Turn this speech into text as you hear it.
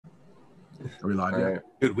Are we live All yet? right.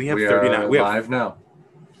 Dude, we have We 39. are We have live now.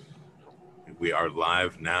 We are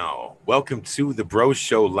live now. Welcome to the Bro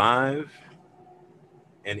Show Live.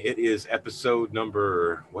 And it is episode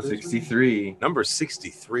number 63. Number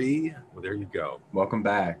 63. Well, there you go. Welcome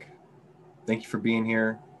back. Thank you for being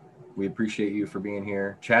here. We appreciate you for being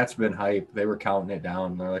here. Chat's been hype. They were counting it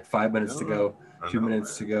down. They're like 5 minutes to go, 2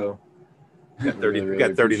 minutes to go. We got 30. Really we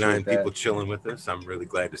got 39 appreciate people that. chilling with us. I'm really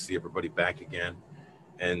glad to see everybody back again.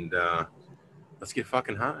 And let's get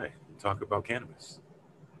fucking high and talk about cannabis.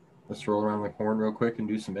 Let's roll around the horn real quick and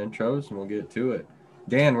do some intros, and we'll get to it.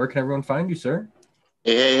 Dan, where can everyone find you, sir?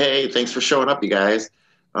 Hey, thanks for showing up, you guys.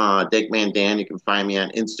 Dakeman Dan, you can find me on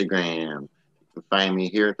Instagram. You can find me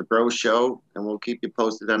here at the Bro Show, and we'll keep you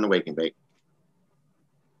posted on the Wake and Bake.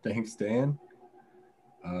 Thanks, Dan.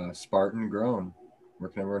 Spartan Grown, where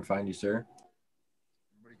can everyone find you, sir?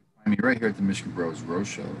 Everybody can find me right here at the Michigan Bros Row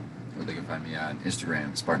Show, or they can find me on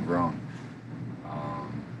Instagram, Spartan Grown.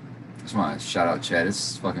 Just want to shout out Chad.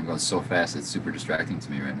 It's fucking going so fast. It's super distracting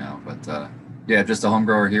to me right now. But yeah, just a home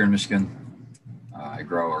grower here in Michigan. I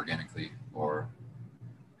grow organically, or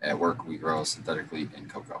at work we grow synthetically in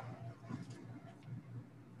cocoa.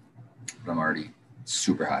 But I'm already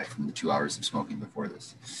super high from the 2 hours of smoking before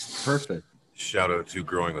this. Perfect. Shout out to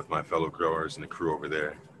growing with my fellow growers and the crew over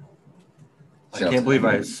there. I can't believe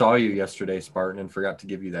I saw you yesterday, Spartan, and forgot to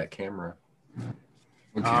give you that camera.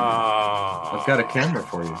 Okay. I've got a camera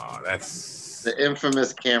for you. That's The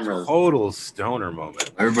infamous cameras. total stoner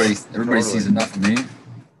moment. Everybody Totally. sees enough of me.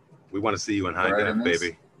 We want to see you in high Right def, on this?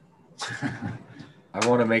 baby. I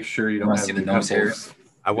want to make sure you don't Wanna have see any the nose hair? pimples.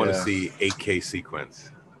 I want to Yeah. see 8K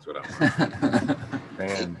sequence. That's what I want.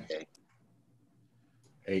 Man, Okay.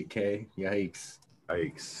 8K. Yikes.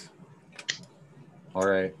 Yikes. All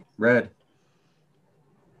right. Red.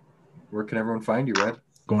 Where can everyone find you, Red?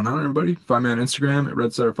 Going on, everybody? Find me on Instagram at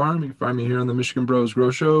Red Cider Farm. You can find me here on the Michigan Bros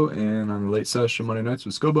Grow Show and on the late session Monday nights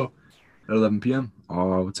with Scobo at 11 p.m.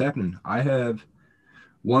 What's happening? I have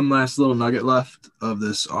one last little nugget left of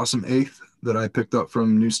this awesome eighth that I picked up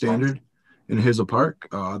from New Standard in Hazel Park.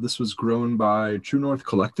 This was grown by True North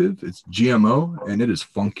Collective. It's GMO and it is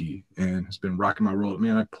funky and has been rocking my world.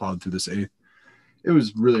 Man, I plowed through this eighth. It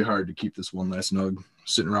was really hard to keep this one last nug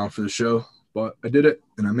sitting around for the show, but I did it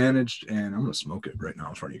and I managed, and I'm gonna smoke it right now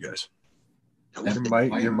in front of you guys.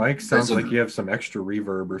 Your mic sounds like you have some extra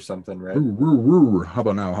reverb or something, Red. How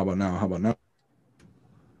about now?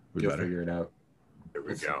 We You'll better. figure it out. There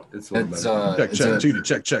we go. It's a little It's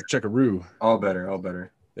better. Check a roo. All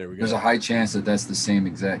better. There we go. There's a high chance that that's the same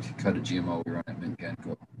exact cut of GMO we run at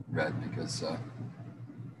Mechanical Red, because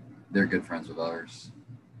they're good friends with ours.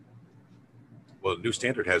 Well, New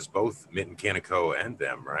Standard has both Mint and Canico and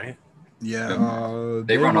them, right? Yeah,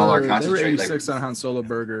 They run all our They were concentrate, 86 on Han Solo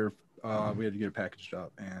Burger. We had to get it packaged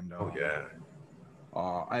up, and Oh, yeah.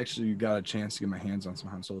 I actually got a chance to get my hands on some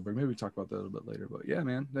Han Solo Burger. Maybe we talk about that a little bit later. But yeah,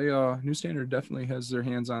 man, they New Standard definitely has their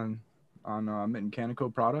hands on Mint and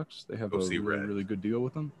Canico products. They have a OC really, Red. really good deal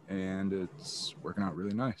with them, and it's working out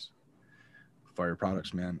really nice. Fire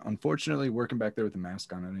products, man. Unfortunately, working back there with the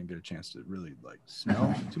mask on, I didn't get a chance to really like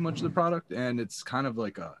smell too much of the product, and it's kind of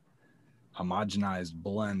like a homogenized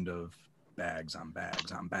blend of bags on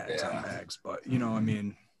bags on bags on Yeah. bags. But you know, I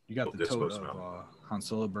mean, you got Well, the this tote was of smell. Han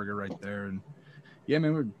Solo Burger right there, and yeah,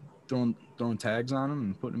 man, we're throwing tags on them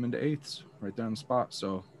and putting them into eighths right there on the spot.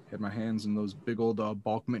 So had my hands in those big old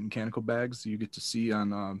bulk mint and canical bags that you get to see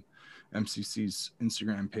on MCC's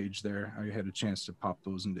Instagram page there. I had a chance to pop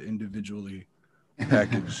those into individually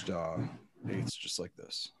packaged eighths just like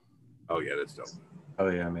this. Oh, yeah, that's dope. Oh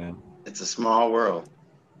yeah, man. It's a small world.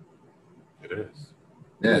 It is.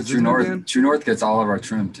 Yeah, Is True it, North. man? True North gets all of our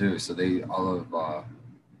trim too, so they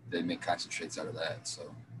make concentrates out of that. So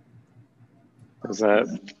Is that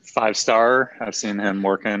 5-star? I've seen him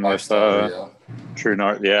working with yeah. True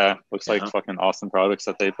North. Yeah, looks like Yeah. fucking awesome products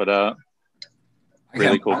that they put out. I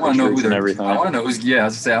Really cool want to know who pictures and they're. everything. I want to know who's. Yeah, I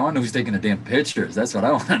was gonna say I want to know who's taking the damn pictures. That's what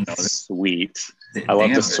I want to know. Sweet. The I love damn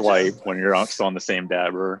to pictures. swipe when you're still on the same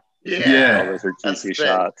dabber. Yeah. Oh, those are That's juicy sick.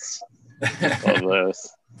 shots. Love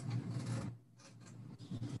this.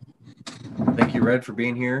 Thank you, Red, for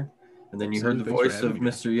being here. And then you heard the Absolutely. Thanks voice for of having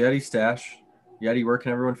me. Mr. Yeti Stash. Yeti, where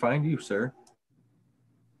can everyone find you, sir?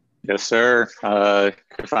 Yes, sir.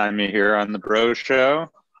 Could find me here on the Bro Show.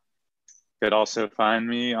 Could also find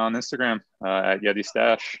me on Instagram at Yeti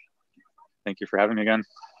Stash. Thank you for having me again.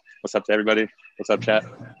 What's up to everybody? What's up, chat?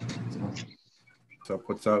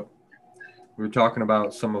 What's up? We were talking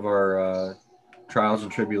about some of our trials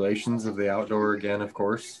and tribulations of the outdoor again, of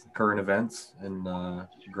course, current events and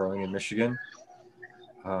growing in Michigan.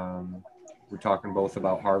 We're talking both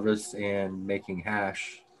about harvest and making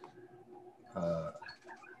hash. How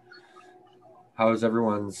has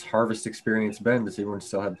everyone's harvest experience been? Does everyone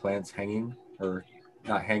still have plants hanging, or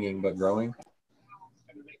not hanging but growing?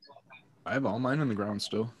 I have all mine on the ground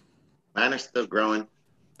still. Mine are still growing.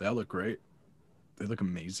 They all look great. They look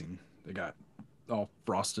amazing. They got all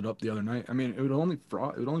frosted up the other night. I mean, it would only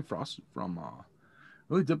frost from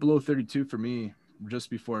really dip below 32 for me just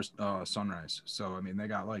before sunrise. So I mean, they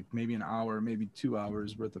got like maybe an hour, maybe 2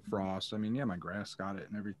 hours worth of frost. I mean, yeah, my grass got it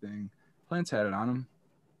and everything. Plants had it on them.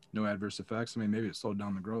 No adverse effects. I mean, maybe it slowed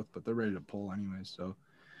down the growth, but they're ready to pull anyway. So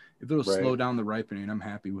if it'll slow down the ripening, I'm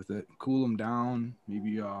happy with it. Cool them down,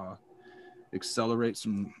 maybe accelerate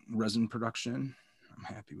some resin production. I'm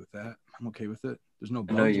happy with that. I'm okay with it. There's no.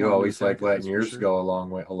 I know you always like letting yours go a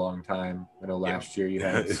long time. I know last year you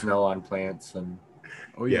had snow on plants and.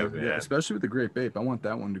 Oh yeah, especially with the Great Bape. I want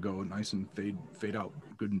that one to go nice and fade out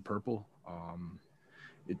good and purple.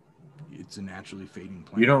 It's a naturally fading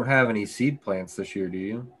plant. You don't have any seed plants this year, do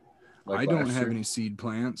you? I don't have any seed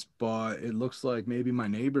plants, but it looks like maybe my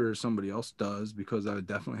neighbor or somebody else does, because I would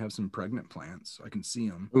definitely have some pregnant plants. I can see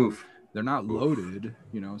them. Oof. They're not loaded,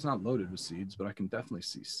 it's not loaded with seeds, but I can definitely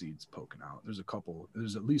see seeds poking out.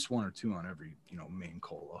 There's at least 1 or 2 on every, main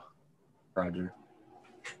cola. Roger.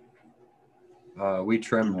 We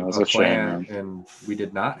trimmed a plant and we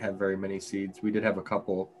did not have very many seeds. We did have a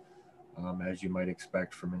couple, as you might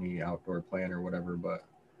expect from any outdoor plant or whatever, but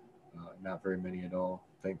not very many at all,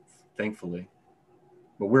 thankfully.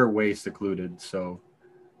 But we're way secluded, so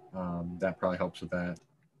that probably helps with that.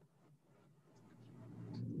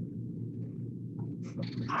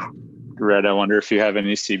 Red, I wonder if you have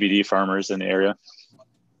any CBD farmers in the area.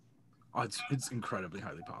 Oh, it's incredibly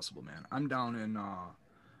highly possible, man. I'm down in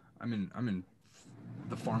I'm in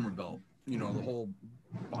the farmer belt. The whole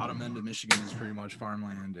bottom end of Michigan is pretty much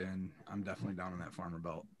farmland, and I'm definitely down in that farmer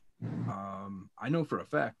belt. I know for a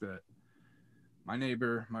fact that my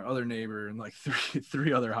neighbor, my other neighbor, and like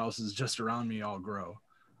three other houses just around me all grow.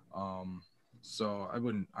 So I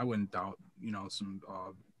wouldn't doubt, some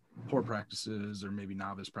poor practices or maybe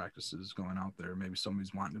novice practices going out there. Maybe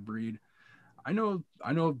somebody's wanting to breed. I know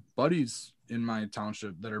buddies in my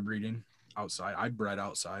township that are breeding outside. I bred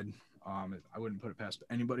outside. I wouldn't put it past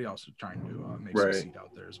anybody else trying to make some seed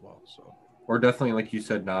out there as well. So, or definitely, like you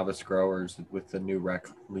said, novice growers with the new rec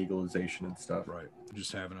legalization and stuff. Right.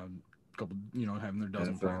 Just having a couple, having their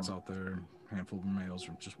dozen plants out there, handful of males,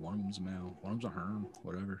 or just one of them's a male, one of them's a herm,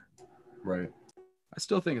 whatever. Right. I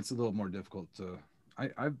still think it's a little more difficult to.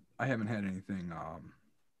 I haven't had anything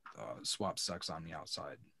swap sex on me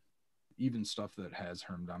outside. Even stuff that has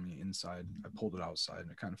hermed on me inside, I pulled it outside and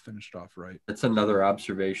it kind of finished off right. That's another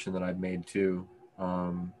observation that I've made too.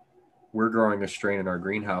 We're growing a strain in our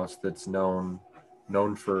greenhouse that's known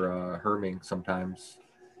for herming sometimes,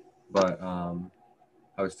 but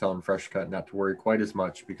I was telling Fresh Cut not to worry quite as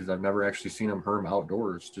much because I've never actually seen them herm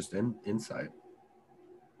outdoors, just inside.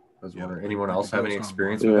 I was wondering, anyone else have any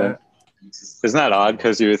experience with that? Isn't that odd?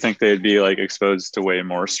 Because you would think they'd be like exposed to way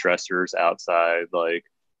more stressors outside, like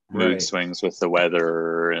mood swings with the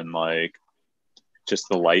weather and like just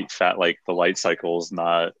the light the light cycle is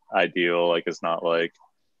not ideal. Like it's not like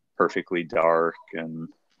perfectly dark, and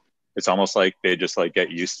it's almost like they just like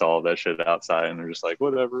get used to all that shit outside and they're just like,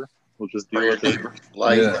 whatever, we'll just deal with it.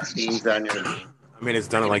 I mean, it's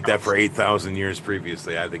done it like that for 8,000 years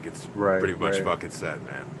previously. I think it's pretty much fucking set,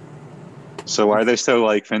 man. So why are they so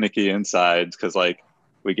like finicky inside? Because like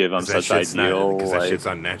we give them such ideal. Because that shit's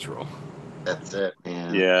unnatural. That's it,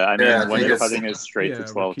 man. Yeah, I mean, when you're cutting it straight to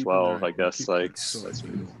 12-12, I guess like.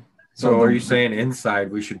 So are you saying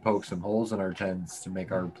inside we should poke some holes in our tents to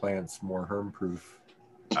make our plants more herm proof?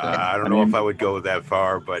 I don't know if I would go that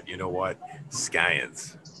far, but you know what?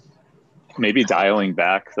 Science. Maybe dialing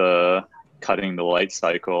back cutting the light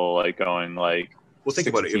cycle, like going like. Well, think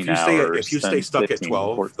about it. If you stay stuck 15, at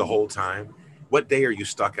 12 14. The whole time, what day are you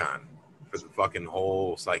stuck on for the fucking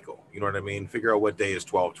whole cycle? You know what I mean? Figure out what day is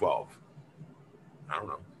 12-12. I don't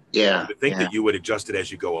know. Yeah. I think that you would adjust it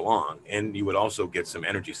as you go along, and you would also get some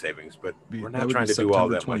energy savings. But we're not trying to do all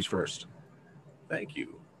that much first. Thank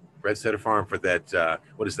you, Red Setter Farm, for that.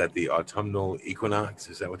 What is that? The autumnal equinox?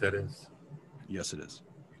 Is that what that is? Yes, it is.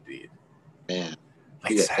 Indeed. Man,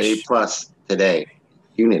 you get A+ today.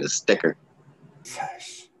 You need a sticker.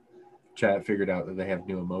 Chat figured out that they have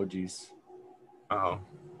new emojis. Uh-oh.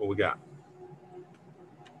 What we got?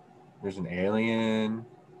 There's an alien.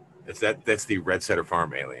 That's the Red Setter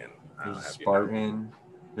Farm alien. There's a Spartan.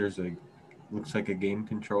 There's looks like a game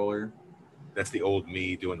controller. That's the old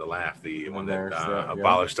me doing the laugh, the one that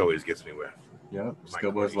Abolished always gets me with. Yep.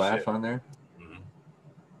 Skillboy's laugh shit on there. Mm-hmm.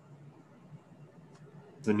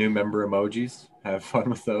 The new member emojis. Have fun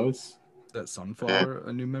with those. That sunflower,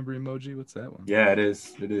 a new member emoji. What's that one? Yeah, it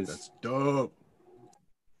is. It is. That's dope.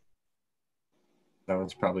 That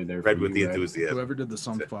one's probably there Red for with you, the Red. enthusiasm. Whoever did the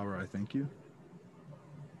sunflower, I thank you.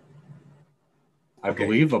 I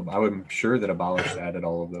believe I'm sure that Abolish added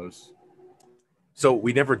all of those. So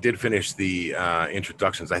we never did finish the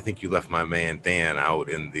introductions. I think you left my man Dan out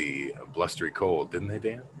in the blustery cold, didn't they,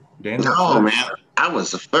 Dan? Dan, No, man, I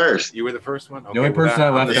was the first. You were the first one? Okay, the only well, person I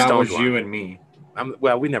I'm left the out was stoned you one. and me.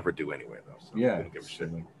 Well, we never do anyway, though. So Yeah. we don't give a shit.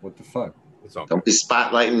 What the fuck? It's all Don't good. be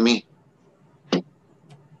spotlighting me.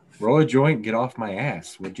 Roll a joint, get off my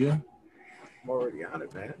ass, would you? I'm already on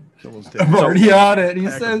it, man. I'm already on it. He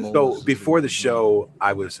says. So before the show,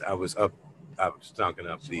 I was dunking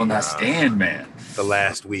up the On that stand, man. the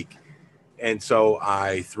last week, and so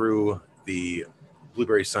I threw the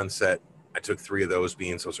blueberry sunset. I took 3 of those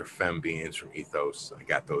beans. Those are Fem beans from Ethos. I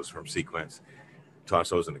got those from Sequence.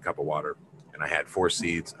 Tossed those in a cup of water, and I had 4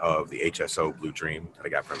 seeds of the HSO Blue Dream that I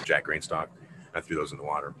got from Jack Greenstock. I threw those in the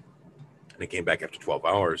water, and it came back after 12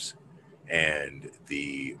 hours, and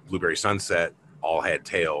the blueberry sunset all had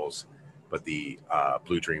tails, but the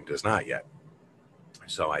Blue Dream does not yet.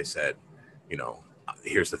 So I said, you know,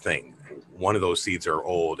 here's the thing. One of those seeds are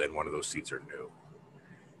old and one of those seeds are new.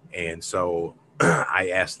 And so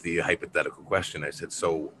I asked the hypothetical question. I said,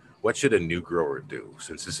 so what should a new grower do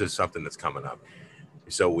since this is something that's coming up?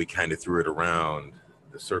 So we kind of threw it around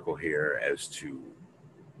the circle here as to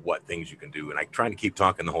what things you can do. And I'm trying to keep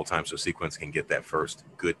talking the whole time so Sequence can get that first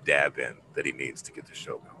good dab in that he needs to get the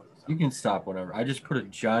show going. You can stop whenever. I just put a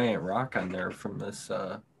giant rock on there from this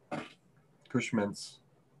Cushman's.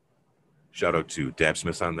 Shout out to Dab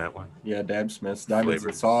Smith on that one. Yeah, Dab Smith's Diamonds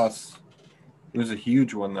and Flavors. Sauce. It was a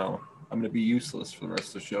huge one, though. I'm going to be useless for the rest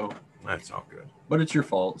of the show. That's all good. But it's your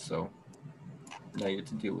fault, so now you get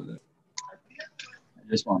to deal with it. I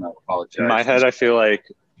just want to apologize. In my head, I feel like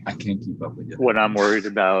I can't keep up with you. when I'm worried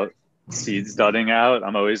about seeds dudding out,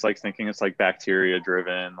 I'm always like thinking it's like bacteria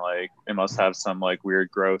driven, like it must have some like weird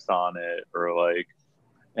growth on it, or like,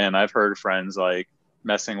 and I've heard friends like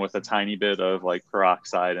messing with a tiny bit of like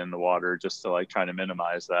peroxide in the water just to like try to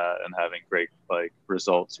minimize that and having great like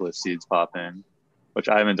results with seeds popping, which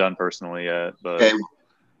I haven't done personally yet. But Okay,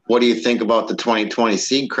 what do you think about the 2020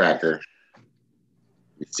 seed cracker?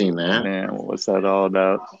 You seen that? man, what's that all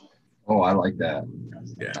about? Oh, I like that.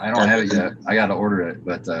 Yeah. I don't have it yet. I got to order it,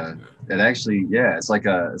 but it actually, yeah, it's like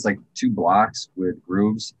 2 blocks with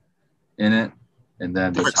grooves in it, and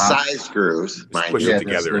then the Different top, size grooves, mind push you. it yeah,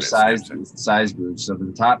 together they're and it size snaps size grooves. So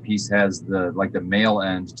the top piece has the male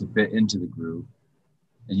end to fit into the groove,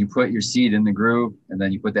 and you put your seed in the groove, and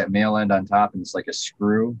then you put that male end on top, and it's like a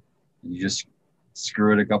screw, and you just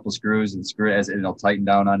screw it a couple screws and screw it and it'll tighten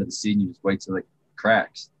down onto the seed, and you just wait till it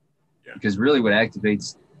cracks. Yeah. Because really, what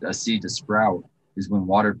activates a seed to sprout is when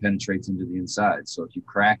water penetrates into the inside. So if you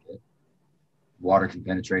crack it, water can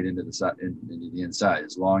penetrate into the inside.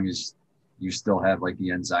 As long as you still have like the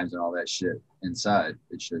enzymes and all that shit inside,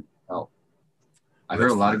 it should help. I heard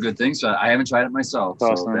a lot of good things, but I haven't tried it myself. So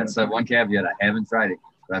Awesome. that's that one caveat. I haven't tried it,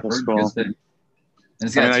 but I've That's heard cool. good things. And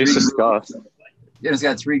it's I got mean, I used to scoff. it's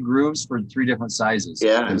got 3 grooves for 3 different sizes.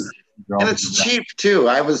 Yeah. Because they're all And it's different cheap too.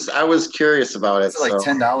 I was curious about it. It's like so.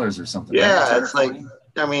 $10 or something. Yeah, right? it's like,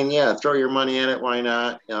 I mean, yeah, throw your money in it. Why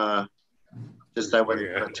not? Just I went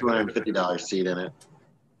Yeah. a $250 seed in it.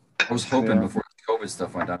 I was hoping Yeah. before the COVID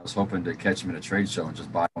stuff went down, I was hoping to catch him at a trade show and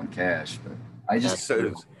just buy one cash. But I just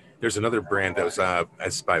So there's another brand that was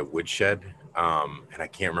it's by Woodshed, and I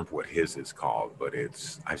can't remember what his is called, but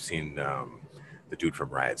I've seen the dude from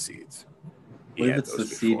Riot Seeds. I He believe had it's the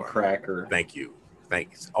those seed before. cracker. Thank you.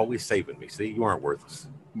 Thanks. Always saving me. See, you aren't worthless.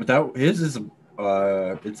 But that his is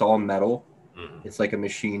it's all metal. Mhm. It's like a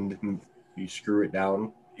machine. You screw it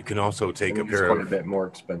down. You can also take a It's pair quite a of bit more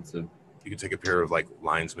expensive. you can take a pair of like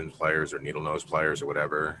linesman pliers or needle nose pliers or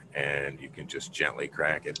whatever, and you can just gently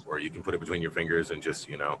crack it, or you can put it between your fingers and just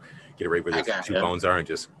get it right where I the got 2 ya. bones are and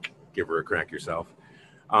just give her a crack yourself.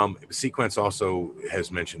 Sequence also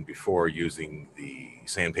has mentioned before using the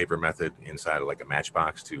sandpaper method inside of like a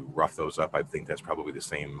matchbox to rough those up. I think that's probably the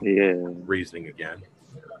same Yeah. reasoning again.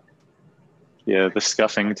 Yeah, the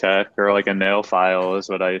scuffing tech or like a nail file is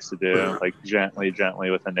what I used to do. Like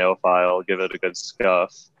gently with a nail file, give it a good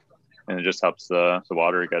scuff, and it just helps the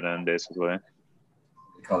water get in basically.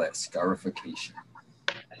 they call that scarification.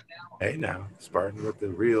 Hey now, Spartan with the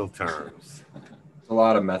real terms. There's a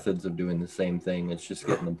lot of methods of doing the same thing. It's just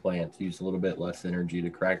getting the plant to use a little bit less energy to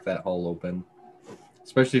crack that hole open,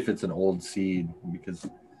 especially if it's an old seed, because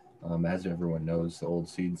as everyone knows, the old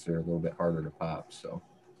seeds are a little bit harder to pop. So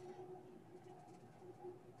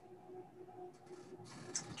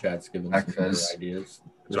chat's giving some better Breakfast. ideas.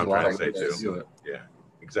 That's what I'm trying to say too. Yeah,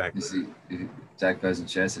 exactly. You see, Zach Bezin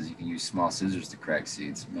Chat says you can use small scissors to crack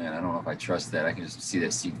seeds. Man, I don't know if I trust that. I can just see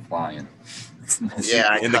that seed flying.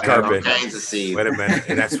 Yeah, in the carpet. All kinds of seeds. Wait a minute,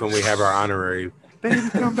 and that's when we have our honorary. Baby,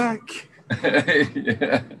 come back.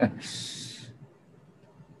 Yeah.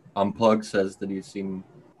 Unplug says that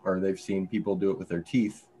they've seen people do it with their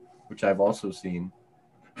teeth, which I've also seen.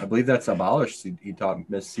 I believe that's abolished. He taught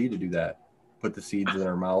Miss C to do that. Put the seeds in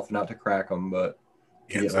her mouth, not to crack them, but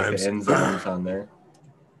to get like the enzymes on there.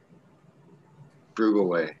 Frugal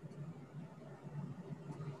way.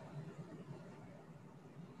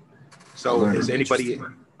 So is anybody?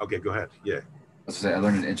 Okay, go ahead. Yeah. I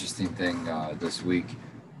learned an interesting thing this week.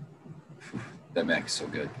 That Mac is so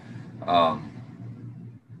good.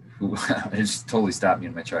 It just totally stopped me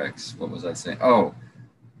in my tracks. What was I saying? Oh,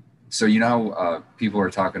 so you know how people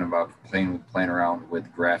are talking about playing around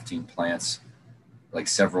with grafting plants, like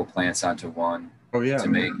several plants onto one. Oh yeah.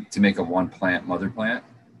 To make a one plant mother plant.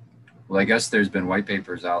 Well, I guess there's been white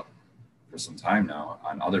papers out for some time now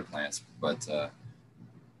on other plants, but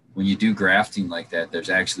when you do grafting like that, there's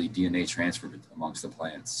actually DNA transfer amongst the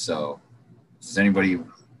plants. So, does anybody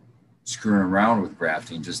screwing around with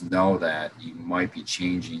grafting, just know that you might be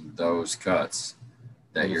changing those cuts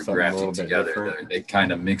that you're grafting together. They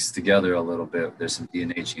kind of mix together a little bit. There's some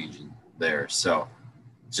DNA changing there. So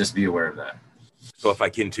just be aware of that. So if I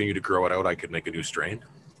continue to grow it out, I could make a new strain?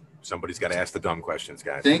 Somebody's got to ask the dumb questions,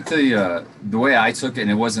 guys. I think the way I took it,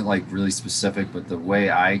 and it wasn't like really specific, but the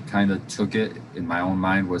way I kind of took it in my own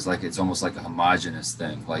mind was like it's almost like a homogenous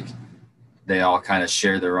thing. Like they all kind of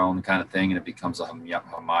share their own kind of thing, and it becomes a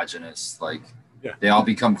homogenous, like they all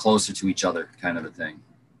become closer to each other kind of a thing.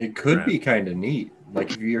 It could be kind of neat.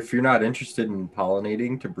 Like if you're not interested in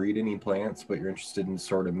pollinating to breed any plants, but you're interested in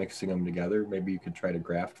sort of mixing them together, maybe you could try to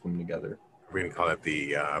graft them together. Are we going to call it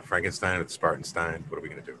the Frankenstein or the Spartanstein? What are we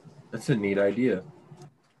going to do? That's a neat idea. A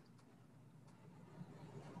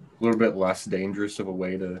little bit less dangerous of a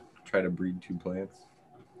way to try to breed two plants.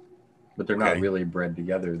 But they're not really bred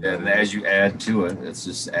together. Yeah, and as you add to it, it's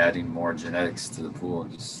just adding more genetics to the pool.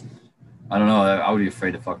 Just, I don't know. I would be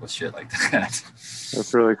afraid to fuck with shit like that.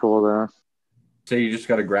 That's really cool, though. Say you just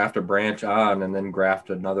got to graft a branch on and then graft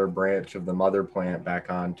another branch of the mother plant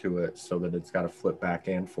back onto it so that it's got to flip back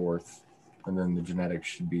and forth. And then the genetics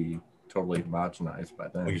should be totally homogenized by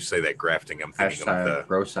then. When you say that grafting, I'm thinking of the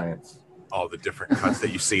grow science. All the different cuts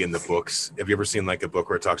that you see in the books. Have you ever seen like a book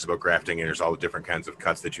where it talks about grafting and there's all the different kinds of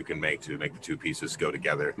cuts that you can make to make the two pieces go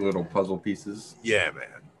together? Little puzzle pieces. Yeah, man.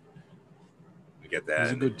 You get that.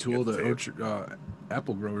 It's a good tool that orchard,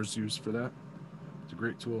 apple growers use for that. It's a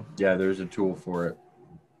great tool. Yeah, there's a tool for it.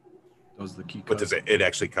 Those are the key cuts. But does it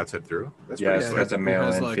actually cuts it through? That's it's got the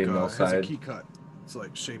male and female side. It has a key cut. It's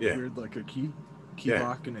like shaped weird like a key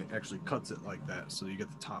block, and it actually cuts it like that. So you get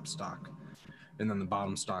the top stalk, and then the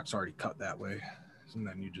bottom stalk's already cut that way. And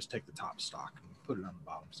then you just take the top stalk and put it on the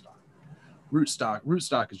bottom stalk. Root stock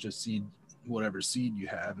is just seed, whatever seed you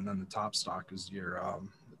have, and then the top stalk is your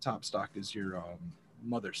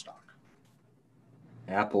mother stalk.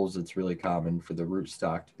 Apples, it's really common for the root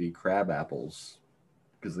stock to be crab apples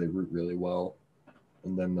because they root really well,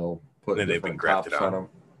 and then they'll put different tops on them.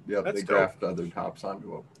 Yep, they graft other tops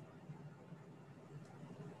onto them.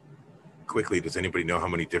 Quickly, does anybody know how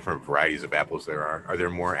many different varieties of apples there are? Are there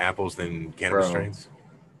more apples than cannabis strains?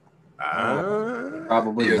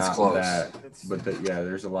 Probably not close. That, but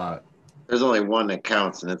there's a lot. There's only one that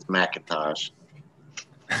counts, and it's Macintosh.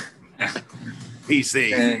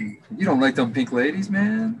 PC. And you don't like them pink ladies,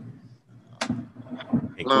 man?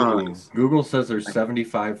 Google says there's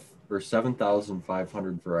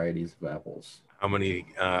 7,500 varieties of apples. How many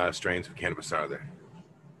strains of cannabis are there?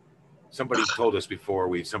 Somebody told us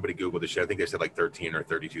before somebody Googled the show. I think they said like 13 or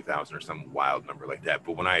 32,000 or some wild number like that.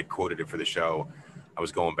 But when I had quoted it for the show, I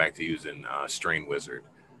was going back to using Strain Wizard,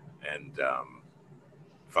 and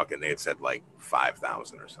they had said like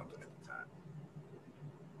 5,000 or something at the time.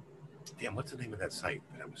 Damn, what's the name of that site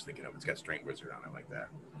that I was thinking of? It's got Strain Wizard on it like that.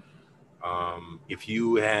 If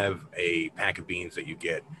you have a pack of beans that you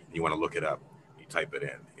get and you want to look it up, you type it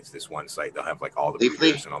in. It's this one site. They'll have like all the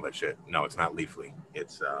breeders and all that shit. No, it's not Leafly.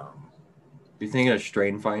 It's You think of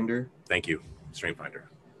Strain Finder? Thank you, Strain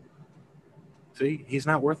Finder. See, he's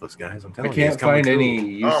not worthless, guys. I'm telling you. I can't find any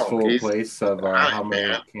useful place of how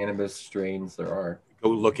many cannabis strains there are. Go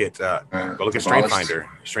look at Strain Finder.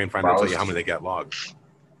 Strain Finder will tell you how many they got logged.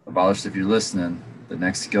 Abolished, if you're listening, the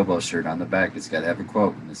next Skilbo shirt on the back, it's got to have a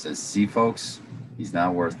quote, and it says, "See, folks, he's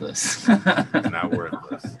not worthless." He's not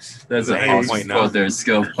worthless. That's an awesome quote there,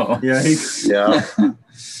 Skilbo. Yeah.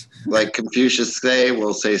 Like Confucius say,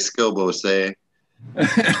 we'll say Skilbo say.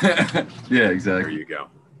 Yeah, exactly. There you go.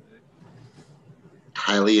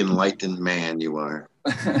 highly enlightened man you are.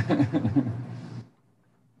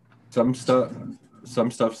 Some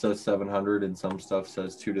stuff says 700 and some stuff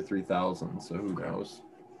says 2,000 to 3,000. So who knows?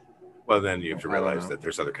 Well, then you have to realize that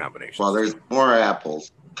there's other combinations. Well, there's more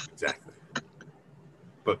apples. Exactly.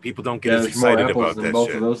 But people don't get as excited about that both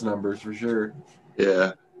shit. Of those numbers for sure.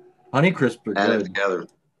 Yeah. Honeycrisp are Add it good. together.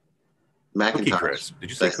 Cookie Crisp. Did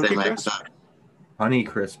you say Cookie Crisp?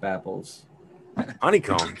 Honeycrisp apples.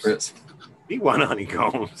 Honeycombs. We want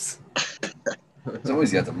honeycombs. It's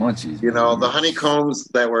always got the munchies. You know, the honeycombs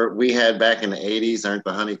that we had back in the 80s aren't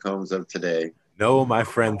the honeycombs of today. No, my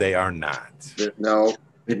friend, they are not. No.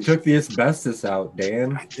 It took the asbestos out,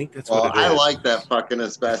 Dan. I think that's what it is. I like that fucking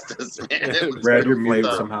asbestos, man. It Red your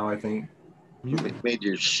flavor somehow, I think. It made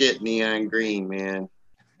your shit neon green, man.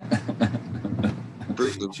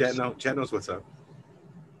 Chat knows what's up.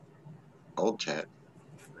 Old chat.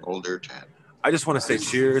 Older chat. I just want to say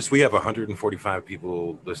cheers. We have 145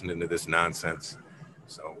 people listening to this nonsense.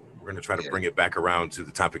 So we're going to try to bring it back around to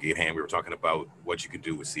the topic at hand. We were talking about what you could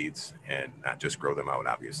do with seeds and not just grow them out,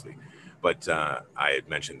 obviously. But I had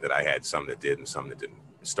mentioned that I had some that did and some that didn't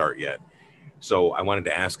start yet. So I wanted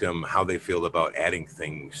to ask them how they feel about adding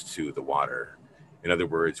things to the water. In other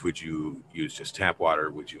words, would you use just tap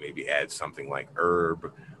water? Would you maybe add something like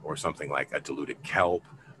herb or something like a diluted kelp?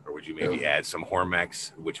 Or would you maybe add some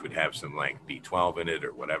Hormex, which would have some like B12 in it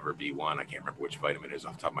or whatever, B1? I can't remember which vitamin it is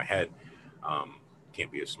off the top of my head.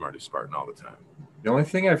 Can't be as smart as Spartan all the time. The only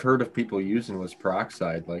thing I've heard of people using was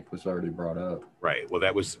peroxide, like was already brought up. Right. Well,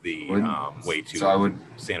 that was the way to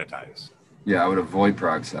sanitize. Yeah, I would avoid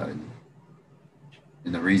peroxide.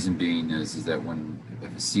 And the reason being is that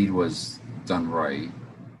if a seed was done right,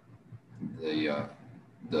 the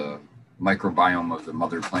microbiome of the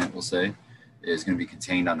mother plant, we'll say, is going to be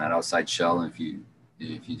contained on that outside shell, and if you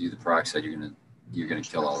do the peroxide, you're gonna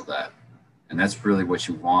kill all of that, and that's really what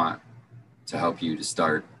you want to help you to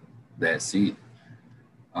start that seed.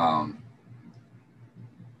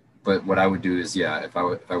 But what I would do is, if I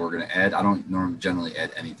were going to add, I don't generally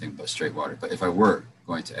add anything but straight water. But if I were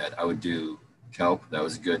going to add, I would do kelp. That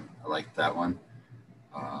was good. I like that one.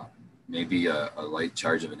 Maybe a light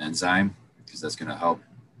charge of an enzyme, because that's going to help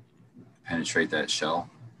penetrate that shell.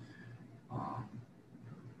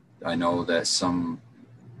 I know that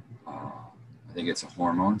I think it's a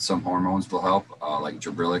hormone. Some hormones will help, like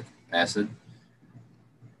gibberellic acid.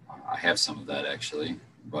 I have some of that actually,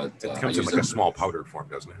 but it comes in like a small powdered form,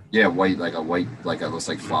 doesn't it? Yeah, white, like it looks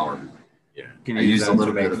like flour. Yeah. Can you use a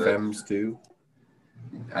little bit of FEMS too?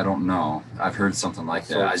 I don't know. I've heard something like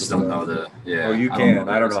that. I just don't know the. Yeah. Oh, you can.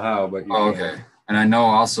 I don't know how, but you can. Okay. And I know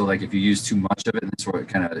also, like, if you use too much of it, that's where it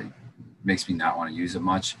kind of makes me not want to use it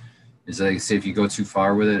much. Is like, say, if you go too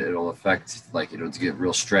far with it, it'll affect, like, it'll get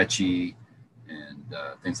real stretchy and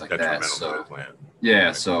things like that. So yeah,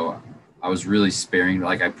 right. So I was really sparing.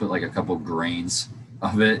 Like, I put like a couple grains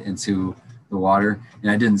of it into the water, and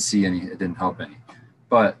I didn't see any. It didn't help any,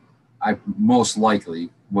 but I most likely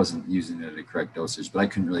wasn't using it at a correct dosage. But I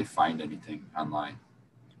couldn't really find anything online.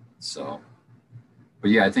 So, but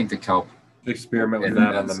yeah, I think the kelp. Experiment with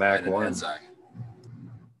that on the Mac 1.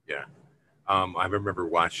 Yeah. I remember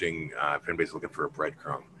watching, if anybody's looking for a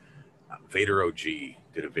breadcrumb, Vader OG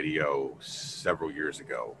did a video several years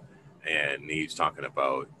ago, and he's talking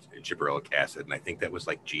about gibberellic acid, and I think that was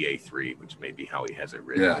like GA3, which may be how he has it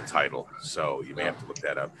written in the title. So you may have to look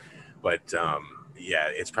that up. But yeah,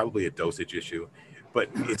 it's probably a dosage issue. But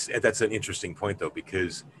that's an interesting point, though,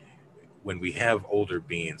 because when we have older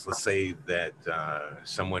beans, let's say that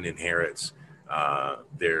someone inherits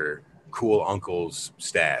their cool uncle's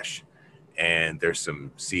stash, and there's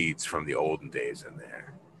some seeds from the olden days in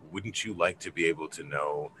there. Wouldn't you like to be able to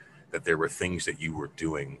know that there were things that you were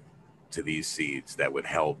doing to these seeds that would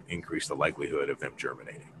help increase the likelihood of them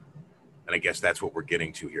germinating? And I guess that's what we're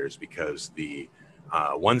getting to here, is because the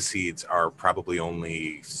one seeds are probably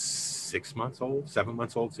only 6 months old, 7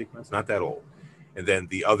 months old sequence, not that old. And then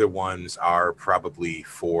the other ones are probably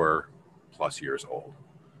 4+ years old.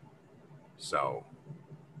 So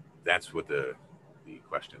that's what the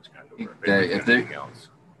questions kind of were.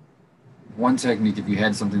 One technique, if you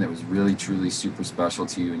had something that was really truly super special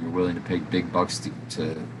to you and you're willing to pay big bucks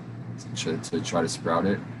to try to sprout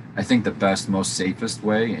it, I think the best, most safest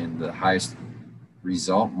way and the highest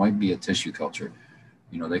result might be a tissue culture.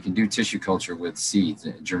 You know, they can do tissue culture with seeds,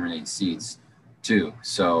 germinate seeds too.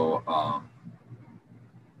 So,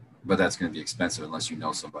 but that's going to be expensive unless you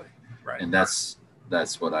know somebody. Right. And that's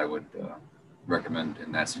what I would recommend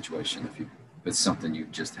in that situation. If it's something you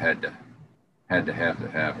just had to have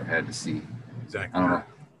or had to see. Exactly. I don't know.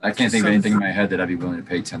 I can't think of anything in my head that I'd be willing to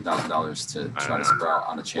pay $10,000 to try to sprout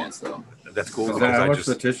on a chance, though. That's cool. Is that how much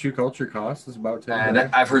the tissue culture costs? Is about $10.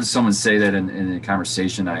 I've heard someone say that in a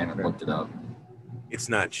conversation. I haven't looked it up. It's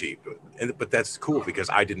not cheap, but that's cool because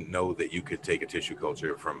I didn't know that you could take a tissue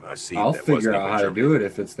culture from a seed. I'll that figure wasn't out even how to germinated. do it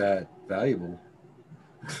if it's that valuable.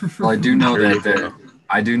 Well, I do know that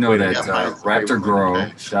Yeah, Raptor Grow.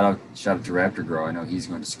 okay. Shout out to Raptor Grow. I know he's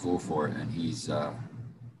going to school for it, and he's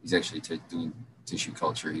actually doing tissue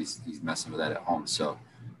culture. He's messing with that at home. So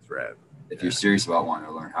It's rad. if you're serious about wanting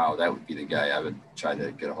to learn how, that would be the guy I would try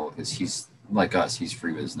to get a hold of, because he's like us. He's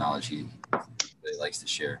free with his knowledge. He really likes to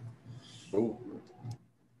share. Ooh.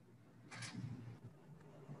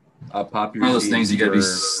 I'll pop your One of those seeds things you gotta be.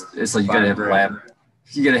 for It's like you gotta have $5,000.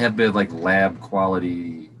 You gotta have a bit of like lab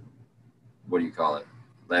quality. What do you call it?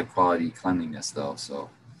 Lab quality cleanliness, though. So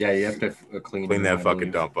Yeah, you have to clean Clean them, that I fucking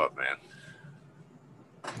believe. dump up, man.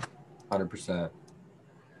 100%.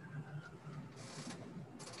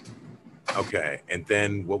 Okay, and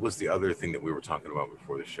then what was the other thing that we were talking about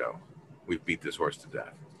before the show? We beat this horse to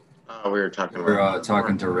death. We were talking we're about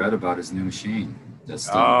talking to Red about his new machine. That's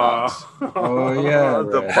still in the box. Oh, yeah,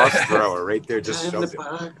 the Red. bus thrower right there just In the shoved it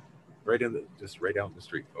box. right out in the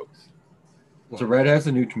street, folks. So Red has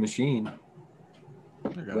a new machine. I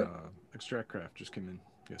got Extract Craft just came in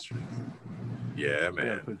yesterday. Yeah, I gotta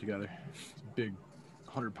man. put it together. It's a big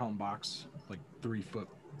 100-pound box, like 3 foot.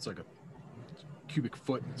 It's like a cubic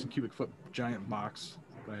foot. It's a cubic foot giant box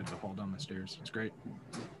that I had to haul down the stairs. It's great.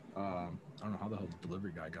 I don't know how the hell the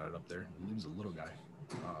delivery guy got it up there. He was a little guy.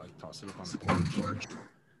 Tossed it up on the porch.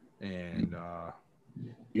 And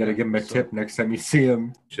You got to give him a tip next time you see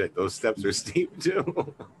him. Shit, those steps are steep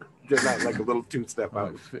too. They're not like a little 2-step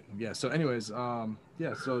out. yeah, so anyways, so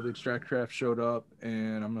the Extract Craft showed up,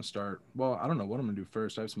 and I'm gonna start. Well, I don't know what I'm gonna do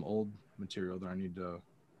first. I have some old material that I need to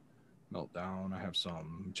melt down. I have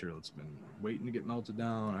some material that's been waiting to get melted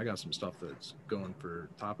down. I got some stuff that's going for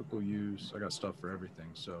topical use. I got stuff for everything.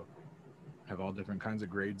 So I have all different kinds of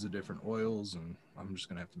grades of different oils, and I'm just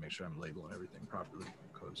gonna have to make sure I'm labeling everything properly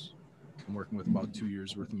because I'm working with about 2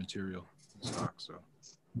 years worth of material in stock. So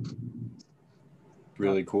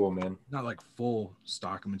Really cool, man. not like full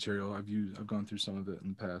stock of material. I've gone through some of it in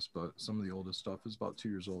the past, but some of the oldest stuff is about 2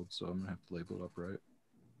 years old, so I'm gonna have to label it up right.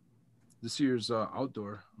 This year's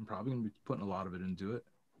outdoor, I'm probably gonna be putting a lot of it into it.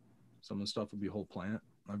 Some of the stuff will be whole plant.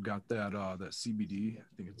 I've got that CBD. I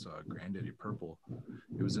think it's Granddaddy Purple.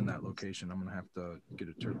 It was in that location. I'm gonna have to get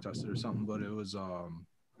it turf tested or something, but it was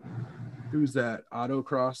that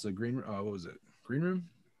Autocross, the green. What was it? Green Room?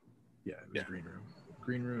 Yeah, it was Green Room.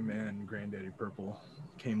 Green Room and Granddaddy Purple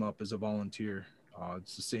came up as a volunteer.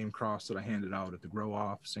 It's the same cross that I handed out at the grow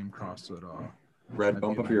off. Same cross that Red,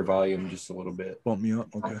 bump up your volume just a little bit. bump me up.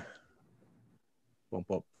 Okay. Bump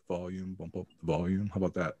up volume. Bump up the volume. How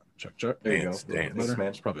about that? Check. There you Dance, go. dance. Better?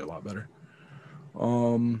 It's probably a lot better.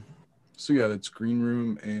 So yeah, that's Green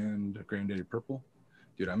Room and Granddaddy Purple.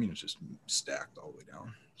 Dude, I mean, it's just stacked all the way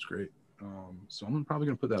down. It's great. So I'm probably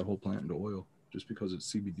gonna put that whole plant into oil just because it's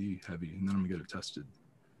CBD heavy, and then I'm gonna get it tested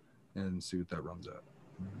and see what that runs at.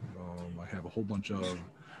 I have a whole bunch of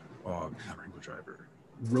not Rainbow Driver,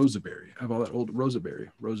 Rosaberry. I have all that old Rosaberry.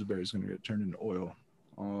 Rosaberry is gonna get turned into oil.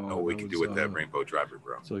 We can do with that Rainbow Driver,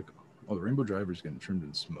 bro. It's like, the Rainbow Driver is getting turned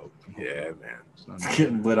into smoke. Yeah, man. It's not It's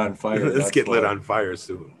getting lit on fire. Let's That's get lit why. on fire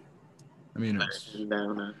soon. I mean, it's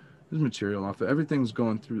down. there's material off it. Everything's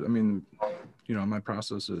going through. I mean, my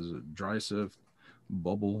process is dry sift,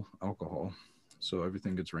 bubble, alcohol. So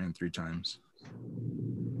everything gets ran 3 times.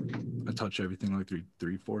 I touch everything like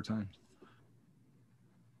 4 times.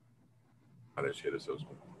 How that shit is so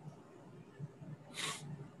smooth.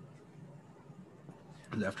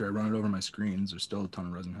 And after I run it over my screens, there's still a ton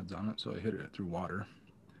of resin heads on it. So I hit it through water.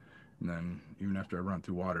 And then even after I run it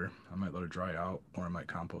through water, I might let it dry out or I might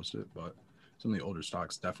compost it. But some of the older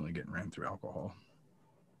stock's definitely getting ran through alcohol.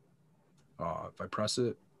 If I press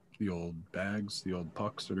it, the old bags, the old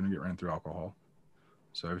pucks are going to get ran through alcohol.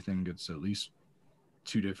 So everything gets at least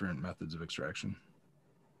 2 different methods of extraction.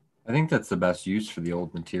 I think that's the best use for the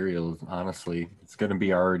old materials, honestly. It's going to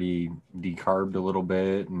be already decarbed a little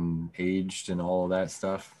bit and aged and all of that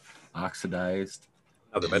stuff, oxidized.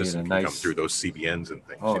 How the You get medicine a can nice- come through those CBNs and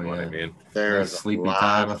things. Oh, You know what I yeah. mean? There's Sleepy a lot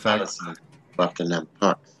time of effect. medicine left in them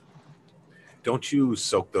pucks. Don't you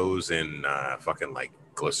soak those in fucking like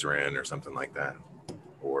glycerin or something like that?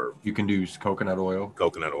 Or You can do coconut oil.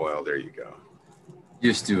 coconut oil. There you go.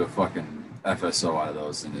 Just do a fucking FSO out of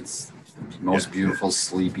those, and it's the most beautiful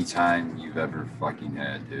sleepy time you've ever fucking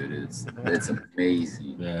had, dude. It's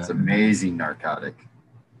amazing. Yeah. It's amazing narcotic.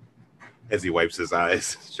 As he wipes his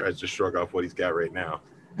eyes, tries to shrug off what he's got right now.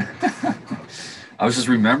 I was just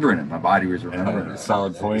remembering it. My body was remembering it.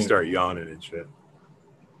 Solid point. You start yawning and shit.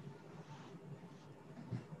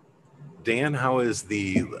 Dan, how is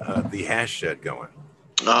the hash shed going?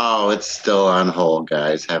 Oh, it's still on hold,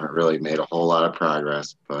 guys. Haven't really made a whole lot of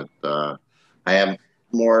progress, but I have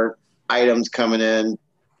more items coming in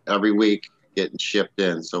every week, getting shipped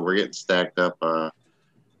in. So we're getting stacked up.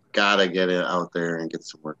 Gotta get it out there and get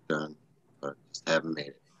some work done, but just haven't made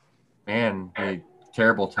it. Man, a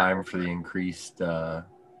terrible time for the increased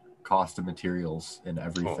cost of materials and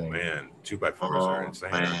everything. Oh man, 2x4s are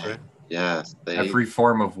insane, aren't they? Yes, Every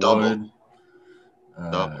form of wood.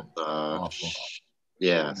 Awful.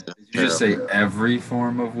 Yeah. Did you just say every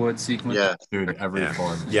form of wood sequence? Yeah, dude, every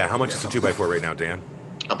form. Yeah, how much is a 2x4 right now, Dan?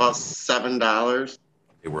 about $7.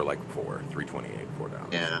 They were like $3.28,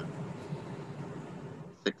 $4. Yeah,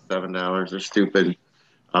 $6, $7. They're stupid.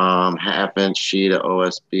 Half-inch sheet of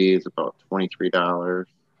OSB is about $23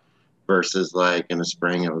 versus like in the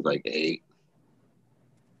spring it was like $8.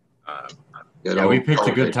 Yeah, we picked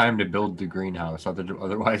a good time to build the greenhouse.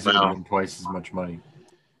 Otherwise, it would have been twice as much money.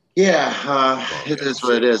 Yeah, it is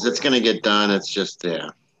what it is. It's going to get done. It's just,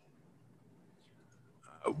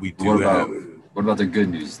 We do What about the good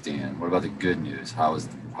news, Dan? What about the good news? How's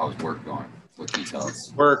work going? What can you tell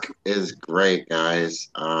us? Work is great, guys.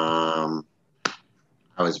 I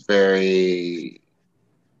was very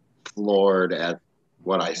floored at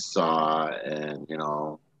what I saw, and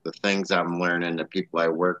the things I'm learning. The people I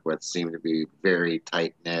work with seem to be very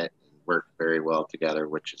tight knit, work very well together,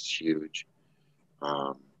 which is huge.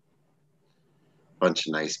 Bunch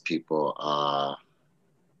of nice people.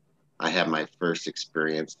 I had my first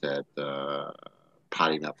experience at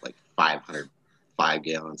potting up like 500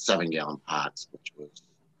 5-gallon, 7-gallon pots, which was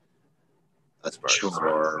a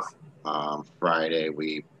chore. Friday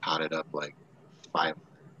we potted up like 500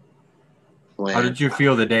 plants. How did you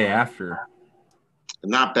feel the day after?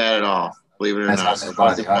 Not bad at all. Believe it or not, it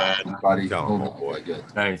wasn't bad.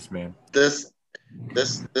 Nice, man. This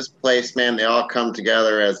place, man, they all come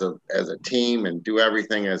together as a team and do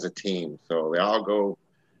everything as a team. So they all go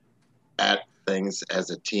at things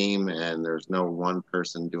as a team, and there's no one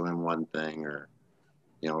person doing one thing, or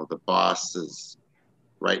the boss is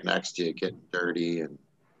right next to you getting dirty, and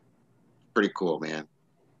pretty cool, man.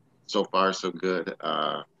 So far so good.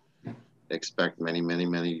 Expect many, many,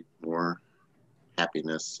 many more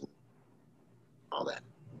happiness and all that.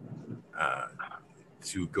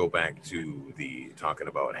 To go back to the talking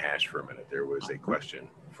about hash for a minute, there was a question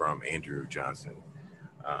from Andrew Johnson,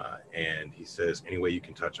 and he says, any way you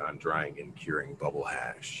can touch on drying and curing bubble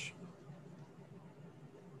hash?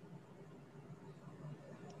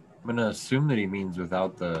 I'm gonna assume that he means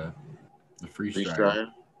without the freeze dryer.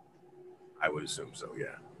 I would assume so,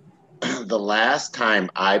 yeah. The last time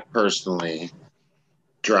I personally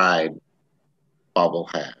dried bubble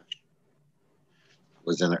hash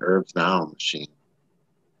was in an Herbs Now machine.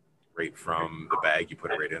 Right from the bag, you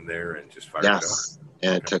put it right in there and just fire it up? Yes,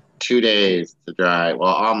 and it took 2 days to dry. Well,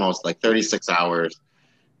 almost like 36 hours,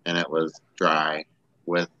 and it was dry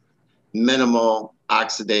with minimal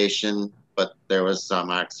oxidation, but there was some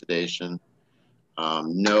oxidation.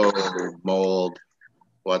 No mold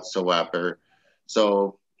whatsoever.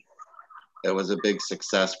 So it was a big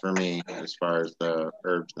success for me as far as the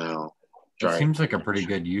Herbs Now. It seems like a pretty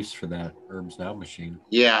good use for that Herbs Now machine.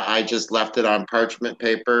 Yeah, I just left it on parchment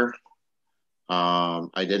paper.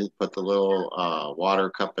 I didn't put the little water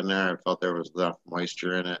cup in there. I felt there was enough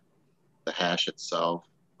moisture in it. The hash itself,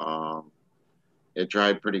 it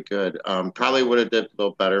dried pretty good. Probably would have did a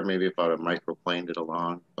little better maybe if I would have microplaned it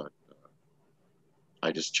along, but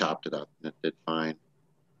I just chopped it up and it did fine.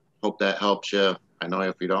 Hope that helps you. I know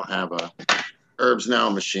if you don't have a Herbs Now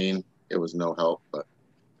machine, it was no help, but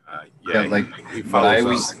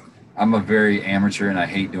I'm a very amateur and I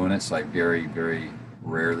hate doing it, so I very, very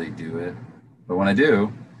rarely do it. But when I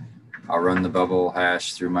do, I'll run the bubble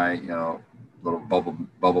hash through my little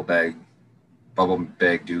bubble bag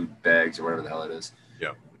dude bags or whatever the hell it is.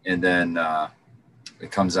 Yeah. And then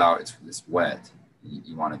it comes out, it's wet.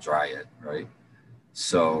 You want to dry it, right?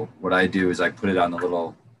 So what I do is I put it on the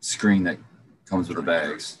little screen that comes with the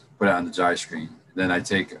bags, put it on the dry screen. Then I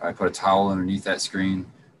put a towel underneath that screen.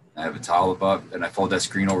 I have a towel above, and I fold that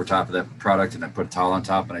screen over top of that product, and I put a towel on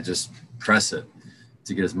top, and I just press it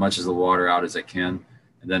to get as much of the water out as I can.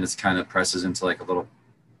 And then it's kind of presses into like a little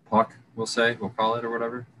puck, we'll call it or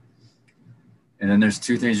whatever. And then there's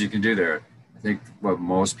 2 things you can do there. I think what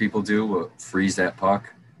most people do will freeze that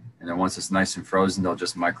puck, and then once it's nice and frozen, they'll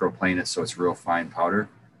just microplane it so it's real fine powder.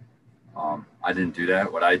 I didn't do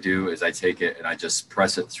that. What I do is I take it and I just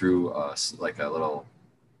press it through like a little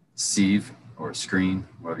sieve or screen,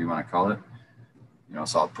 whatever you want to call it. You know,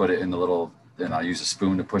 so I'll put it in the little, then I'll use a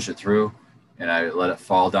spoon to push it through, and I let it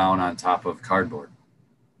fall down on top of cardboard.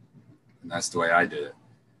 And that's the way I did it.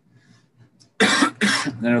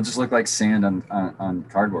 Then it'll just look like sand on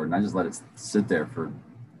cardboard, and I just let it sit there for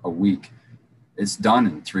a week. It's done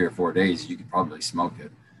in 3 or 4 days. You could probably smoke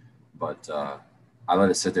it, but I let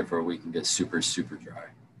it sit there for a week and get super, super dry.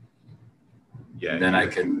 Yeah. And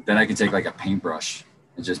then I could take like a paintbrush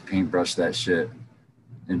and just paintbrush that shit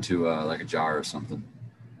into like a jar or something.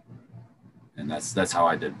 And that's how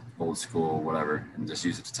I did old school, whatever, and just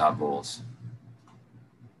use it to top bowls.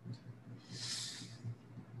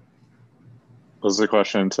 Was the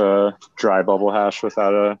question to dry bubble hash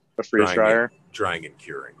without a freeze dryer? Drying and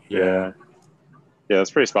curing. Yeah, that's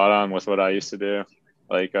pretty spot on with what I used to do.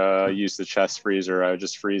 Like use the chest freezer. I would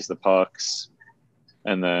just freeze the pucks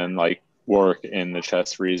and then like work in the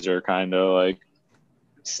chest freezer, kind of like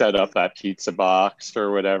set up that pizza box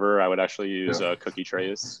or whatever. I would actually use cookie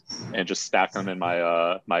trays and just stack them in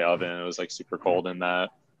my my oven. It was like super cold in that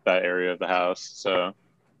area of the house. So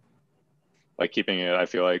like keeping it, I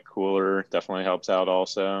feel like cooler definitely helps out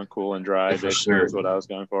also. Cool and dry basically is what I was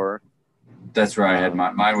going for. That's right. I had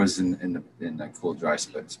mine was in the cool dry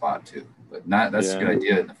spot too. But that's a good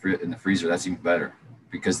idea in the freezer. That's even better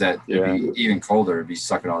because it'd be even colder. It'd be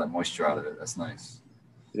sucking all that moisture out of it. That's nice.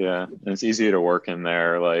 Yeah, and it's easy to work in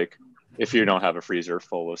there. Like if you don't have a freezer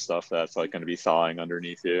full of stuff that's like going to be thawing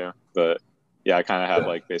underneath you. But yeah, I kind of have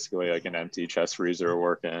like basically like an empty chest freezer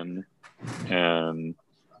working, and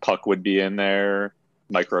puck would be in there.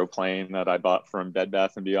 Microplane that I bought from Bed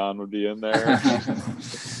Bath & Beyond would be in there.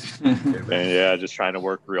 And yeah, just trying to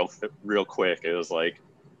work real quick. It was like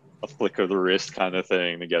a flick of the wrist kind of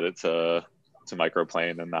thing to get it to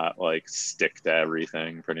microplane and not like stick to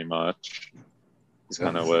everything pretty much. It's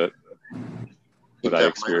kind of what I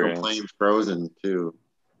experienced. Microplane frozen too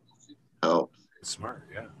helps. It's smart,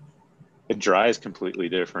 yeah. It dries completely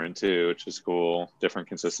different too, which is cool. Different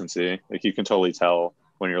consistency. Like you can totally tell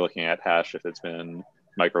when you're looking at hash if it's been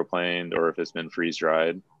microplaned or if it's been freeze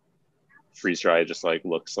dried. Freeze dried just like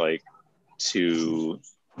looks like too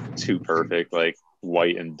perfect, like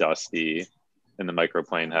white and dusty, and the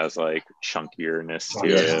microplane has like chunkierness to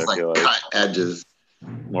it. It's I feel like like edges.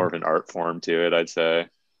 more of an art form to it, I'd say.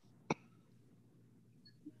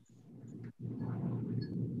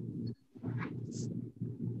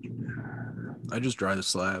 I just dry the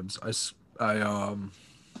slabs. I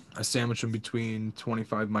sandwich them between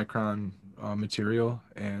 25 micron material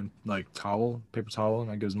and like paper towel, and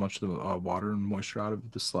I get as much of the water and moisture out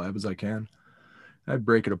of the slab as I can. I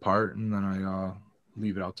break it apart and then I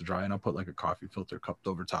leave it out to dry, and I'll put like a coffee filter cupped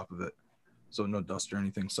over top of it so no dust or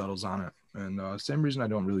anything settles on it. And same reason I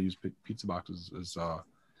don't really use pizza boxes is I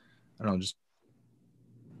don't know, just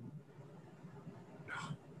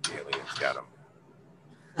aliens got him.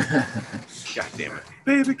 God damn it.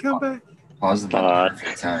 Baby, come back. Pause the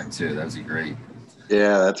perfect time too. That was great.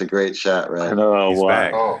 Yeah, that's a great shot, right? I know He's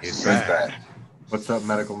back. Oh, He's back. What's up,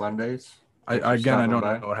 Medical Mondays? I don't know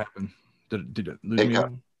what happened. Did it lose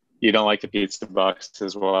me? You don't like the pizza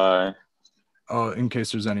boxes? Why? In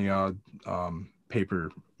case there's any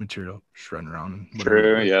paper material shredding around.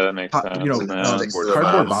 True. Yeah, that makes sense. You know, man.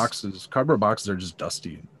 cardboard boxes are just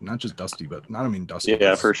dusty. Not just dusty, but I don't mean dusty.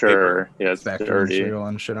 Yeah, for sure. Yeah, it's factory dirty. material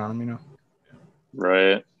and shit on them, you know.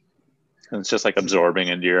 Right. And it's just like absorbing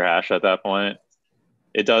into your hash at that point.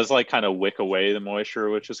 It does like kind of wick away the moisture,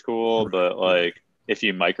 which is cool, but like if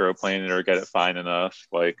you microplane it or get it fine enough,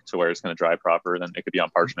 like to where it's going to dry proper, then it could be on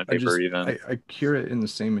parchment paper. I cure it in the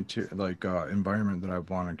same material, like environment that I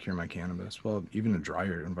want to cure my cannabis. Well, even a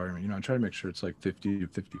drier environment, you know, I try to make sure it's like 50 to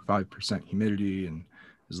 55% humidity and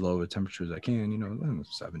as low a temperature as I can. You know, in the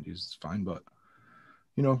 70s is fine, but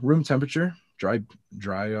you know, room temperature, dry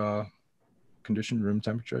conditioned room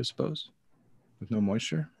temperature, I suppose, with no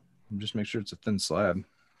moisture. And just make sure it's a thin slab.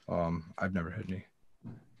 I've never had any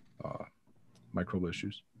microbial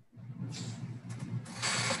issues.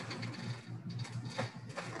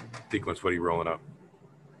 Sequence, what are you rolling up?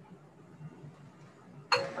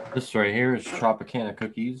 This right here is Tropicana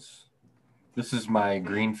cookies. This is my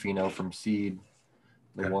green pheno from Seed,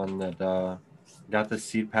 the one that got this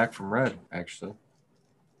seed pack from Red, actually.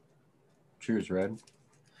 Cheers, Red.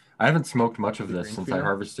 I haven't smoked much of this since I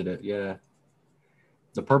harvested it. Yeah.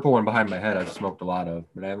 The purple one behind my head I've smoked a lot of,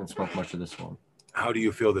 but I haven't smoked much of this one. How do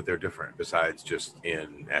you feel that they're different besides just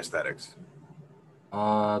in aesthetics?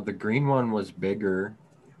 The green one was bigger.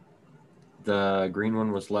 The green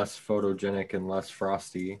one was less photogenic and less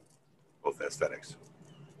frosty. Both aesthetics.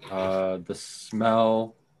 The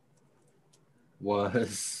smell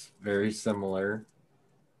was very similar.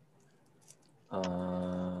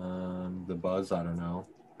 The the buzz. I don't know.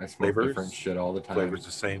 I smoke different shit all the time. Flavor's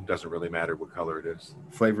the same. Doesn't really matter what color it is.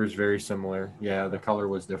 Flavor's very similar. Yeah, the color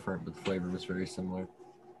was different, but the flavor was very similar.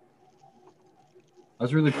 I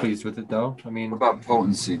was really pleased with it, though. I mean, what about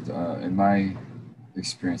potency? In my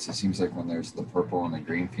experience, it seems like when there's the purple and the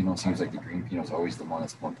green Pinot, it seems like the green Pinot is always the one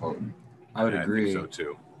that's more potent. I would agree. I think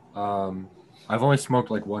so too. I've only smoked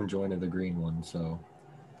like one joint of the green one, so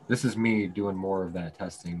this is me doing more of that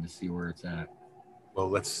testing to see where it's at. Well,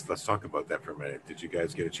 let's talk about that for a minute. Did you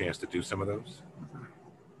guys get a chance to do some of those?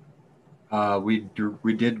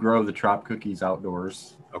 We did grow the Trop Cookies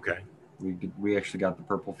outdoors. Okay. We actually got the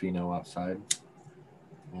purple pheno outside,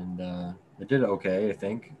 and it did okay, I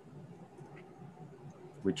think.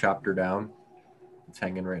 We chopped her down. It's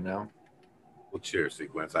hanging right now. Well, cheers,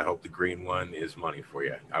 Sequence. I hope the green one is money for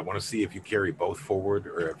you. I want to see if you carry both forward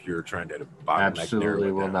or if you're trying to bottleneck.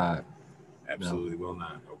 Absolutely will not. Absolutely will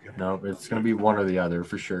not. Okay. No, it's going to be one or the other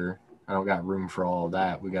for sure. I don't got room for all of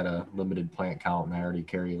that. We got a limited plant count, and I already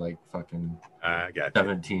carry like fucking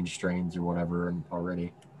 17 strains or whatever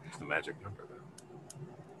already. It's the magic number, though.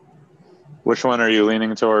 Which one are you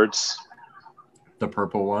leaning towards? The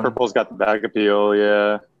purple one. Purple's got the bag appeal,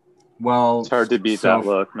 yeah. Well, it's hard to beat that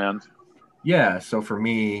look, man. Yeah, so for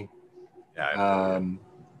me, I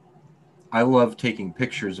love taking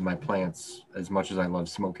pictures of my plants as much as I love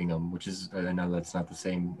smoking them, which is, I know that's not the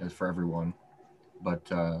same as for everyone, but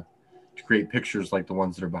to create pictures like the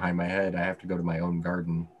ones that are behind my head, I have to go to my own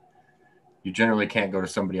garden. You generally can't go to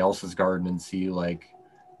somebody else's garden and see, like,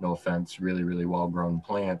 no offense, really, really well-grown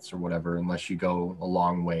plants or whatever, unless you go a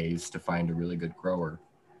long ways to find a really good grower.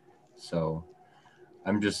 So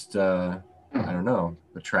I'm just, I don't know,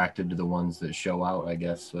 attracted to the ones that show out, I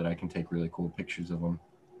guess, so that I can take really cool pictures of them.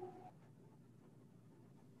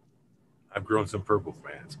 I've grown some purple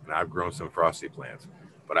plants, and I've grown some frosty plants,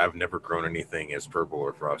 but I've never grown anything as purple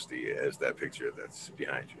or frosty as that picture that's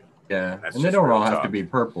behind you. Yeah, and they don't all have to be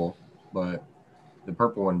purple, but the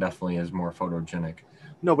purple one definitely is more photogenic.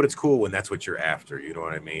 No, but it's cool when that's what you're after, you know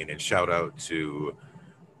what I mean? And shout out to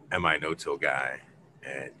MI No-Till Guy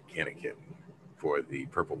and Cannon Kitten for the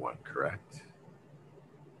purple one, correct?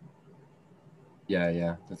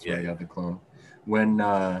 Yeah, that's where I got the clone. When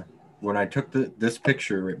I took this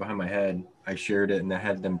picture right behind my head, I shared it and I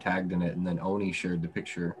had them tagged in it, and then Oni shared the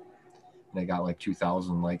picture, and I got like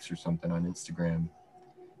 2,000 likes or something on Instagram.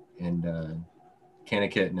 And Cannon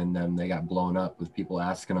Kitten and them, they got blown up with people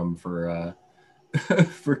asking them for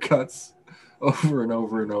for cuts over and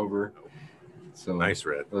over and over. So nice,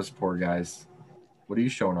 Red. Those poor guys. What are you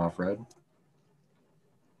showing off, Red?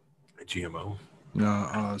 A GMO.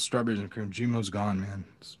 No, strawberries and cream. GMO's gone, man.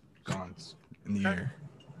 It's gone. It's in the air.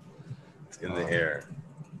 It's in the air.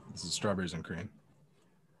 This is strawberries and cream.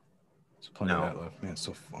 There's plenty of that left. Man, it's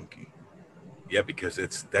so funky. Yeah, because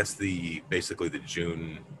that's basically the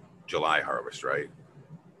June, July harvest, right?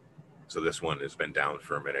 So this one has been down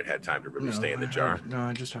for a minute, had time to really stay in the jar.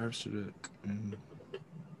 I just harvested it.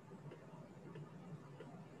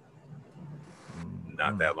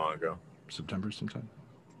 Not that long ago. September sometime.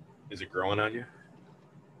 Is it growing on you?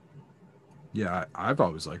 Yeah, I've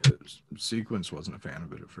always liked it. Sequence wasn't a fan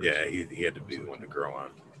of it at first. Yeah, he had to be the one to grow on.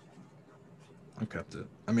 I kept it.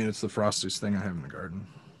 I mean, it's the frostiest thing I have in the garden.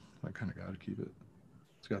 I kind of got to keep it.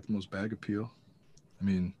 It's got the most bag appeal. I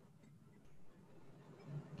mean,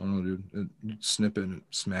 I don't know, dude. You snip it and it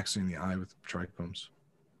smacks you in the eye with trichomes.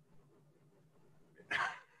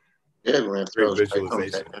 Yeah, when great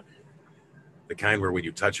visualization. The kind where when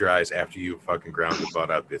you touch your eyes after you fucking ground the bud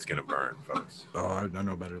up, it's gonna burn, folks. Oh, I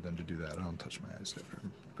know better than to do that. I don't touch my eyes after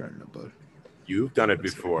grinding up bud. You've done it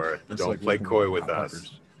before. Don't like play coy with us.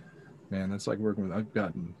 Peppers. Man, that's like working with. I've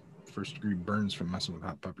gotten first degree burns from messing with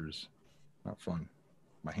hot peppers. Not fun.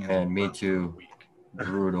 My hands. And me too.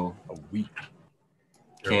 Brutal. A week.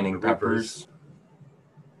 Canning peppers.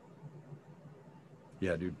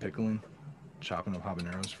 Yeah, dude, pickling, chopping up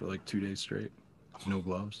habaneros for like 2 days straight. No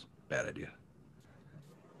gloves. Bad idea.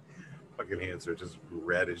 Fucking hands are just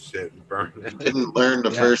red as shit and burning. Didn't learn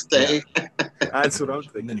the first day. Yeah. That's what I'm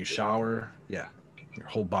thinking. And then you shower. Yeah. Your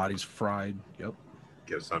whole body's fried. Yep.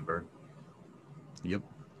 Get a sunburn. Yep.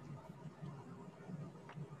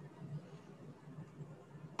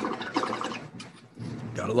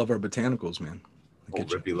 Gotta love our botanicals, man. Old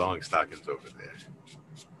Rippy Longstockings over there.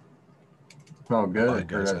 Smell good. Right,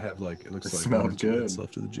 guys, I have like it looks like smells good. What's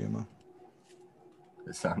left of the GMO.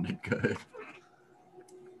 It sounded good.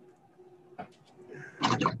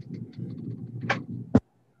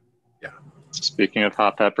 Yeah. Speaking of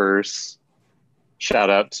hot peppers, shout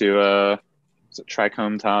out to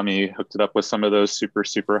Trichome Tommy. Hooked it up with some of those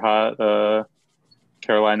super hot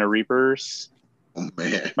Carolina Reapers. Oh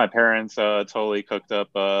man. My parents totally cooked up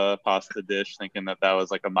a pasta dish thinking that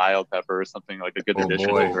was like a mild pepper or something, like a good addition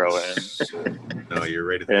to throw in. No, you're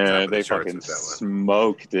right at the top of the They charts fucking with that one.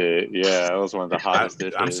 smoked it. Yeah, it was one of the hottest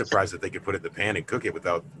dishes. I'm surprised that they could put it in the pan and cook it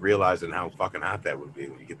without realizing how fucking hot that would be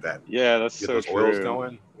when you get that. Yeah, that's get so those true. oils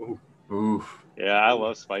going. Ooh. Oof. Yeah, I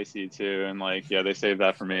love spicy too, and like, yeah, they saved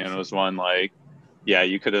that for me, and it was one like, yeah,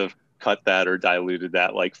 you could have cut that or diluted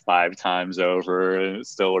that like 5 times over, and it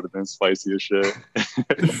still would have been spicy as shit.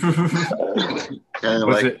 Kind of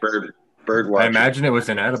Was like it- bird I watching. imagine it was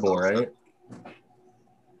inedible, right?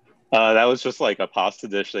 That was just like a pasta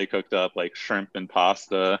dish they cooked up, like shrimp and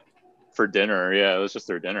pasta for dinner. Yeah, it was just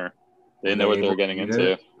their dinner. They didn't know what they were getting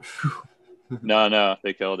into. No,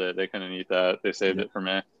 they killed it. They couldn't eat that. They saved it for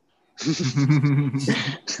me.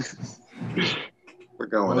 We're I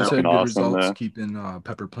going always out. had good awesome, results man. keeping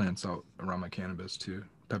pepper plants out around my cannabis too.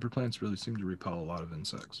 Pepper plants really seem to repel a lot of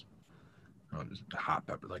insects. Just hot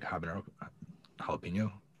pepper, like habanero,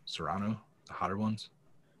 jalapeno, serrano, the hotter ones.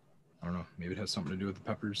 I don't know. Maybe it has something to do with the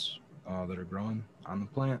peppers that are growing on the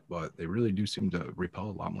plant, but they really do seem to repel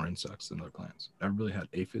a lot more insects than other plants. Never really had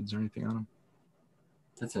aphids or anything on them.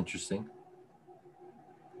 That's interesting.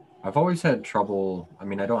 I've always had trouble. I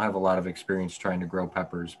mean, I don't have a lot of experience trying to grow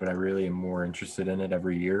peppers, but I really am more interested in it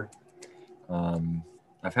every year.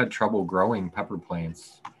 I've had trouble growing pepper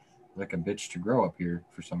plants. Like a bitch to grow up here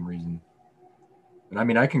for some reason. And I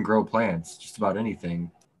mean, I can grow plants, just about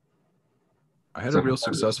anything. I had a real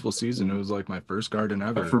successful season. It was like my first garden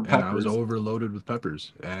ever, for and I was peppers. overloaded with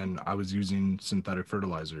peppers, and I was using synthetic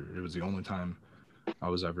fertilizer. It was the only time I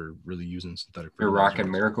was ever really using synthetic You're fertilizer. rocking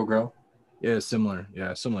Miracle Grow? Yeah, similar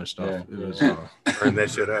stuff. Yeah, It was Turn that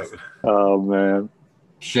shit up. Oh man.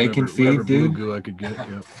 Shake and whatever feed, blue dude. goo I could get.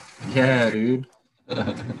 Yep. Yeah, dude.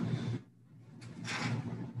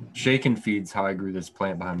 Shake and feed's how I grew this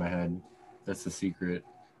plant behind my head. That's the secret.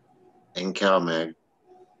 And CalMag.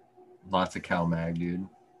 Lots of CalMag, dude.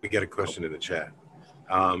 We got a question in the chat.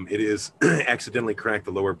 It is accidentally cracked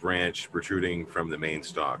the lower branch protruding from the main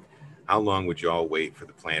stalk. How long would y'all wait for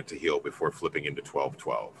the plant to heal before flipping into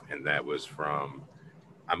 12-12? And that was from,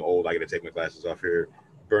 I'm old, I got to take my glasses off here,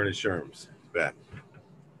 Bernard Sherms. Bet.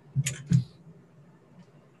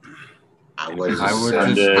 I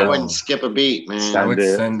wouldn't skip a beat, man. I would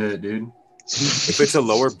send it, dude. If it's a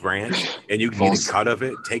lower branch and you need a cut of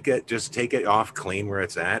it, just take it off clean where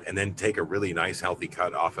it's at, and then take a really nice healthy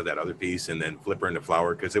cut off of that other piece, and then flip her into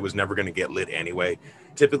flower, because it was never going to get lit anyway.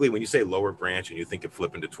 Typically, when you say lower branch and you think of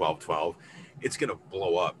flipping to 12-12, it's going to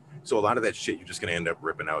blow up. So a lot of that shit you're just going to end up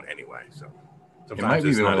ripping out anyway. So it might be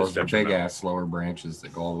it's one not of as those big detrimental. ass lower branches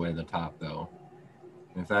that go all the way to the top, though.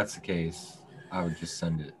 And if that's the case, I would just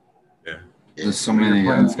send it. Yeah. There's so Your many.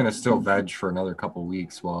 plant's gonna still veg for another couple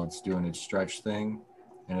weeks while it's doing its stretch thing,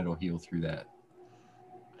 and it'll heal through that.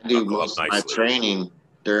 I do Buckle up most of my nicely. training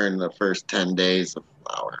during the first 10 days of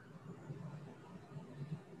flower.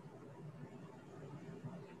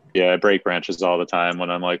 Yeah, I break branches all the time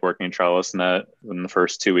when I'm like working trellis net. In the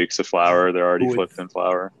first 2 weeks of flower, they're already Who would- flipped in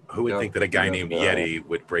flower. Who would Yep. think that a guy Yep. named Yeti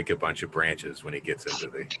would break a bunch of branches when he gets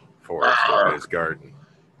into the forest or his garden?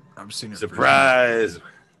 I've seen it. Surprise!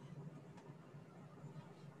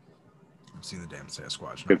 I've seen the damn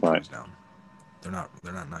Sasquatch. Good knock point. trees down.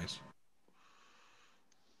 They're not nice.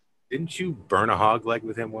 Didn't you burn a hog leg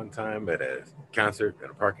with him one time at a concert in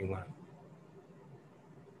a parking lot?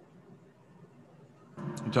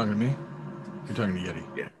 You talking to me? You're talking to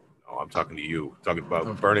Yeti. Yeah. Oh, I'm talking to you. Talking about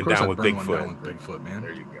Of burning course down I'd with burn one Bigfoot. down with Bigfoot, man.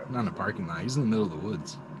 There you go. Not in a parking lot. He's in the middle of the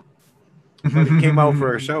woods. But he came out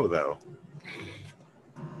for a show, though.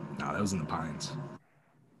 No, that was in the pines.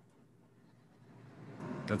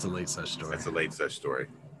 That's a late such story. That's a late such story.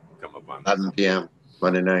 Come up on 11 p.m.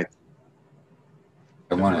 Monday night.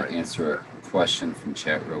 I want Right. to answer a question from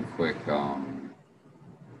chat real quick.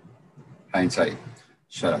 Hindsight.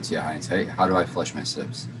 Shout out to you, Hindsight. How do I flush my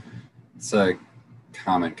sips? It's a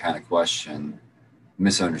common kind of question,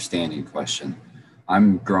 misunderstanding question.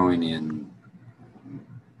 I'm growing in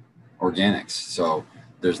organics, so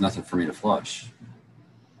there's nothing for me to flush.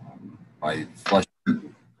 I flush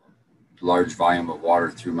large volume of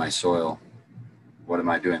water through my soil. What am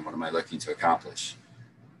I doing? What am I looking to accomplish?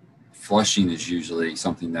 Flushing is usually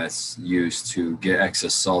something that's used to get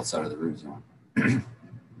excess salts out of the root zone.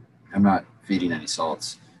 I'm not feeding any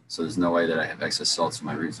salts, so there's no way that I have excess salts in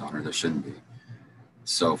my root zone, or there shouldn't be.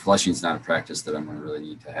 So flushing is not a practice that I'm going to really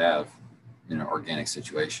need to have in an organic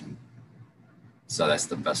situation. So that's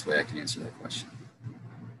the best way I can answer that question.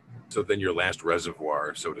 So then your last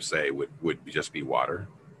reservoir, so to say, would just be water?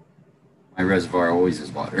 My reservoir always is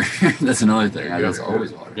water. That's another thing. There you That's go.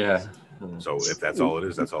 always water. Yeah, So if that's all it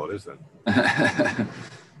is, that's all it is then.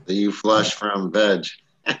 Do you flush from veg?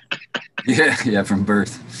 Yeah, from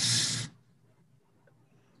birth.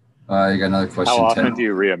 You got another question. How often Ted? do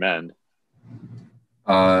you re-amend?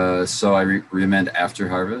 So I re-amend after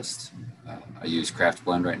harvest. I use Craft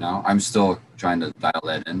Blend right now. I'm still trying to dial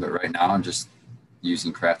that in, but right now I'm just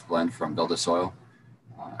using Craft Blend from Build a Soil.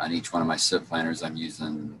 On each one of my SIP planters, I'm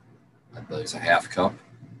using, I believe it's a half cup.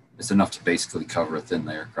 It's enough to basically cover a thin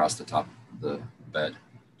layer across the top of the bed.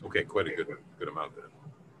 Okay, quite a good amount then.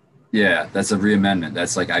 Yeah, that's a reamendment.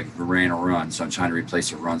 That's like I ran a run, so I'm trying to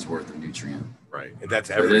replace a run's worth of nutrient. Right, and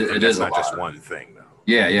that's everything. It is not just lot. one thing, though.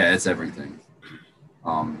 Yeah, it's everything.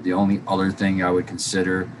 The only other thing I would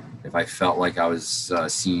consider, if I felt like I was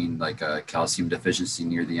seeing like a calcium deficiency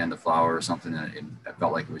near the end of flower or something, and I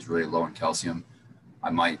felt like it was really low in calcium, I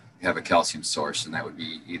might have a calcium source, and that would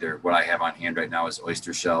be either what I have on hand right now is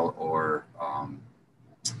oyster shell or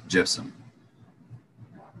gypsum.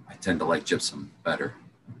 I tend to like gypsum better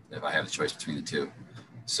if I have the choice between the two.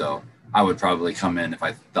 So I would probably come in if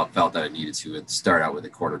I felt that I needed to, and start out with a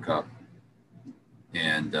quarter cup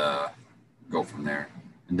and go from there.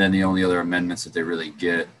 And then the only other amendments that they really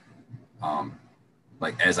get,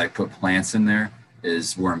 like as I put plants in there,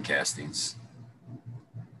 is worm castings.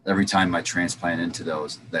 Every time I transplant into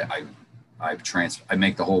those, that I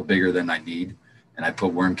make the hole bigger than I need, and I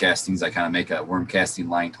put worm castings. I kind of make a worm casting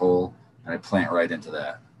lined hole, and I plant right into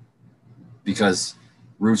that, because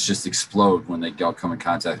roots just explode when they come in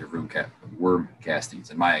contact with worm castings,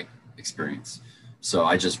 in my experience. So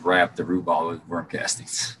I just wrap the root ball with worm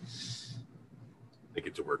castings. They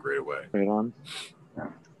get to work right away. Right on. Yeah.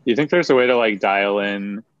 Do you think there's a way to like dial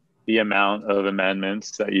in the amount of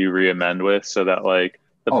amendments that you re-amend with, so that like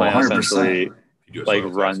the plant 100%. essentially like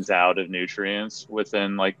runs test. out of nutrients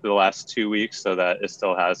within like the last 2 weeks, so that it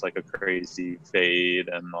still has like a crazy fade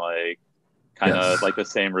and like kind of Yes. like the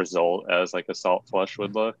same result as like a salt flush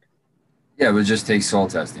would look? Yeah, it would just take soil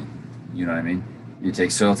testing. You know what I mean? You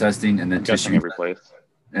take soil testing and then Guessing tissue, every place.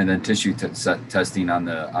 and then tissue testing on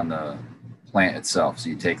the plant itself. So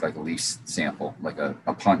you take like a leaf sample, like a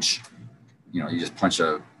punch. You know, you just punch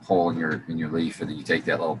a hole in your leaf, and then you take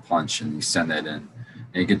that little punch and you send that in,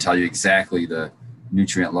 and it can tell you exactly the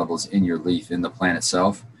nutrient levels in your leaf in the plant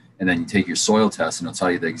itself. And then you take your soil test, and it'll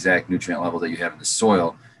tell you the exact nutrient level that you have in the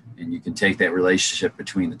soil, and you can take that relationship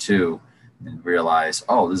between the two and realize,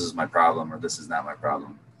 oh, this is my problem or this is not my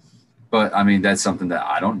problem. But I mean, that's something that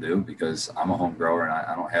I don't do because I'm a home grower and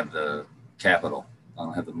I don't have the capital. I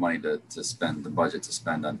don't have the money to spend, the budget to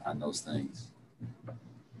spend on those things.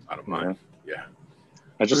 I don't mind. Yeah.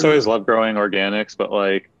 I just always loved growing organics, but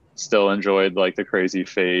like still enjoyed like the crazy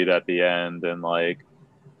fade at the end and like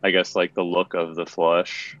I guess like the look of the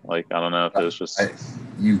flush. Like I don't know if it was just I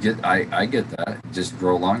get that. Just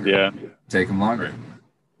grow longer. Yeah. Take them longer.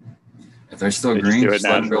 Right. If they're still They just green, do it just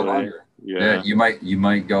let them grow naturally. longer. Yeah. You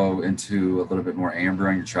might go into a little bit more amber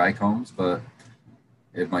on your trichomes, but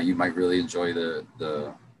you might really enjoy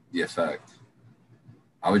the effect.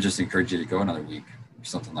 I would just encourage you to go another week or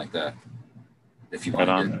something like that if you want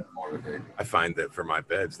to get more of it. I find that for my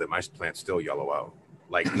beds that my plants still yellow out.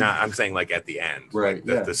 Like not, I'm saying like at the end, Right,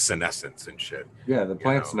 Like yeah. the senescence and shit. Yeah, the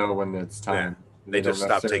plants know when it's time. They don't just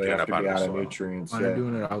stop necessarily taking it have up to be out of the out soil. nutrients. When Yeah. you're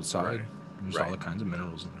doing it outside, Right. there's Right. all kinds of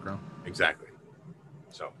minerals in the ground. Exactly.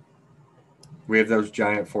 So We have those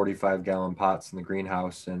giant 45-gallon pots in the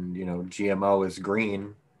greenhouse, and you know GMO is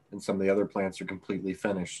green, and some of the other plants are completely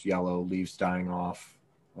finished, yellow, leaves dying off,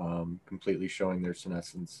 completely showing their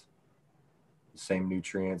senescence. Same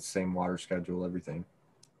nutrients, same water schedule, everything.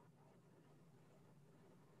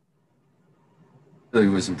 Really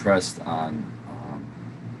was impressed on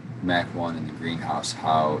Mac 1 in the greenhouse,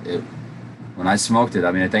 how it, when I smoked it,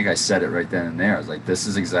 I mean, I think I said it right then and there. I was like, this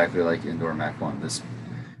is exactly like indoor Mac 1. This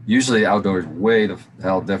usually outdoor is way the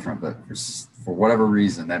hell different, but for whatever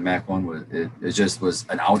reason, that Mac 1 was, it just was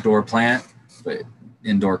an outdoor plant, but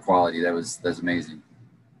indoor quality. That's amazing.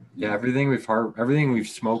 Yeah, everything we've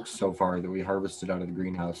smoked so far that we harvested out of the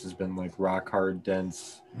greenhouse has been like rock hard,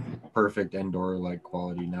 dense, perfect indoor like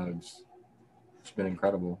quality nugs. It's been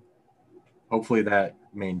incredible. Hopefully that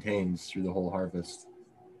maintains through the whole harvest.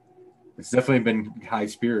 It's definitely been high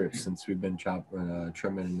spirits since we've been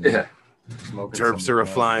trimming. Yeah. Smoking terps some are of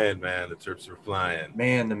that. flying, man. The terps are flying.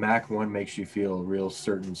 Man, the Mac 1 makes you feel a real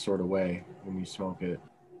certain sort of way when you smoke it.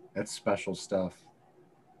 That's special stuff.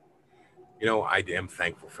 You know, I am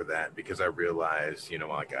thankful for that because I realize, you know,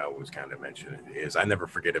 like I always kind of mention it, is I never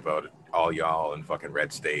forget about all y'all in fucking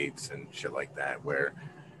red states and shit like that, where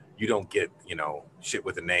you don't get, you know, shit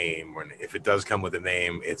with a name, or if it does come with a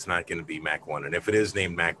name, it's not going to be Mac 1. And if it is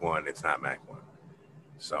named Mac 1, it's not Mac 1.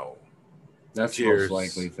 So That's Cheers. the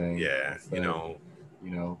most likely thing. Yeah,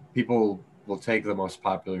 people will take the most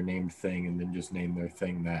popular named thing and then just name their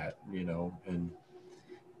thing that, and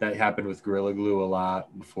that happened with Gorilla Glue a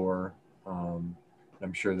lot before.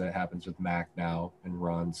 I'm sure that happens with Mac now and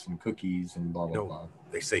Runs and Cookies and blah, blah, blah.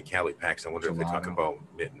 They say Cali Packs. I wonder if they talk about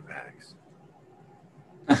Mitten Packs.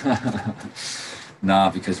 Nah,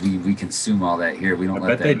 because we consume all that here. We don't I let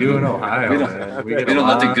bet that they do in move. Ohio. We don't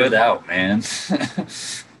let the good out, man.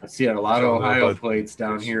 I see a lot of Ohio plates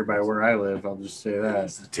down here by where I live. I'll just say that. I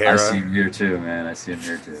see them here too, man. I see them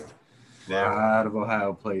here too. A lot of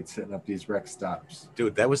Ohio plates hitting up these rec stops.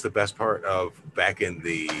 Dude, that was the best part of back in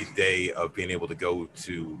the day of being able to go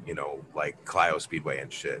to, like Clio Speedway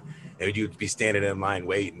and shit. And you'd be standing in line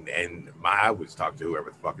waiting, and I would talk to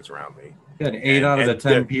whoever the fuck is around me. And 8 out of the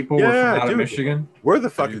 10 people were from out of Michigan. We're the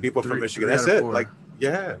fucking people from Michigan. That's it. Like,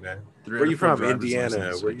 yeah, man. Where are you from?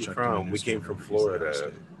 Indiana. Where are you from? We came from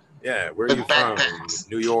Florida. Yeah, where are you from?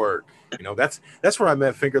 New York. That's where I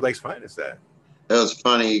met Finger Lakes Finest at. It was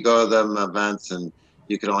funny. You go to them events and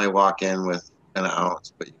you could only walk in with an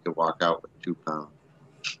ounce, but you could walk out with 2 pounds.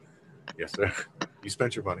 Yes, sir. You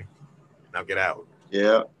spent your money. Now get out.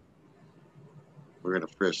 Yeah. We're going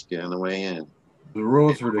to frisk you on the way in. The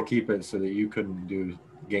rules were to keep it so that you couldn't do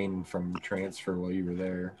gain from transfer while you were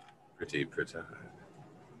there. Pretty.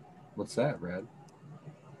 What's that, Red?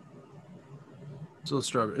 So it's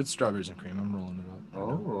strawberries and cream. I'm rolling it up.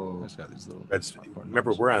 Oh, it's got these little.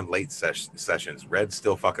 Remember, we're on late sessions. Red's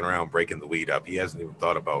still fucking around breaking the weed up. He hasn't even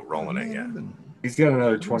thought about rolling it yet. He's got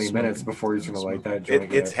another 20 minutes before he's going to light that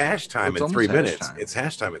joint. It's hash time in 3 minutes. It's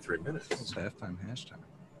hash time in 3 minutes. It's halftime hash time.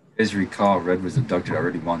 As you recall, Red was abducted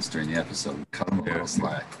already once during the episode. Cut him a little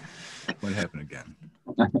slack. What happened again?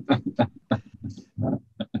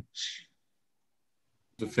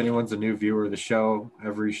 If anyone's a new viewer of the show,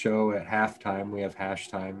 every show at halftime we have hash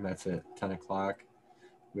time. That's at 10 o'clock.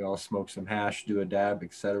 We all smoke some hash, do a dab,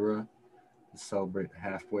 etc. to celebrate the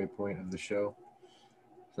halfway point of the show.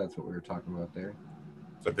 So that's what we were talking about there.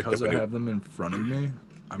 So because I have them in front of me,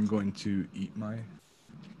 I'm going to eat my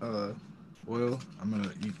oil. I'm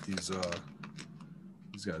gonna eat these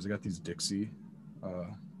guys. I got these Dixie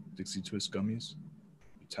Twist gummies,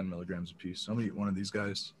 10 milligrams a piece. So I'm gonna eat one of these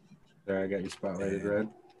guys. There, I got you spotlighted, Red.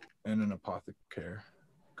 And an Apothecare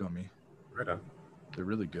gummy. Right on. They're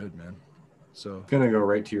really good, man. So it's gonna go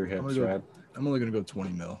right to your hips, Red. I'm only gonna go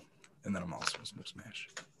 20 mil, and then I'm also gonna smoke some hash.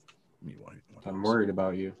 I'm worried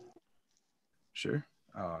about you. Sure.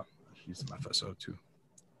 Use some FSO too.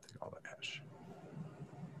 Take all that hash.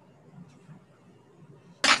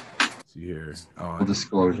 See here. Full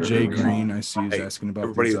disclosure. Jay Green, I see, is asking about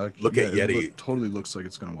everybody. Look at Yeti. Totally looks like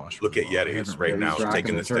it's gonna wash. Look at Yeti right now,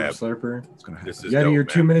 taking the stab. Slurper. It's gonna this is Yeti, dope, you're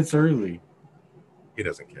 2 minutes early. He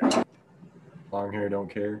doesn't care. Long hair don't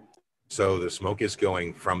care. So the smoke is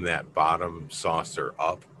going from that bottom saucer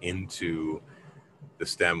up into the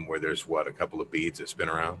stem where there's a couple of beads that spin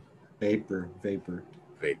around. Vapor. There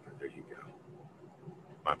you go.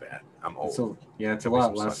 My bad. I'm old. It's a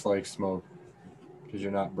lot less like smoke because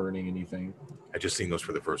you're not burning anything. I just seen those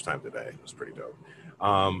for the first time today. It was pretty dope.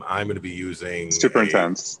 I'm going to be using super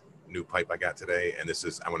intense new pipe I got today, and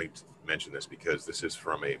I want to mention this because this is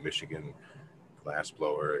from a Michigan glass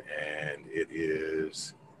blower, and it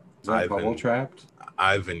is bubble trapped?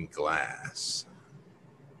 Ivan Glass.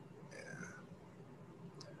 Yeah.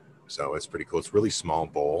 So it's pretty cool. It's a really small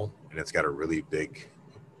bowl, and it's got a really big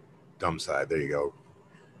dumb side. There you go.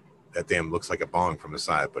 That damn looks like a bong from the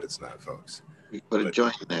side, but it's not, folks. You put a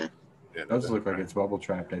joint in there. Yeah, it does look like it's bubble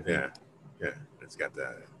trapped, I think. Yeah. It's got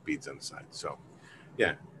the beads on the side. So,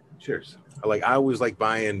 yeah. Cheers. I always like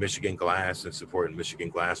buying Michigan glass and supporting Michigan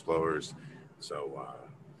glass blowers. So,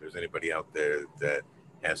 if there's anybody out there that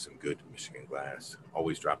has some good Michigan glass,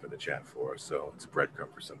 always drop in the chat for us. So it's a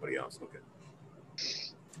breadcrumb for somebody else looking.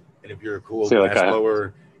 And if you're a cool glass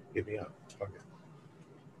blower, hit me up. Fuck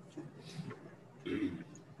it.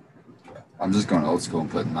 I'm just going old school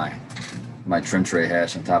and putting my trim tray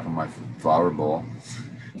hash on top of my flower bowl.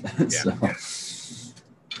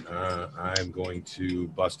 I'm going to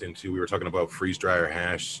bust into, we were talking about freeze dryer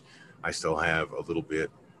hash. I still have a little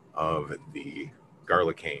bit of the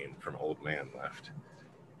garlic cane from Old Man left.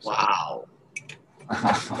 So. Wow.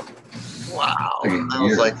 That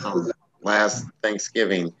was like from last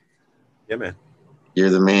Thanksgiving. Yeah, man. You're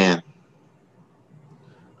the man.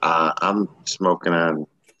 I'm smoking on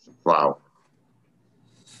wow.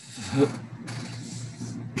 You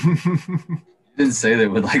didn't say that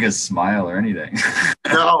with like a smile or anything.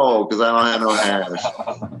 No, because I don't have no hash.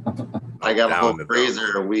 I got a whole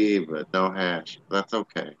freezer of weed, but no hash. That's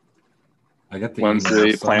okay. I got the. When's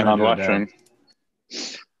the plan on watching?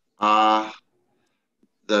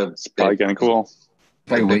 Probably getting cool.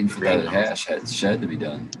 Probably waiting for that hash shed to be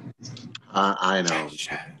done. I know.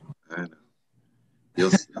 I know.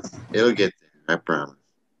 It'll get there. I promise.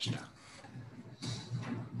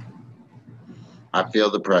 I feel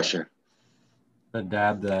the pressure. I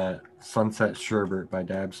dabbed that Sunset Sherbet by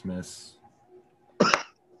Dab Smiths.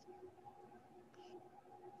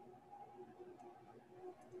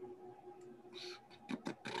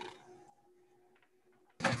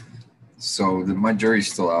 So my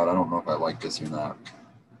jury's still out. I don't know if I like this or not.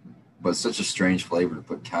 But it's such a strange flavor to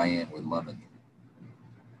put cayenne with lemon.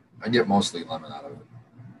 I get mostly lemon out of it.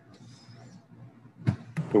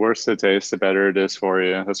 The worse it tastes, the better it is for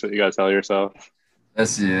you. That's what you gotta tell yourself.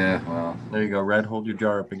 Yeah, well. There you go. Red, hold your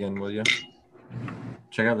jar up again, will you?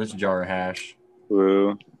 Check out this jar of hash.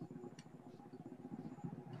 Ooh.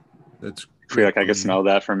 That's I feel like I can smell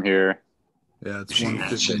that from here. Yeah, it's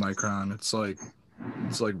 150 micron. It's like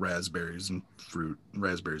raspberries and fruit,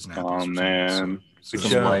 raspberries and apples. Oh man, so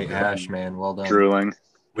some white hash, man. Well done. Drooling.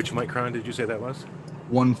 Which micron did you say that was?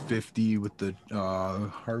 150 with the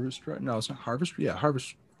harvest right? No, it's not harvest. Yeah,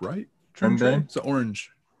 harvest right. Trim bin. It's an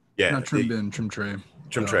orange. Yeah, not trim bin, trim tray.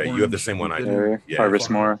 Trim tray. You have the same one I do. Yeah. Harvest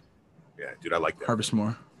more. Yeah, dude, I like that. Harvest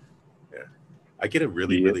more. Yeah, I get a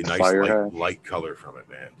really nice light color from it,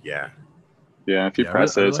 man. Yeah. Yeah, if you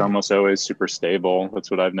press it, it's almost always super stable.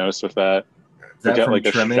 That's what I've noticed with that. Is that from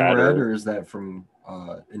trimming red, or is that from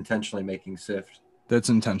intentionally making sift? That's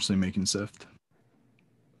intentionally making sift.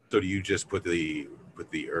 So do you just put the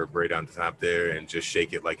herb right on the top there and just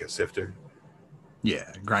shake it like a sifter?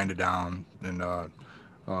 Yeah, grind it down, and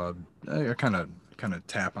I kind of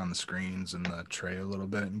tap on the screens and the tray a little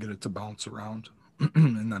bit and get it to bounce around,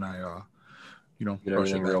 and then I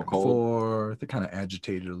brush it back and forth. They kind of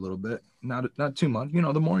agitate it a little bit, not too much.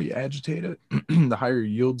 The more you agitate it, the higher your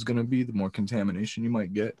yield's gonna be, the more contamination you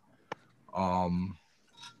might get.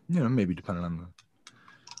 Maybe depending on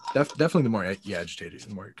definitely the more you agitate it,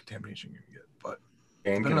 the more contamination you can get. But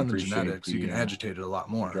depending on the genetics, you can agitate it a lot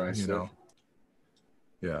more.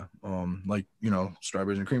 Yeah.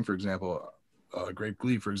 Strawberries and cream, for example, grape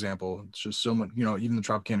glee, for example. It's just so much. Even the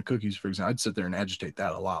Tropicana cookies, for example, I'd sit there and agitate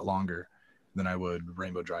that a lot longer than I would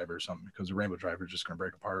Rainbow Driver or something, because the Rainbow Driver is just going to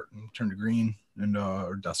break apart and turn to green and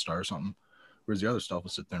or Death Star or something. Whereas the other stuff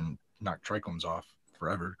will sit there and knock trichomes off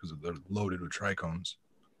forever because they're loaded with trichomes.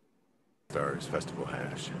 Stars Festival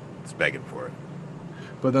hash. It's begging for it.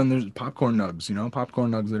 But then there's popcorn nugs.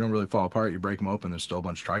 Popcorn nugs, they don't really fall apart. You break them open, there's still a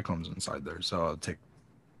bunch of trichomes inside there. So I'll take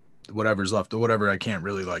whatever's left, or whatever I can't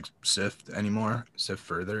really sift anymore, sift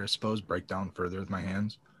further, I suppose, break down further with my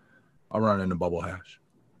hands. I'll run it into bubble hash.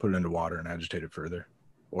 Put it into water and agitate it further,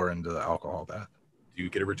 or into the alcohol bath. Do you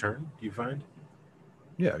get a return, do you find?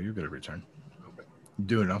 Yeah, you get a return. Okay.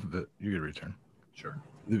 Do enough of it, you get a return. Sure.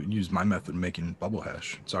 Use my method of making bubble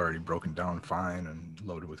hash. It's already broken down fine and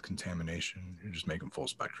loaded with contamination. You're just making full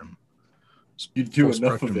spectrum. You do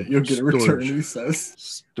enough of it, you'll get a return, he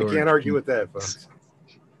says. I can't argue with that, folks.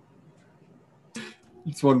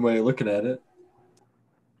 It's one way of looking at it.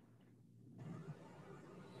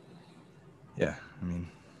 Yeah,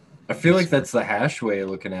 I feel like that's the hash way of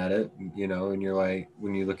looking at it, and you're like,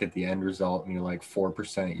 when you look at the end result and you're like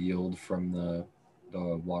 4% yield from the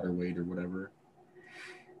water weight or whatever.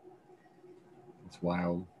 It's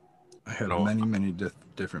wild. I had many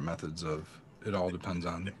different methods of it. All depends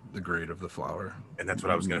on the grade of the flower. And that's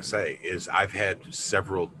what I was going to say is I've had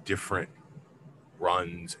several different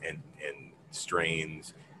runs and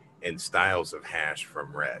strains and styles of hash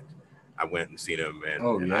from red. I went and seen them,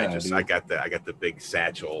 and I got the big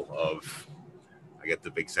satchel.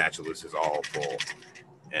 This is all full,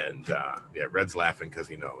 and Red's laughing because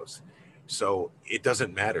he knows. So it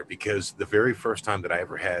doesn't matter, because the very first time that I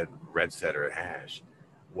ever had Red Setter at hash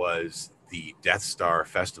was the Death Star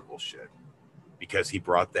Festival shit, because he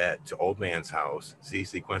brought that to Old Man's house. See,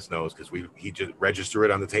 Sequence knows, because he just registered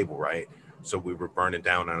it on the table, right? So we were burning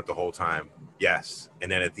down on it the whole time. Yes,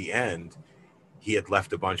 and then at the end, he had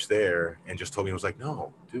left a bunch there and just told me, I was like,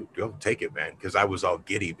 no, dude, go take it, man. Because I was all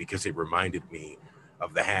giddy, because it reminded me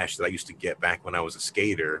of the hash that I used to get back when I was a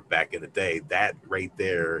skater back in the day. That right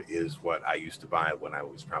there is what I used to buy when I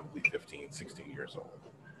was probably 15, 16 years old.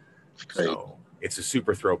 Great. So it's a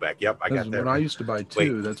super throwback. Yep, I got that. What I used to buy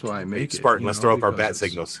too. Wait, that's why I make it. Spartan, let's throw up our bat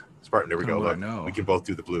signals. Spartan, there we go. Look, we can both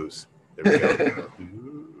do the blues. There we go.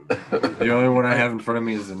 The only one I have in front of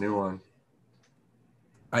me is the new one.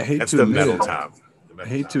 I hate That's to the admit metal it. top. I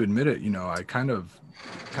hate to admit it. I kind of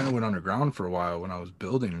went underground for a while when I was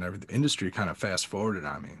building, and everything. The industry kind of fast forwarded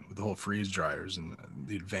on me with the whole freeze dryers and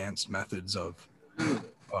the advanced methods of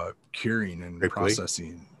curing and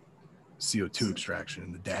processing, CO2 extraction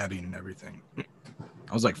and the dabbing and everything.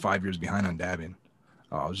 I was like 5 years behind on dabbing.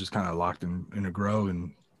 I was just kind of locked in a grow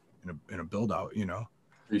and in a build out, you know.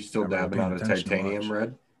 Are you still Never dabbing paying on a attention titanium much.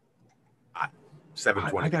 red?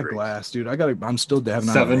 720 I got degrees. glass, dude. I'm still dabbing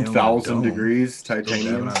on a nail. 7,000 degrees Still dabbing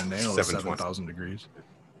titanium. on a nail at 720. 7,000 degrees.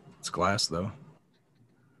 It's glass though.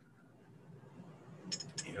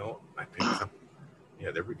 You know, I picked some.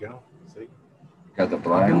 Yeah, there we go. See? Got the I've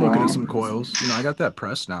black been looking at one. some coils. You know, I got that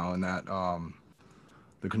press now, and that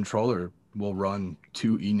the controller will run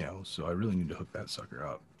 2 e-nails, so I really need to hook that sucker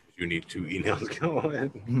up. You need 2 e-nails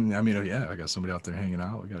going. I mean, yeah, I got somebody out there hanging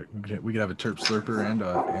out. We could have a terp slurper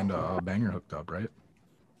and a banger hooked up, right?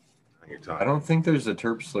 I don't think there's a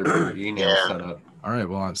terp slurper e-nail set up. All right,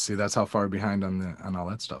 well, see, that's how far behind on all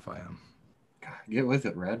that stuff I am. God, get with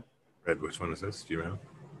it, Red. Red, which one is this? Do you know?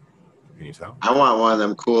 Can you tell? I want one of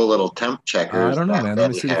them cool little temp checkers. I don't know, that man.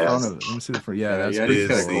 Let me Betty see the has. front of it. Let me see the front. Yeah, that's yeah, pretty he's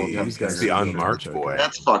got a cool. cool He's temp got checker. a It's the cool unmarked temp boy. checker.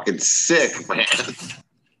 That's fucking sick, man.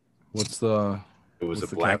 What's the? It was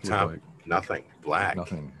what's a the black cap look top, like? nothing, black,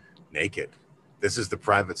 Nothing. naked. This is the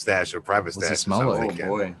private stash of private What's it stash. smell Oh like?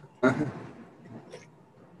 boy,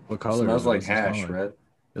 What color? smells is it? like What's it smell hash, like? Red.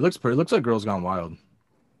 It looks pretty. It looks like Girls Gone Wild.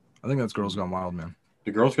 I think that's Girls Gone Wild, man.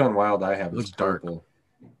 The Girls Gone Wild I have It is looks dark. purple.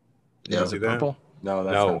 Yeah, is See it that? purple? No,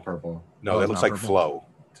 that's No. not purple. No, Oh, that it's looks not like purple? flow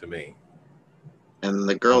to me. And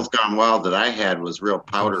the Girls Gone Wild that I had was real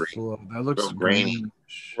powdery. That looks Real grainy.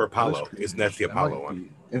 greenish. Or That looks Apollo. greenish. Isn't that the That Apollo might one?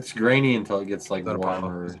 be- It's grainy until it gets like Is that Apollo?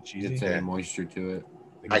 warm or Is it cheesy? gets Yeah. any moisture to it.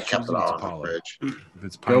 I it's kept cheesy, it it's all in the Apollo. fridge. If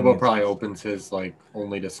it's piney, Bilbo it's- probably opens his like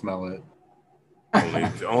only to smell it.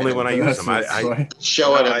 Only when I use them. That's I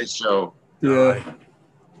Show it No, on I- the show. no, Yeah.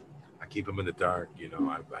 I keep them in the dark. You know,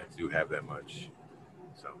 I do have that much.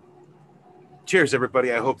 So, cheers,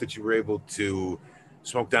 everybody. I hope that you were able to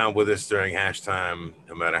smoke down with us during hash time,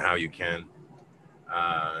 no matter how you can.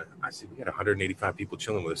 I see we got 185 people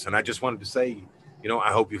chilling with us, and I just wanted to say, you know,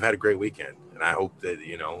 I hope you've had a great weekend, and I hope that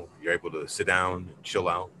you know you're able to sit down, chill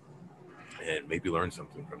out, and maybe learn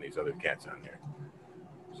something from these other cats on there.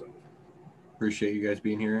 So, Appreciate you guys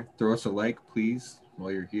being here. Throw us a like, please,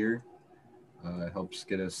 while you're here. It helps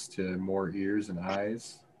get us to more ears and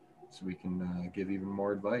eyes so we can give even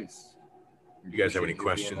more advice. you guys have any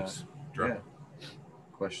Appreciate you being, questions? Drop yeah.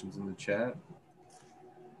 Questions in the chat.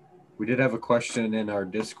 We did have a question in our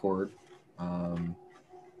Discord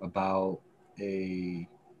about a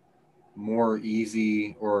more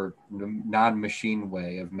easy or non-machine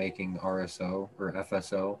way of making RSO or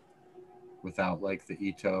FSO without like the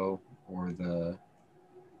Ito or the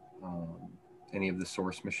any of the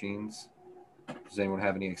source machines. Does anyone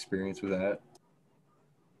have any experience with that?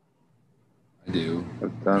 I do.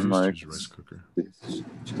 I've done like Choose rice cooker.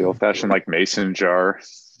 the old-fashioned like mason jar.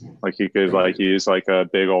 Like you could like use like a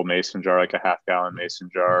big old mason jar, like a half-gallon mason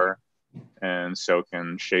jar, and soak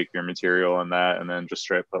and shake your material in that, and then just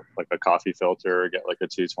straight put like a coffee filter, or get like a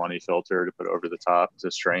 220 filter to put over the top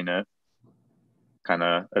to strain it. Kind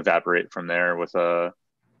of evaporate from there with a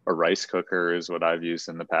rice cooker is what I've used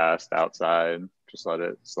in the past outside. Just let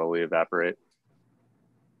it slowly evaporate.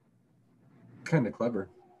 Kind of clever.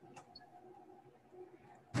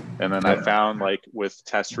 And then I found like with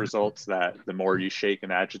test results that the more you shake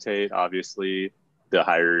and agitate, obviously the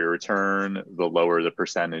higher your return, the lower the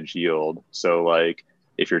percentage yield. So like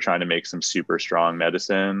if you're trying to make some super strong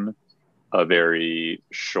medicine, a very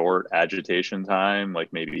short agitation time,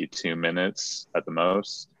 like maybe 2 minutes at the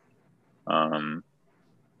most,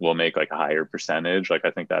 will make like a higher percentage. Like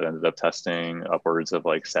I think that ended up testing upwards of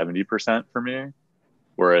like 70% for me.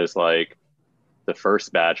 Whereas like the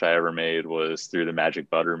first batch I ever made was through the magic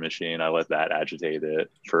butter machine. I let that agitate it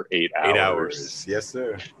for 8 hours. 8 hours. Yes,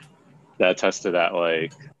 sir. That tested at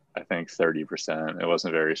like, I think 30%. It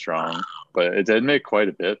wasn't very strong, but it did make quite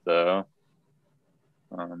a bit though.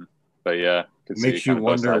 But yeah. It makes you kind of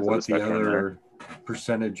both wonder sides of what the spectrum there. other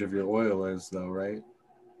percentage of your oil is though, right?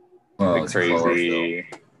 Well, Like it's crazy.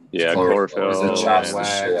 chlorophyll. Yeah, Chlorophyll. chlorophyll. It chops the and-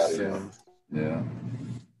 shit out of you. and Yeah.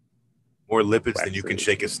 More lipids than you Waxy. can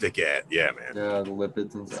shake a stick at. Yeah, man. yeah, the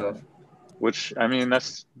lipids and stuff. Which, I mean,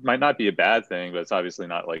 that's might not be a bad thing, but it's obviously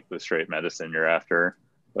not like the straight medicine you're after.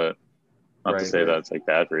 But not to Right, say right. that it's like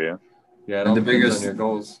bad for you. Yeah, it And all the depends biggest- on your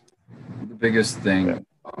goals. The biggest thing Yeah.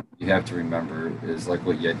 you have to remember is like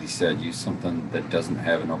what Yeti said, use something that doesn't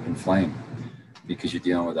have an open flame because you're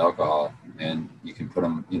dealing with alcohol, and you can put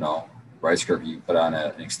them, you know, rice cooker, you put on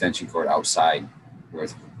an extension cord outside where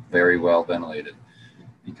it's very well ventilated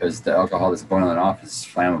because the alcohol that's boiling off is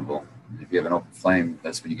flammable. If you have an open flame,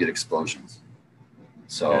 that's when you get explosions.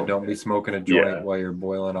 So Yeah, don't be smoking a joint Yeah. while you're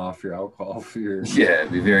boiling off your alcohol for your. yeah,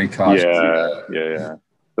 be very cautious. Yeah.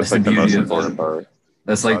 That's the like the beauty most of important part.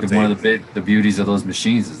 That's like one of the beauties of those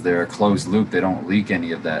machines is they're a closed loop. They don't leak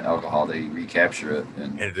any of that alcohol. They recapture it,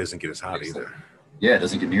 and it doesn't get as hot either. Yeah, it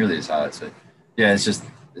doesn't get nearly as hot. So, yeah, it's just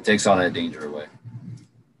it takes all that danger away.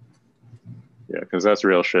 Yeah, because that's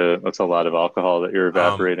real shit. That's a lot of alcohol that you're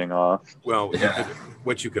evaporating off. Well,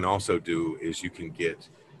 what you can also do is you can get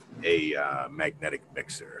a magnetic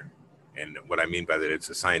mixer, and what I mean by that, it's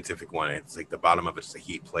a scientific one. It's like the bottom of it's a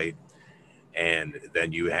heat plate, and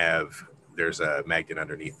then there's a magnet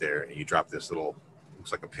underneath there, and you drop this little,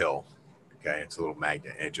 looks like a pill. Okay, it's a little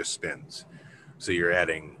magnet, and it just spins. So you're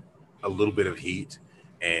adding a little bit of heat,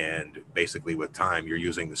 and basically with time, you're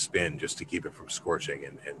using the spin just to keep it from scorching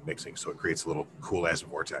and mixing. So it creates a little cool ass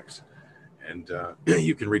vortex, and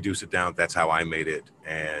you can reduce it down. That's how I made it,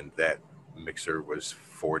 and that mixer was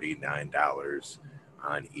 $49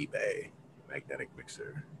 on eBay. Magnetic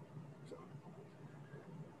mixer. So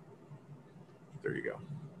there you go.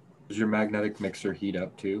 Does your magnetic mixer heat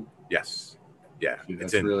up too? Yes. Yeah.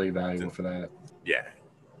 That's really valuable for that. Yeah.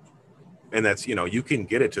 And that's, you can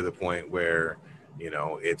get it to the point where,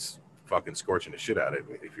 it's fucking scorching the shit out of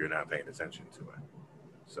it if you're not paying attention to it.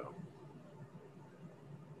 So.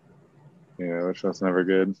 Yeah, which that's never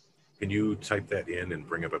good. Can you type that in and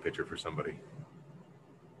bring up a picture for somebody?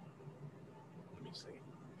 Let me see.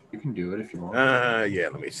 You can do it if you want. Yeah,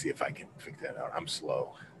 let me see if I can figure that out. I'm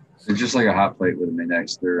slow. It's just like a hot plate with a magnetic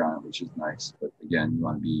stir on it, which is nice. But again, you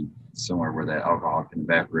want to be somewhere where that alcohol can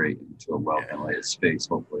evaporate into a well-ventilated space,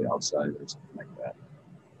 hopefully outside or something like that.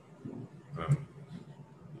 Where's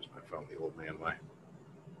my phone, the old man way?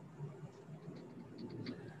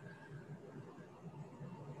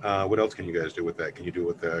 What else can you guys do with that? Can you do it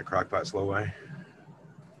with the crockpot slow way?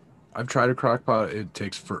 I've tried a crockpot. It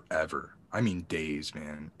takes forever. I mean, days,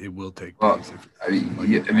 man. It will take days.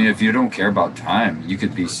 If you don't care about time, you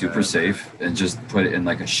could be super safe and just put it in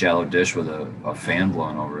like a shallow dish with a fan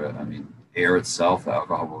blowing over it. I mean, air itself, the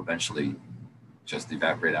alcohol will eventually just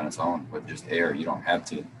evaporate on its own with just air. You don't have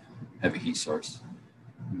to have a heat source.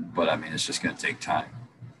 But, I mean, it's just going to take time.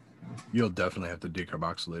 You'll definitely have to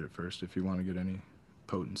decarboxylate it first if you want to get any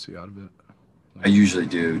potency out of it. I usually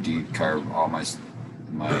do decarb all my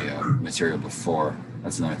material before.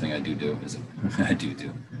 That's another thing I do. That's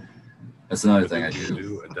another thing I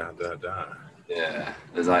do. Yeah,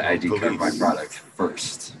 is I decarb my product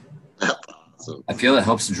first. I feel it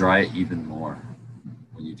helps dry it even more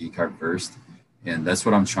when you decarb first, and that's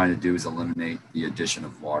what I'm trying to do is eliminate the addition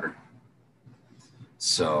of water.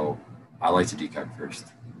 So I like to decarb first.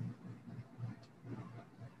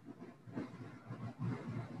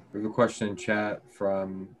 We have a question in chat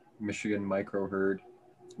from Michigan Micro Herd.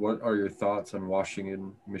 What are your thoughts on washing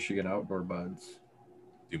in Michigan outdoor buds?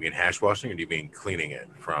 Do you mean hash washing or do you mean cleaning it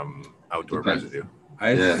from outdoor residue? I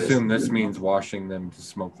assume this means washing them to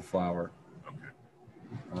smoke the flower.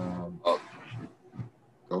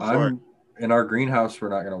 Okay. In our greenhouse, we're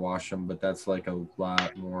not going to wash them, but that's like a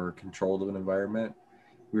lot more controlled of an environment.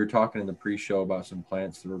 We were talking in the pre-show about some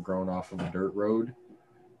plants that were grown off of a dirt road.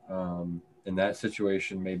 In that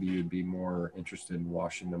situation, maybe you'd be more interested in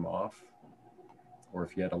washing them off, or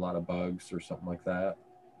if you had a lot of bugs or something like that.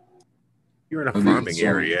 You're in a farming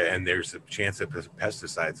area, and there's a chance that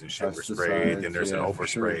pesticides and shit were sprayed, and there's an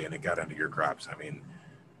overspray, and it got into your crops. I mean,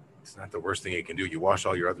 it's not the worst thing you can do. You wash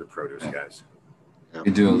all your other produce, guys.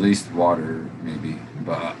 You do at least water, maybe,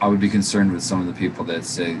 but I would be concerned with some of the people that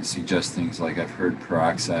suggest things like I've heard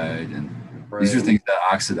peroxide, and these are things that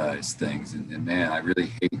oxidize things. And man, I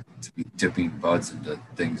really hate to be dipping buds into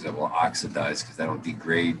things that will oxidize because that'll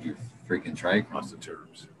degrade your freaking trichomes.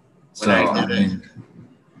 So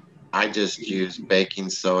I just used baking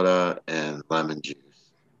soda and lemon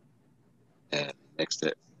juice and mixed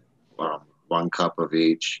it 1 cup of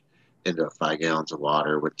each into 5 gallons of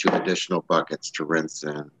water with 2 additional buckets to rinse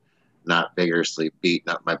in, not vigorously beating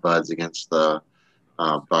up my buds against the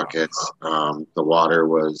buckets. The water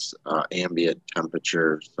was ambient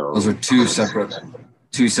temperature. So those are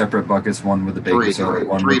two separate buckets, one with the baking soda,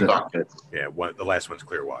 one with buckets. The last one's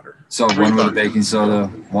clear water. So one with the baking soda,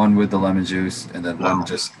 one with the lemon juice, and then one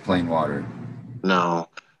just plain water. No.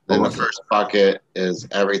 Then the first bucket is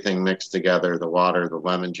everything mixed together, the water, the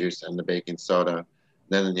lemon juice, and the baking soda.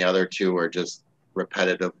 Then the other 2 are just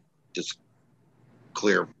repetitive, just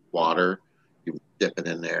clear water. You dip it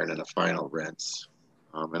in there and then a final rinse.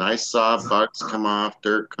 And I saw bugs come off,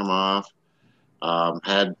 dirt come off,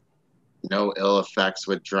 had no ill effects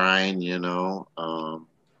with drying, Yeah,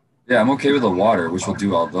 I'm okay with the water, which will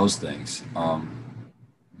do all those things.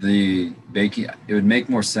 The baking, it would make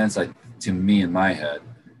more sense to me in my head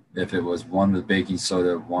if it was one with baking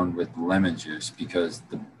soda, one with lemon juice, because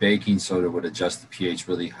the baking soda would adjust the pH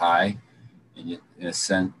really high And in a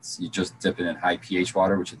sense, you just dip it in high pH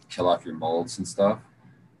water, which would kill off your molds and stuff.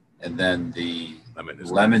 And then the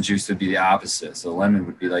lemon juice would be the opposite. So lemon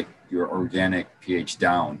would be like your organic pH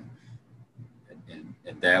down.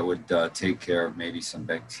 And that would take care of maybe some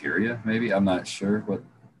bacteria. Maybe I'm not sure what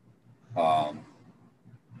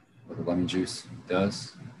the lemon juice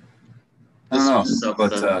does. I don't know,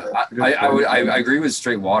 but I agree with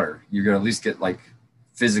straight water. You're gonna at least get like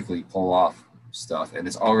physically pull off stuff, and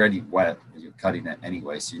it's already wet. You're cutting it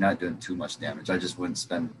anyway, so you're not doing too much damage. I just wouldn't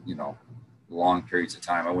spend long periods of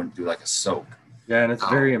time. I wouldn't do like a soak. Yeah, and it's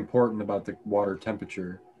very important about the water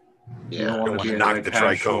temperature. Yeah, you don't want to knock the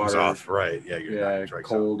trichomes off, right? Yeah,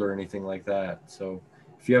 cold or anything like that. So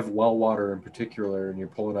if you have well water in particular and you're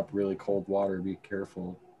pulling up really cold water, be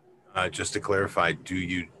careful. Just to clarify, do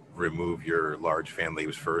you remove your large fan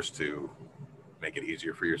leaves first to make it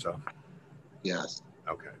easier for yourself? Yes.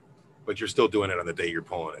 Okay. But you're still doing it on the day you're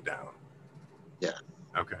pulling it down? Yeah.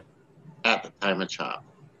 Okay. At the time of chop.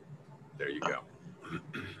 There you go.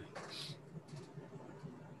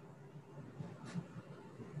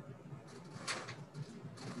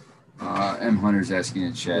 M. Hunter's asking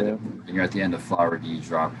in chat, when you're at the end of flower, do you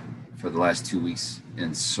drop, for the last 2 weeks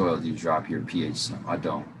in soil, do you drop your pH some? I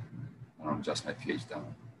don't adjust my pH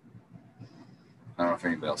down. I don't know if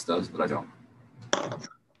anybody else does, but I don't.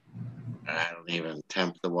 I don't even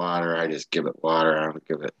temp the water. I just give it water. I don't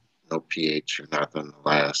give it no pH or nothing the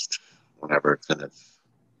last whenever it's in its.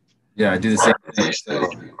 Yeah, I do the same thing. So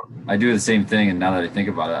I do the same thing, and now that I think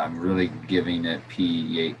about it, I'm really giving it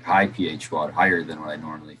high pH water, higher than what I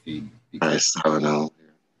normally feed. I don't know.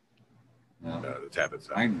 The tablets.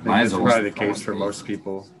 That's probably the case for most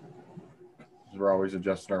people. We're always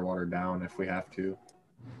adjusting our water down if we have to.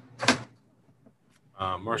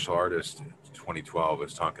 Martial Artist 2012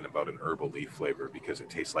 is talking about an herbal leaf flavor because it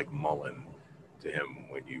tastes like mullein to him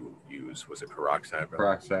when you use, was it peroxide?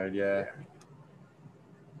 Peroxide, yeah.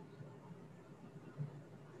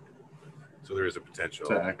 So there is a potential.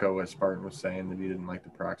 To echo what Spartan was saying, that he didn't like the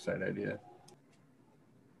peroxide idea.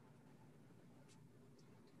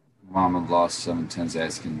 Mama Lost 710's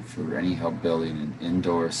asking for any help building an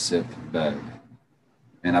indoor SIP bed.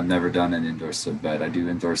 And I've never done an indoor SIP bed. I do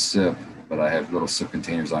indoor SIP, but I have little SIP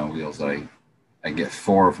containers on wheels. I get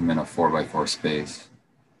 4 of them in a 4x4 space.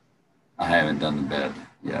 I haven't done the bed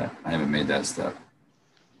yet. I haven't made that step.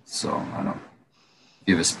 So I don't. If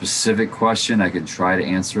you have a specific question, I could try to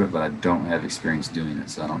answer it, but I don't have experience doing it.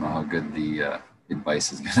 So I don't know how good the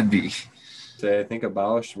advice is going to be. So I think a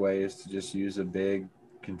Bausch way is to just use a big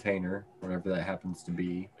container, whatever that happens to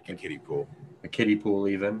be. Like a kiddie pool. A kiddie pool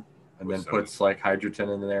even. And then puts like hydrogen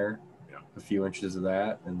in there, a few inches of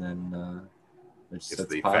that, and then it sets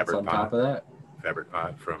the pots on top of that. Fabric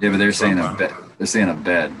pot from. Yeah, but they're saying a bed. They're saying a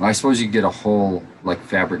bed. Well, I suppose you could get a whole like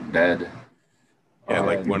fabric bed. Yeah,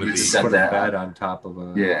 like one of these. Put a bed on top of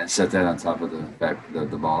a. Yeah, and set that on top of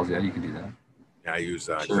the balls. Yeah, you can do that. Yeah, I use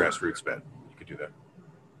grassroots bed. You could do that.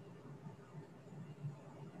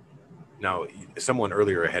 Now, someone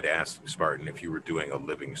earlier had asked Spartan if you were doing a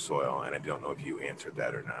living soil, and I don't know if you answered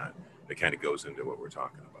that or not. It kind of goes into what we're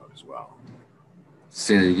talking about as well.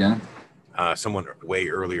 Say that again. Someone way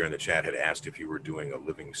earlier in the chat had asked if you were doing a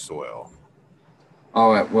living soil.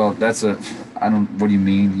 Oh, well, what do you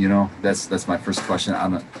mean? That's my first question.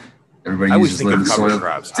 Everybody uses living soil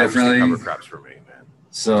differently. Cover crops for me, man.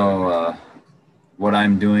 So what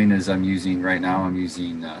I'm doing is I'm using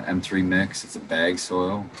M3 mix. It's a bag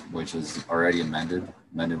soil, which is already amended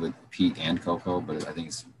with peat and cocoa, but I think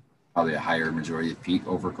it's probably a higher majority of peat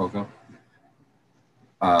over cocoa.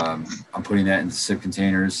 I'm putting that in SIP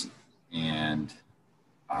containers, and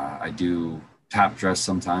I do top dress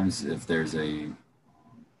sometimes if there's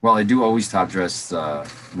I do always top dress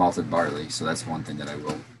malted barley, so that's one thing that I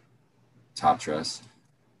will top dress.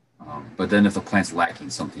 But then if the plant's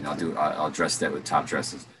lacking something, I'll dress that with top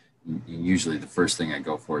dresses. Usually the first thing I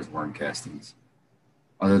go for is worm castings.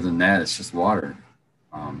 Other than that, it's just water.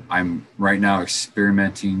 I'm right now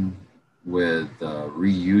experimenting with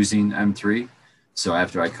reusing M3. So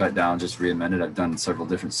after I cut down, just re-amend it. I've done several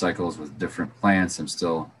different cycles with different plants. I'm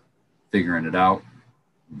still figuring it out.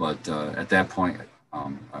 But at that point,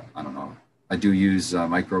 I don't know. I do use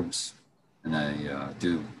microbes, and I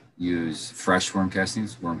do use fresh worm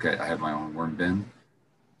castings. I have my own worm bin.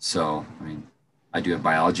 So, I mean, I do have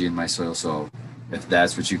biology in my soil. So if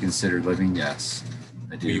that's what you consider living, yes.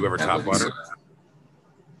 I do. Do you ever top water?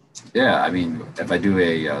 Yeah, I mean, if I do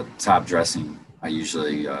a top dressing, I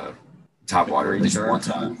usually top water at least one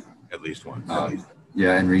time. At least once.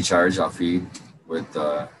 Yeah, and recharge. I'll feed with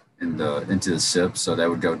into the SIP, so that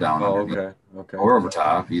would go down. Okay. Or over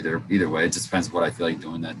top, either way. It just depends what I feel like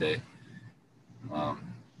doing that day.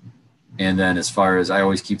 And then as far as I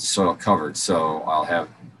always keep the soil covered, so I'll have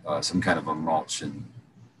some kind of a mulch. And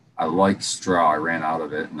I like straw. I ran out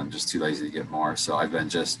of it, and I'm just too lazy to get more. So I've been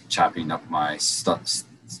just chopping up my sticks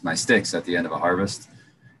at the end of a harvest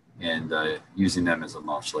and using them as a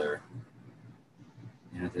mulch layer.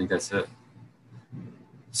 And I think that's it.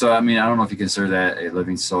 So, I mean, I don't know if you consider that a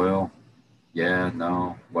living soil. Yeah,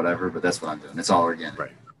 no, whatever, but that's what I'm doing. It's all organic.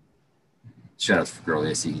 Right. Shout out to Fergoli.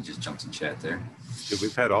 I see he just jumped in chat there. Dude,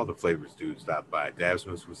 we've had all the flavors dudes stop by.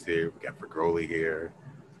 Dabsmus was here. We got Fergoli here.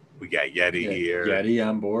 We got Yeti here. Yeti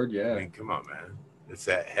on board, yeah. I mean, come on, man. It's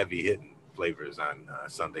that heavy hitting flavors on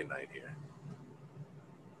Sunday night here.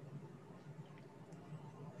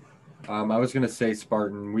 I was going to say,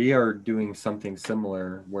 Spartan, we are doing something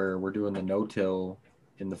similar where we're doing the no-till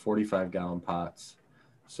in the 45-gallon pots.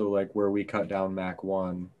 So, like where we cut down Mac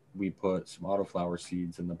 1, we put some autoflower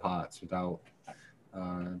seeds in the pots without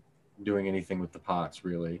doing anything with the pots,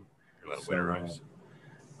 really.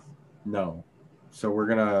 No. So we're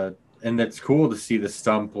going to, and it's cool to see the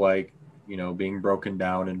stump, like, you know, being broken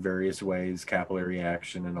down in various ways, capillary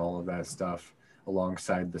action and all of that stuff,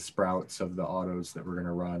 alongside the sprouts of the autos that we're going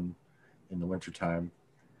to run in the wintertime.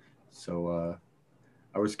 So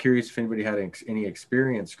I was curious if anybody had any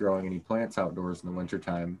experience growing any plants outdoors in the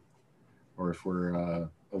wintertime, or if we're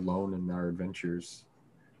alone in our adventures,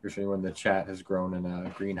 or if anyone in the chat has grown in a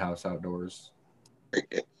greenhouse outdoors. I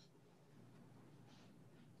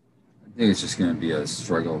think it's just going to be a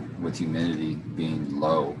struggle with humidity being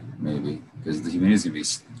low, maybe, because the humidity is going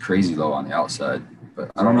to be crazy low on the outside.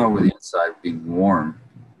 But I don't know with the inside being warm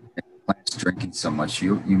and plants drinking so much,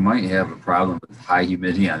 you might have a problem with high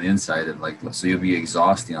humidity on the inside, and so you'll be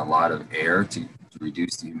exhausting a lot of air to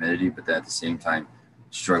reduce the humidity, but at the same time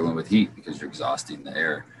struggling with heat because you're exhausting the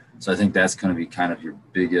air. So I think that's going to be kind of your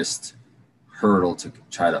biggest hurdle to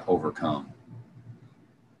try to overcome.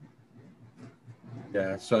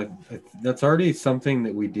 Yeah, so that's already something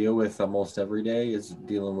that we deal with almost every day, is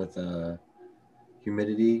dealing with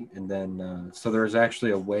humidity. And then, so there's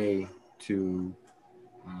actually a way to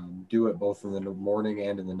do it both in the morning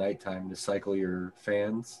and in the nighttime, to cycle your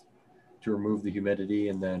fans to remove the humidity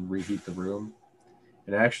and then reheat the room.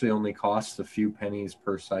 It actually only costs a few pennies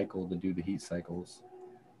per cycle to do the heat cycles,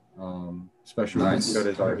 especially as good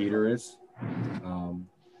as our heater is.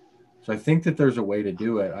 So I think that there's a way to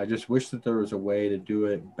do it. I just wish that there was a way to do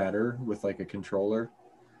it better with like a controller.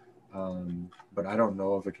 But I don't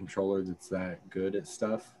know of a controller that's that good at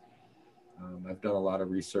stuff. I've done a lot of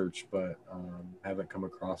research, but haven't come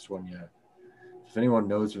across one yet. If anyone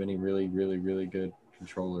knows of any really, really, really good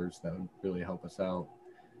controllers, that would really help us out.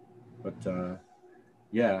 But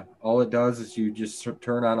yeah, all it does is you just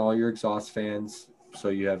turn on all your exhaust fans so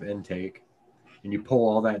you have intake, and you pull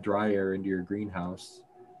all that dry air into your greenhouse,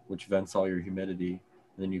 which vents all your humidity,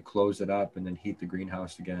 and then you close it up and then heat the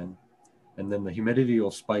greenhouse again. And then the humidity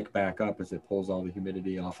will spike back up as it pulls all the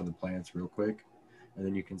humidity off of the plants real quick. And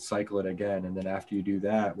then you can cycle it again. And then after you do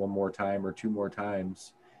that one more time or two more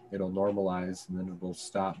times, it'll normalize, and then it will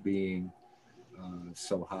stop being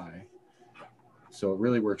so high. So it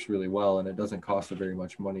really works really well, and it doesn't cost very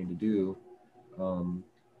much money to do.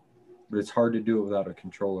 But it's hard to do it without a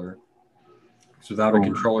controller. So without a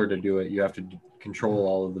controller to do it, you have to control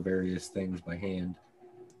all of the various things by hand.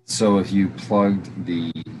 So if you plugged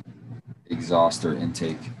the exhaust or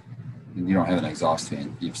intake, you don't have an exhaust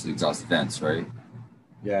fan, you have exhaust vents, right?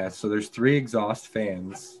 Yeah, so there's 3 exhaust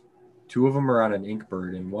fans. 2 of them are on an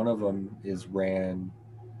Inkbird, and one of them is ran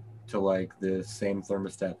to like the same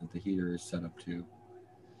thermostat that the heater is set up to.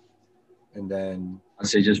 And then I'd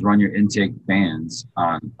say just run your intake fans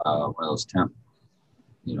on one of those temp,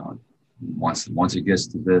 once it gets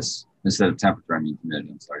to this, instead of temperature, I mean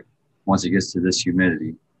humidity, I'm sorry. Once it gets to this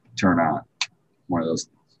humidity, turn on one of those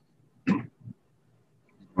things. You know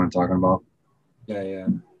what I'm talking about? Yeah.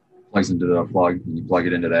 Plugs into the plug, and you plug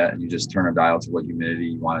it into that, and you just turn a dial to what humidity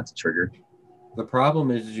you want it to trigger. The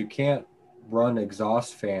problem is you can't run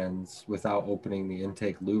exhaust fans without opening the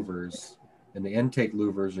intake louvers, and the intake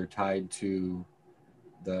louvers are tied to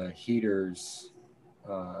the heater's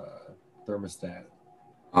thermostat.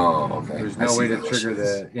 Oh, okay. There's no way to trigger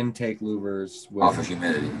the intake louvers off of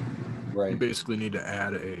humidity. Right. You basically need to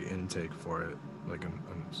add a intake for it, like a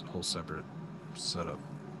whole separate setup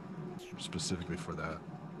specifically for that.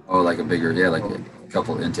 Oh, like a bigger, like a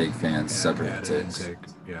couple intake fans, separate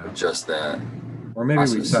intakes. Yeah. Just that. Or maybe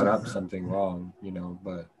we set up something wrong,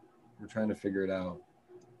 but we're trying to figure it out.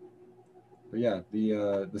 But yeah,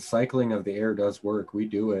 the cycling of the air does work. We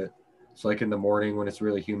do it. So like in the morning when it's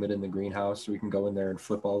really humid in the greenhouse, we can go in there and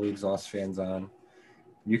flip all the exhaust fans on.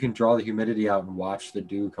 You can draw the humidity out and watch the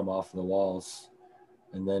dew come off the walls.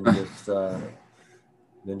 and then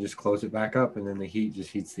just close it back up, and then the heat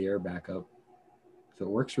just heats the air back up. So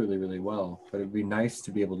it works really, really well. But it'd be nice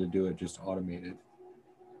to be able to do it just automated.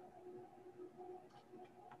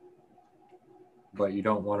 But you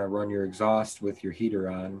don't want to run your exhaust with your heater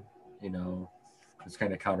on, you know. It's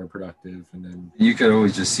kind of counterproductive. And then you could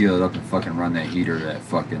always just seal it up and fucking run that heater at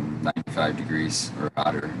fucking 95 degrees or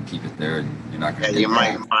hotter and keep it there, and you're not going to. You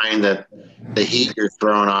might find that the heat you're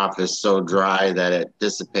throwing off is so dry that it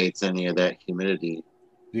dissipates any of that humidity.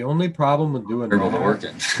 The only problem with doing that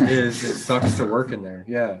is it sucks to work in there.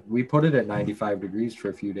 Yeah, we put it at 95 degrees for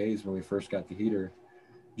a few days when we first got the heater,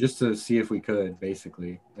 just to see if we could,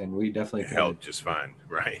 basically. And we definitely could. Held just fine,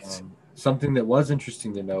 right? Something that was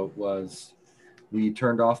interesting to note was we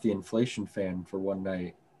turned off the inflation fan for one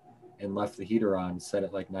night and left the heater on, set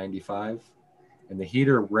it like 95. And the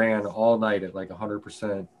heater ran all night at like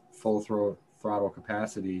 100% full throttle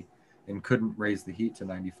capacity and couldn't raise the heat to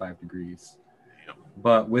 95 degrees.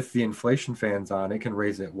 But with the inflation fans on, it can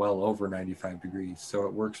raise it well over 95 degrees. So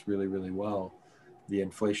it works really, really well. The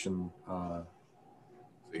inflation.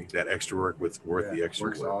 See, that extra work worth the extra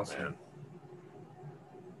works work, awesome. Man.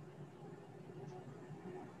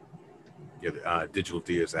 Yeah, Digital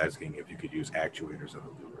D is asking if you could use actuators on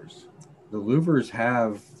the louvers. The louvers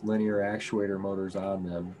have linear actuator motors on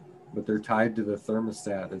them, but they're tied to the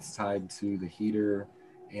thermostat. It's tied to the heater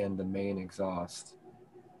and the main exhaust.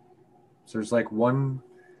 So there's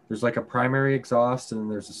like a primary exhaust and then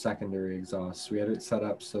there's a secondary exhaust. So we had it set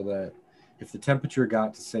up so that if the temperature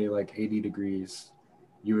got to say like 80 degrees,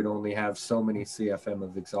 you would only have so many CFM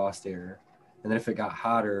of exhaust air. And then if it got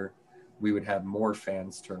hotter, we would have more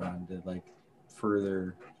fans turn on to like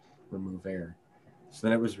further remove air. So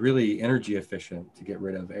then it was really energy efficient to get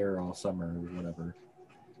rid of air all summer or whatever,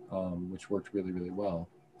 which worked really, really well.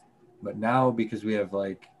 But now because we have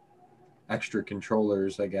like extra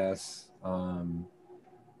controllers, I guess,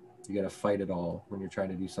 you got to fight it all when you're trying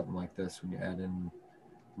to do something like this, when you add in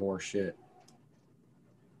more shit.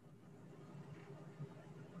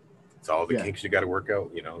 It's all the kinks you got to work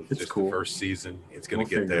out, you know. It's just cool. The first season. It's going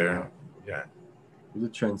to get there. Yeah. We're the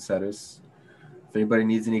trendsetters. If anybody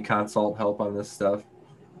needs any consult help on this stuff,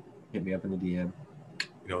 hit me up in the DM.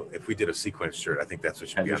 You know, if we did a sequence shirt, I think that's what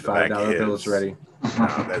should be on the back. $5 bills ready.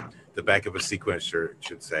 The back of a sequence shirt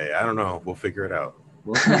should say, I don't know, we'll figure it out.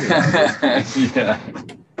 We'll figure it out. Yeah.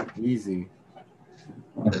 Easy.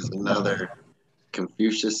 There's another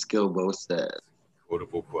Confucius Skilbo says.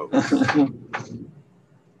 Quotable quote.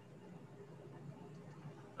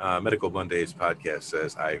 Medical Mondays podcast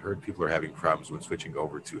says, I heard people are having problems when switching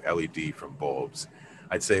over to LED from bulbs.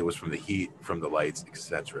 I'd say it was from the heat, from the lights,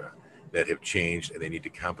 etc., that have changed and they need to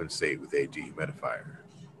compensate with a dehumidifier.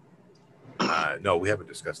 No, we haven't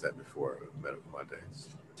discussed that before, Medical Mondays.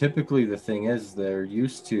 Typically, the thing is they're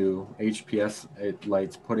used to HPS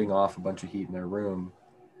lights putting off a bunch of heat in their room.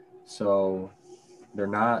 So they're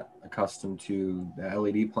not accustomed to the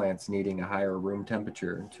LED plants needing a higher room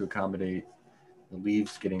temperature to accommodate the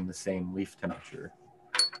leaves getting the same leaf temperature.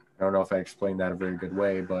 I don't know if I explained that a very good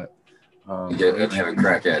way, but have a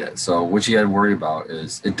crack at it. So what you got to worry about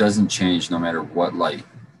is it doesn't change no matter what light.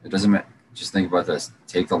 It doesn't matter. Just think about this.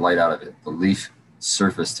 Take the light out of it. The leaf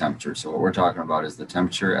surface temperature. So what we're talking about is the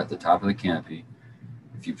temperature at the top of the canopy.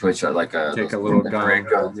 If you put like a little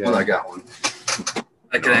gun. Well, I got one.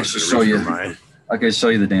 I can actually show you. I can show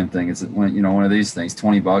you the damn thing. It's one of these things,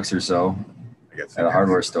 $20 or so at a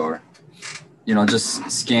hardware store. Just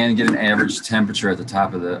scan, get an average temperature at the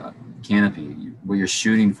top of the canopy. What you're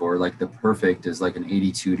shooting for, like the perfect is like an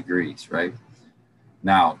 82 degrees, right?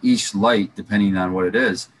 Now, each light, depending on what it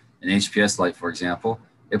is, an HPS light, for example,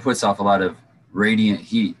 it puts off a lot of radiant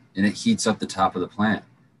heat and it heats up the top of the plant.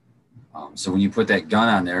 So when you put that gun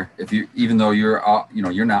on there, even though you're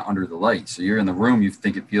not under the light, so you're in the room, you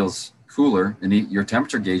think it feels cooler, and your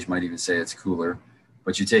temperature gauge might even say it's cooler,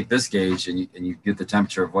 but you take this gauge and you get the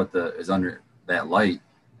temperature of what is under that light,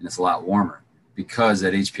 and it's a lot warmer because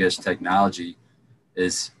that HPS technology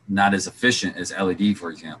is not as efficient as LED, for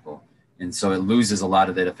example. And so it loses a lot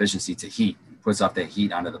of that efficiency to heat, it puts off that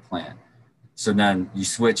heat onto the plant. So then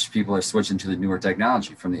people are switching to the newer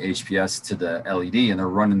technology from the HPS to the LED, and they're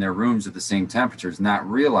running their rooms at the same temperatures, not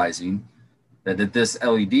realizing that this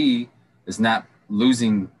LED is not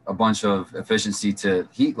losing a bunch of efficiency to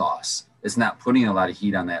heat loss. It's not putting a lot of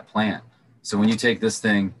heat on that plant. So when you take this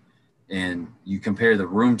thing and you compare the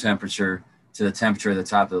room temperature to the temperature at the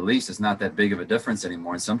top of the leaves, it's not that big of a difference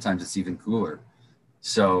anymore. And sometimes it's even cooler.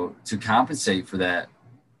 So to compensate for that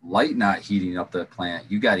light not heating up the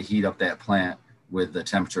plant, you got to heat up that plant with the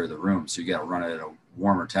temperature of the room. So you got to run it at a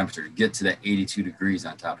warmer temperature to get to that 82 degrees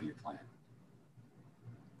on top of your plant.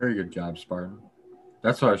 Very good job, Spartan.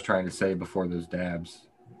 That's what I was trying to say before those dabs.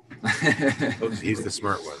 He's the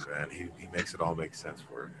smart one, man. He makes it all make sense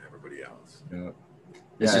for everybody else. Yeah,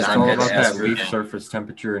 It's it's just all I'm about head that to leaf ask surface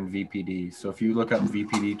temperature and VPD. So if you look up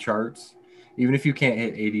VPD charts, even if you can't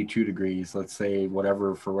hit 82 degrees, let's say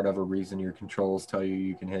for whatever reason your controls tell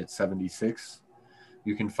you can hit 76,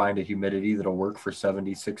 you can find a humidity that'll work for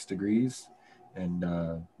 76 degrees and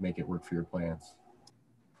make it work for your plants.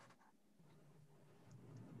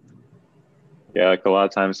 Yeah, like a lot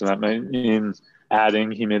of times that might mean adding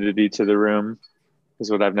humidity to the room is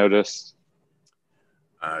what I've noticed.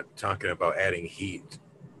 Talking about adding heat,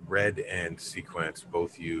 Red and Sequence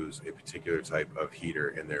both use a particular type of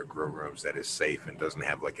heater in their grow rooms that is safe and doesn't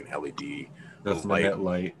have like an LED Doesn't light. emit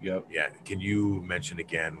light. Yep. Yeah. Can you mention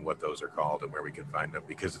again what those are called and where we can find them?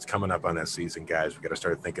 Because it's coming up on that season, guys. We got to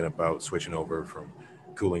start thinking about switching over from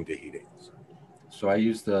cooling to heating. So I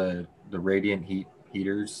use the radiant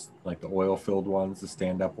heaters, like the oil-filled ones, the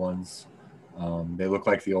stand-up ones. They look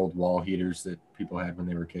like the old wall heaters that people had when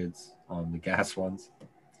they were kids, the gas ones.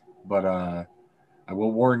 But I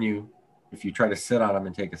will warn you, if you try to sit on them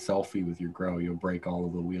and take a selfie with your grow, you'll break all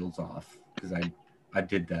of the wheels off, because I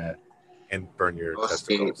did that. And burn your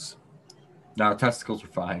testicles. No, testicles are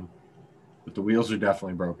fine, but the wheels are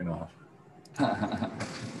definitely broken off.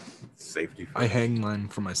 Safety first. I hang mine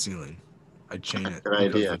from my ceiling. I chain it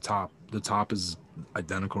Good because idea. the top is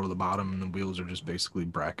identical to the bottom, and the wheels are just basically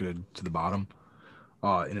bracketed to the bottom.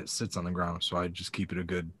 And it sits on the ground, so I just keep it a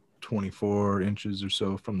good 24 inches or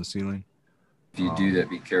so from the ceiling. If you do that,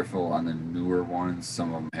 be careful on the newer ones.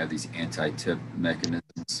 Some of them have these anti-tip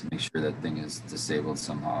mechanisms. Make sure that thing is disabled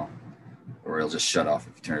somehow, or it'll just shut off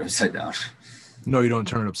if you turn it upside down. No, you don't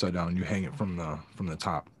turn it upside down. You hang it from the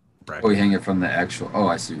top bracket. Oh, you hang it from the actual. Oh,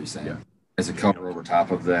 I see what you're saying. Yeah. As a cover over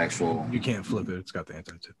top of the actual. You can't flip it. It's got the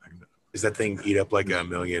anti-tip magnet. Does that thing eat up like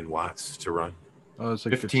 1,000,000 watts to run? Oh, it's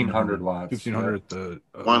like 1,500 watts. 1,500 at the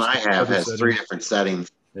One I have has setting. 3 different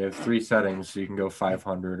settings. They have 3 settings, so you can go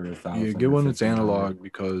 500 or 1,000. Yeah, get one that's 1,500. analog,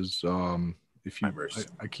 because if you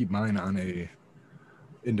I keep mine on a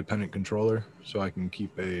independent controller, so I can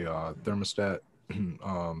keep a thermostat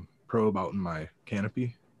probe out in my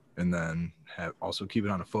canopy, and then also keep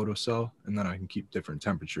it on a photocell, and then I can keep different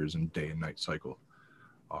temperatures in day and night cycle.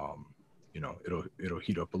 It'll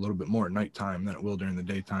heat up a little bit more at nighttime than it will during the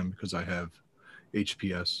daytime, because I have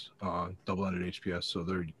HPS, double-ended HPS, so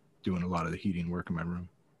they're doing a lot of the heating work in my room.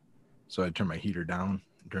 So I turn my heater down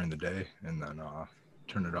during the day and then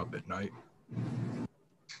turn it up at night.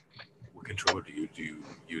 What controller do you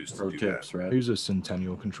use Pro to do tips, that? right? I use a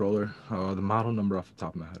Centennial controller. The model number off the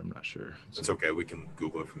top of my head, I'm not sure. It's okay. We can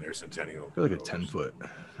Google it from there. Centennial. Got like a 10-foot,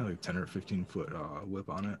 like 10 or 15-foot whip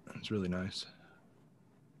on it. It's really nice.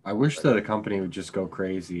 I wish that a company would just go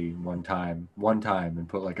crazy one time and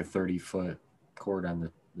put like a 30-foot cord on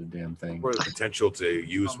the damn thing. Or the potential to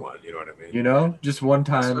use one, you know what I mean? You know, just one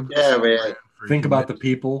time. Yeah, man. Think about the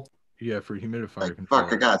people. Yeah, for humidifier Like, control.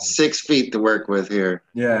 fuck, I got 6 feet to work with here.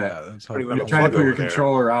 Yeah. That's how Pretty You're much. trying to put your Over there.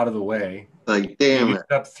 controller out of the way. Like, damn You it.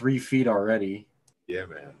 used up 3 feet already. Yeah,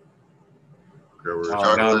 man. Grower, Oh, trouble.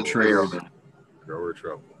 now I'm Chocolate triggered. trail. Grower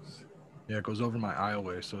troubles. Yeah, it goes over my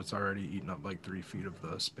aisleway, so it's already eating up like 3 feet of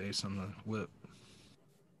the space on the whip.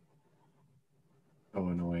 So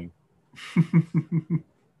annoying.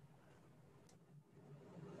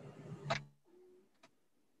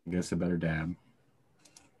 I guess a better dab.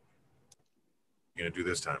 You gonna do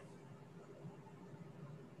this time?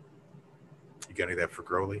 You got any of that for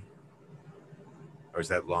Growly? Or is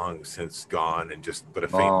that long since gone and just but a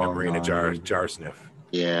faint Long memory in a gone, dude. jar sniff?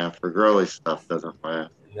 Yeah, for girly stuff doesn't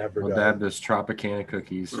last. Never We'll got dab it. this Tropicana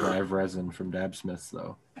cookies live resin from Dab Smiths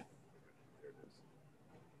though.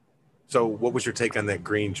 So what was your take on that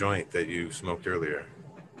green joint that you smoked earlier?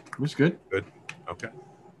 It was good. Good. Okay.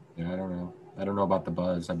 Yeah, I don't know. I don't know about the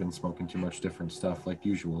buzz. I've been smoking too much different stuff like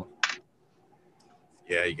usual.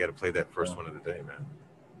 Yeah, you got to play that first one of the day, man.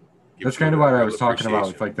 Give That's it kind of a what I real was talking about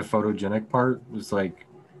with appreciation. like the photogenic part. Was like,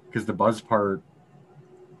 because the buzz part,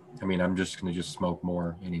 I mean, I'm just going to just smoke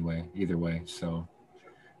more anyway, either way. So,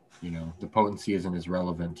 you know, the potency isn't as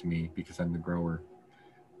relevant to me because I'm the grower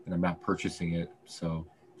and I'm not purchasing it. So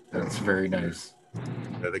that's very nice.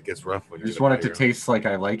 Yeah, that gets rough when I you just want it to taste like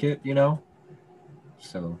I like it, you know?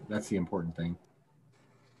 So that's the important thing.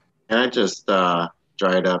 And I just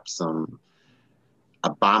dried up some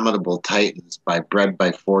Abominable Titans by Bread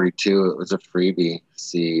by 42. It was a freebie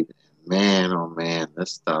seed. Man, oh man,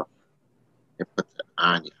 this stuff, it puts it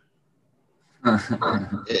on you.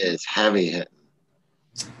 It is heavy hitting.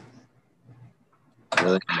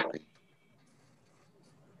 Really heavy.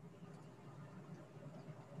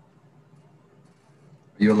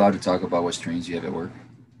 you allowed to talk about what strains you have at work?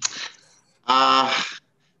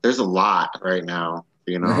 There's a lot right now.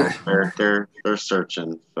 They're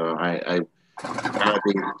searching. So I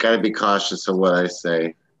gotta be cautious of what I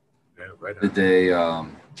say. Yeah, right on. Did they?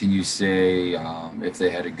 Can you say if they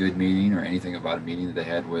had a good meeting or anything about a meeting that they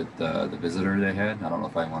had with the visitor they had? I don't know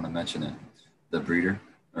if I want to mention it, the breeder,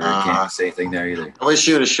 or you can't say anything there either. I wish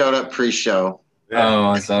you would have showed up pre-show. Yeah.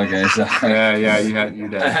 Oh, it's okay. So. Yeah, you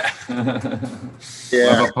did.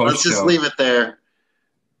 Yeah, let's just leave it there.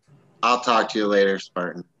 I'll talk to you later,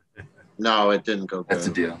 Spartan. No, it didn't go good. That's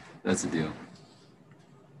a deal. That's a deal.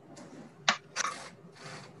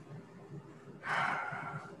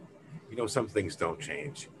 Some things don't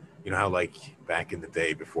change. How like back in the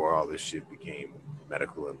day before all this shit became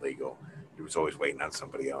medical and legal, you was always waiting on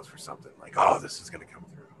somebody else for something. Like, oh, this is going to come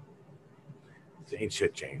through. Ain't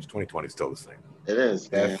shit changed. 2020 is still the same. It is.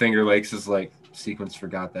 Yeah, Man. Finger Lakes is like Sequence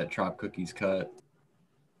forgot that Trop Cookies cut.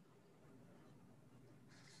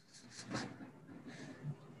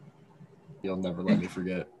 You'll never let me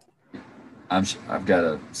forget. I've got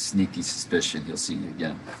a sneaky suspicion he'll see you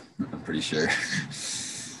again. I'm pretty sure.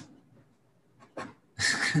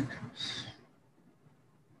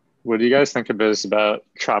 What do you guys think about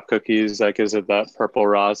Trop Cookies? Like, is it that purple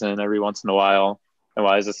rosin every once in a while? And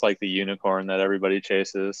why is this like the unicorn that everybody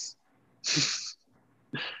chases?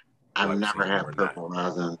 I've never had purple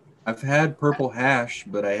rosin. I've had purple hash,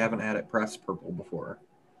 but I haven't had it pressed purple before.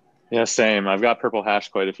 Yeah, same. I've got purple hash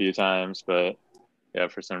quite a few times, but yeah,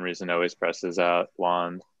 for some reason it always presses out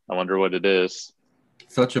wand. I wonder what it is.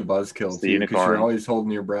 Such a buzzkill, the too, because unicorn. you're always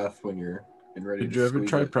holding your breath when you're getting ready Did to you ever squeeze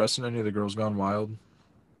try it. pressing any of the Girls Gone Wild?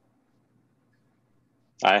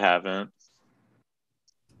 I haven't.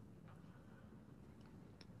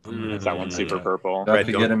 Is that one super purple? Got Red,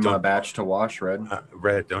 to don't- get him a don't- batch to wash, Red.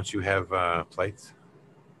 Red, don't you have plates?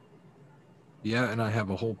 Yeah, and I have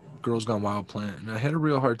a whole Girls Gone Wild plant, and I had a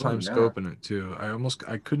real hard time yeah. scoping it too.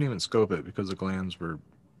 I couldn't even scope it because the glands were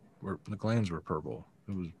purple.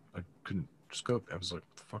 I couldn't scope it. I was like,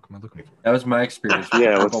 what the fuck am I looking for? That was my experience with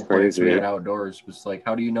Yeah, the that's purple plants we crazy. had outdoors. Was like,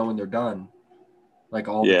 how do you know when they're done? Like,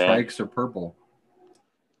 all Yeah. the trikes are purple.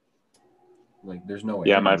 Like, there's no way.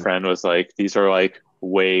 Yeah, my friend was like, these are like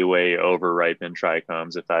way, way over ripened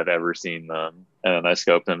trichomes if I've ever seen them. And then I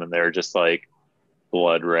scoped them and they're just like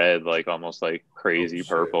blood red, like almost like crazy shit.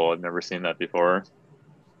 purple. I've never seen that before.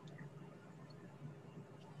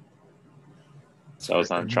 So I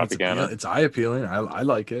was on Tropicana. It's eye appealing. I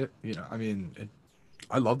like it.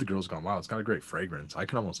 I love the Girls Gone Wild. It's got a great fragrance. I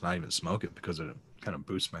can almost not even smoke it because it kind of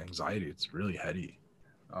boosts my anxiety. It's really heady.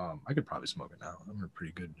 I could probably smoke it now. I'm in a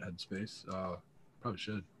pretty good headspace. Probably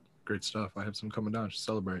should. Great stuff. I have some coming down to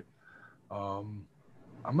celebrate. I'm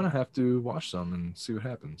gonna have to wash some and see what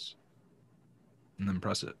happens, and then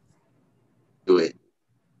press it. Do it.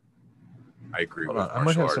 I agree Hold with on, I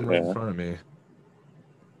might martial have art. some right in front of me.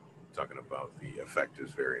 Talking about the effect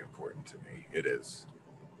is very important to me. It is.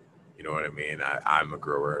 You know what I mean? I'm a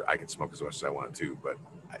grower. I can smoke as much as I want to, but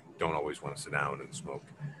I don't always want to sit down and smoke,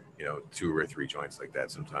 2 or 3 joints like that.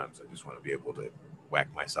 Sometimes I just want to be able to whack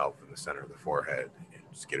myself in the center of the forehead and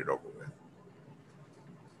just get it over with.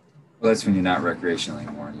 Well, that's when you're not recreational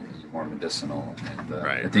anymore. You're more medicinal. And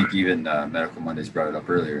Right, I think right. even Medical Mondays brought it up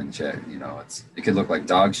earlier in the chat. It could look like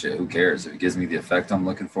dog shit. Who cares? If it gives me the effect I'm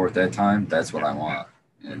looking for at that time, that's what I want.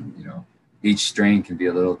 And, each strain can be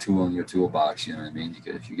a little tool in your toolbox. You know what I mean?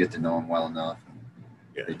 If you get to know them well enough,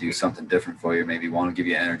 Yeah. they do something different for you. Maybe one will give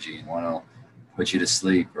you energy and one will put you to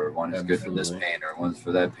sleep, or one is good for this Absolutely. pain or one's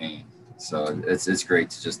for that pain. So it's great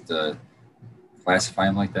to just classify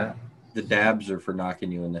them like that. The dabs are for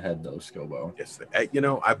knocking you in the head, though, Scobo. Yes.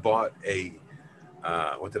 I bought a,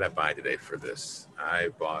 what did I buy today for this? I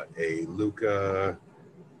bought a Luca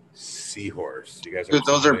Seahorse. You guys Dude,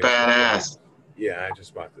 those are familiar with that? badass. Yeah, I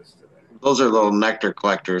just bought this today. Those are little nectar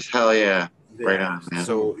collectors. Hell yeah. Right on, man.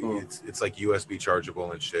 So it's like USB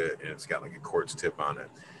chargeable and shit, and it's got like a quartz tip on it.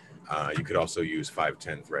 You could also use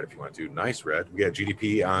 510 thread if you want to. Nice, Red. We got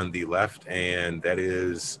GDP on the left, and that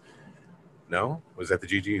is was that the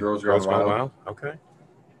GG Girls Gone Wild? Okay.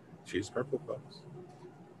 She's purple, folks.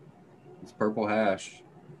 It's purple hash.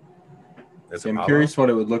 That's See, I'm Apollo? curious what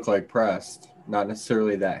it would look like pressed. Not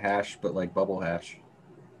necessarily that hash, but like bubble hash.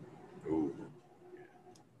 Ooh.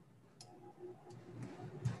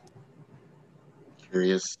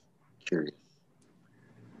 Curious.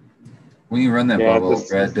 When you run that Yeah, bubble, this-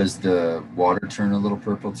 Brad, does the water turn a little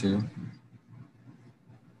purple too?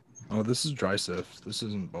 Oh, this is dry sift. This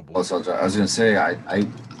isn't bubble. Also, I was gonna say, I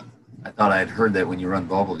I thought I had heard that when you run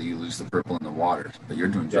bubble, you lose the purple in the water, but you're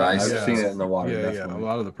doing dry. I've sift. seen it in the water. Yeah, definitely. a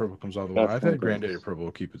lot of the purple comes out of the water. I've had Definitely. Granddaddy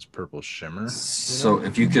Purple keep its purple shimmer. So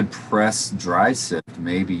if you could press dry sift,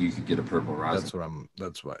 maybe you could get a purple rosin.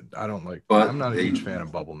 That's what I don't like. But I'm not a huge fan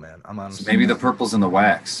of bubble, man. I'm honestly. So maybe the purple's in the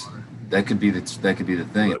wax. That could be the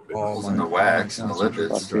thing. Purple's in the wax and the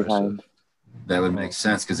lipids. That would make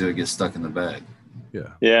sense because it would get stuck in the bag.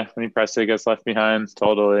 Yeah. Yeah, when you press it, it gets left behind.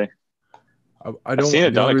 Totally. I've seen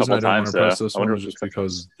it done a couple I don't want times, to press though. this I one wonder is if just it's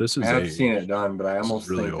because this is I've seen it done, but I this is almost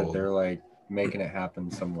really think that old. they're like making it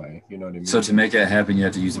happen some way. You know what I mean? So to make that happen, you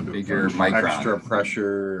have to use a bigger micron. Extra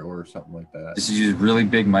pressure or something like that. Just use really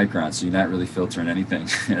big microns, so you're not really filtering anything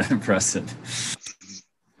and press it.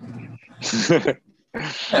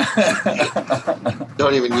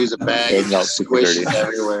 Don't even use a bag. It's You not just super squish dirty. it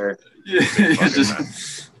everywhere.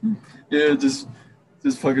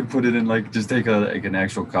 Just fucking put it in, like, just take an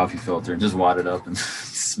actual coffee filter and just wad it up and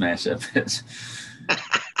smash that bitch.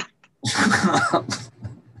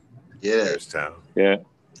 Yeah. There's town. Yeah.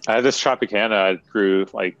 I had this Tropicana I grew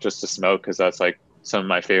like just to smoke because that's like some of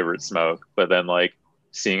my favorite smoke. But then like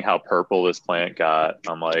seeing how purple this plant got,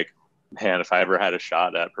 I'm like, man, if I ever had a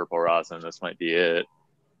shot at purple rosin, this might be it.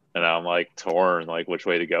 And I'm like torn, like which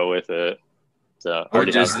way to go with it. So I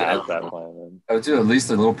already just- have that plan. I would do at least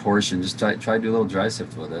a little portion. Just try to do a little dry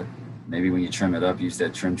sift with it. Maybe when you trim it up, use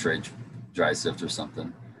that trim tray dry sift or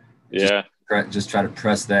something. Yeah. Just try to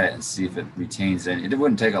press that and see if it retains any. It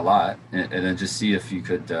wouldn't take a lot, and then just see if you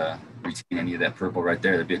could retain any of that purple right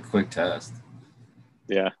there. That'd be a quick test.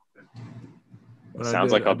 Yeah. But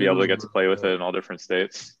Sounds like I'll be able to get to play with it in all different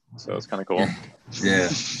states. So it's kind of cool. Yeah.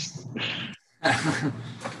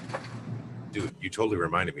 Dude, you totally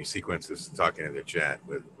reminded me. Sequence is talking in the chat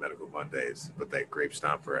with Medical Mondays, but that grape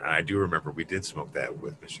stomper. And I do remember we did smoke that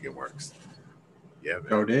with Michigan Works. Yeah, man.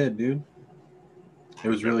 Oh, did, dude. It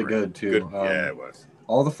was really good too. Good. Yeah, it was.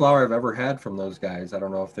 All the flower I've ever had from those guys. I don't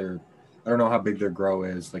know how big their grow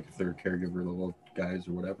is, like if they're caregiver level guys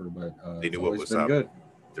or whatever. But They it's knew what always was been up. good.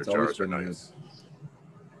 Their It's always jars are been nice.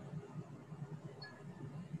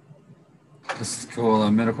 This is cool.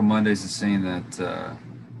 Medical Mondays is saying that.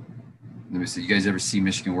 Let me see. You guys ever see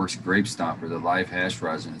Michigan Works Grape Stomper, the live hash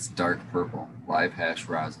rosin? It's dark purple, live hash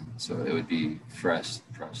rosin. So it would be fresh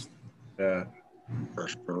pressed. Yeah,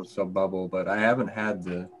 Fresh Pro. so bubble, but I haven't had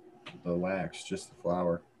the wax, just the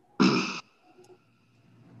flower.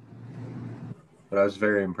 But I was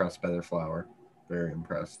very impressed by their flower. Very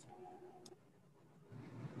impressed.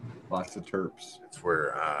 Lots of terps. It's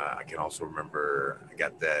where I can also remember I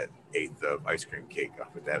got that 1/8 of ice cream cake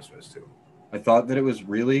off of Dabsman's too. I thought that it was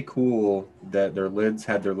really cool that their lids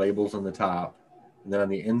had their labels on the top, and then on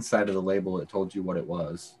the inside of the label it told you what it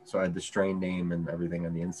was. So I had the strain name and everything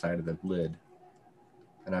on the inside of the lid,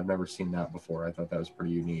 and I've never seen that before. I thought that was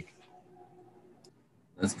pretty unique.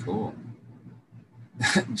 That's cool.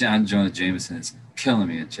 John Jonah Jameson is killing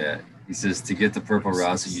me in chat. He says to get the purple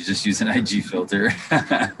rosin, you just use an IG filter.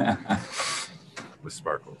 With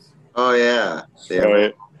sparkles. Oh yeah. Yeah. Oh,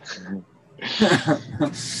 wait.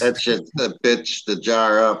 That shit, the bitch, the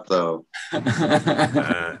jar up though.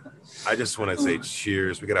 I just want to say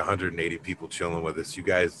cheers. We got 180 people chilling with us. You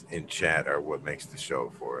guys in chat are what makes the show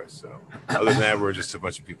for us. So other than that, we're just a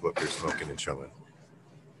bunch of people up here smoking and chilling.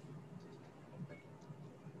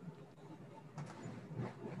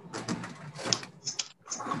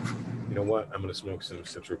 You know what? I'm gonna smoke some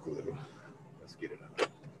Citra Glue. Let's get it up.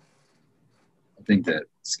 I think that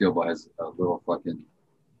Skillball has a little fucking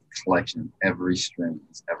collection of every strain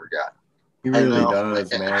he's ever got. He really know.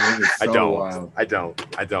 does, man. It is so I don't. wild.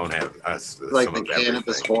 I don't have Like some the of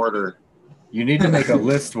cannabis everything. hoarder. You need to make a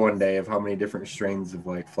list one day of how many different strains of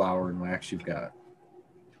like flower and wax you've got.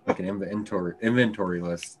 Like an inventory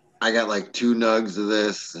list. I got like 2 nugs of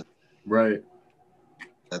this. Right.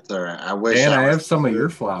 That's all right. I wish And I was- have some of your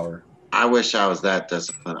flower. I wish I was that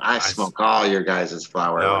disciplined. I smoke all your guys'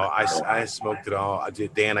 flower. No, I smoked it all. I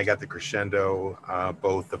did. Dan, I got the Crescendo,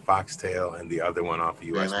 both the Foxtail and the other one off of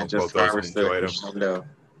you. I Man, I smoked just both those and harvested a enjoyed them. Crescendo.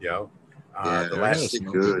 Yeah. Yeah, The they're last actually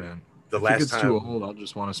Smoke good. it, man. the If it last gets too time old, I'll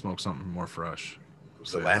just want to smoke something more fresh.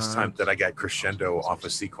 the last time that I got Crescendo off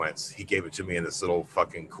of Sequence, he gave it to me in this little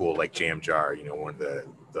fucking cool like jam jar, you know, one of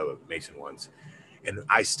the Mason ones. And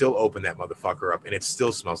I still open that motherfucker up, and it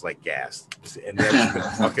still smells like gas. And that was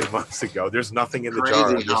been fucking months ago. There's nothing in the jar.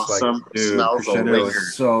 I'm Crazy how just like, some Dude, smells so Crescendo weird.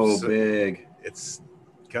 is so So- big. it's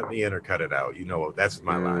cut me in or cut it out. You know, that's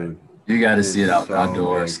my Dude. line. You got to It's see it so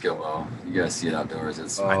outdoors, big. Skillball. You got to see it outdoors.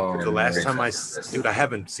 It's Oh, The last man. time dude, I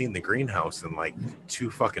haven't seen the greenhouse in like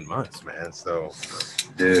 2 fucking months, man. So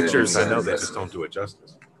Dude, pictures, I know it's- they just don't do it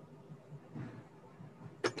justice.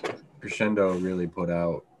 Crescendo really put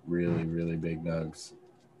out really, really big nugs.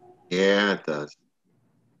 Yeah, it does.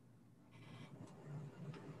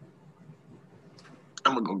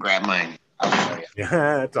 I'm gonna go grab mine. I'll show you.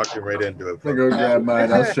 Yeah, talk you right into it. I'm gonna go grab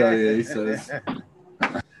mine. I'll show you. He says.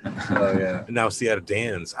 Oh yeah. Now, see, out of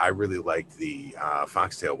Dan's, I really liked the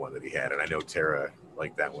foxtail one that he had, and I know Tara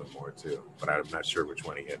liked that one more too. But I'm not sure which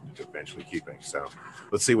one he ended up eventually keeping. So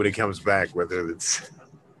let's see when he comes back whether it's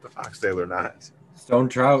the foxtail or not. Stone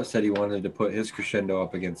Trout said he wanted to put his crescendo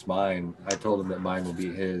up against mine. I told him that mine will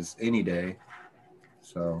beat his any day.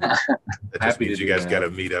 So That just happy means to you do guys that. got to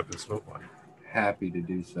meet up and smoke one. Happy to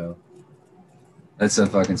do so. That's a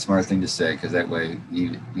fucking smart thing to say, because that way,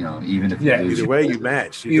 you know, even if you Yeah, lose, Either way, you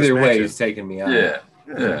match. You Either just way, match he's it. taking me out. yeah.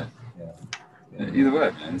 Yeah. Either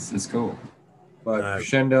way, man, it's cool. But Uh,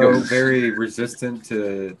 crescendo, very resistant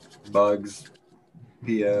to bugs,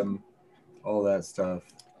 PM, all that stuff.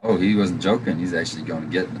 Oh, he wasn't joking. He's actually going to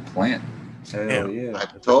get in the plant. Hell yeah.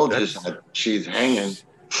 I told you That's- she's hanging.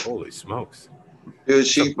 Holy smokes! Dude,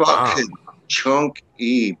 she It's a bomb. fucking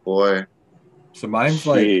chunky, boy. So mine's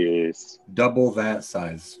like Jeez. double that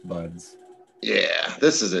size buds. Yeah,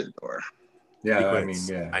 this is indoor. Yeah, I mean,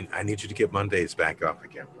 Sequence. yeah. I need you to get Mondays back up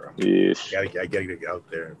again, bro. Yeesh. I gotta get out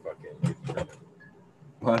there and fucking.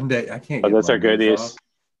 Monday, I can't Oh, get those are Mondays goodies. off.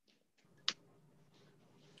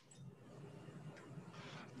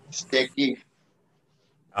 Sticky.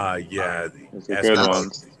 Yeah, Those are good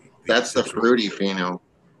ones. That's the Citral- fruity pheno.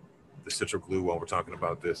 The Citral glue. While we're talking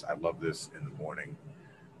about this, I love this in the morning.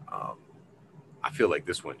 I feel like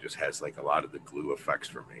this one just has like a lot of the glue effects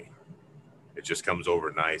for me. It just comes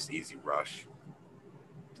over nice, easy rush.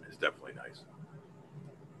 It's definitely nice.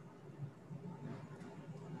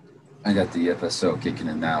 I got the FSO kicking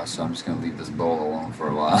in now, so I'm just going to leave this bowl alone for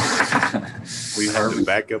a while. We have to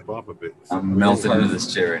back up off of it. I'm melted into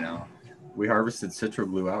this chair right now. We harvested Citro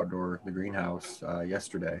Glue outdoor, the greenhouse,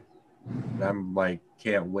 yesterday. And I'm like,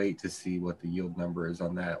 can't wait to see what the yield number is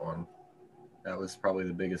on that one. That was probably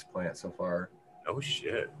the biggest plant so far. Oh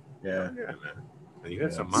shit! Yeah. Yeah, man. And you got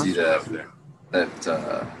Yeah. some See monsters that? out there.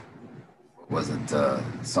 That wasn't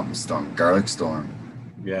something storm, garlic storm.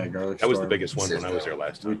 Yeah, garlic That was the storm. biggest one when I was there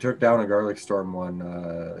last We time. took down a garlic storm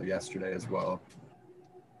one yesterday as well.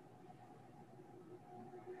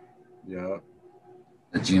 Yeah.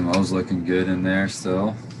 The GMO's looking good in there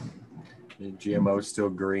still. The GMO's still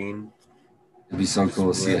green. It'd be so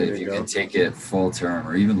cool to see Ready if to you go. can take it full term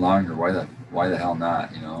or even longer. Why the hell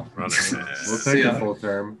not? You know, Running, We'll See take ya. it full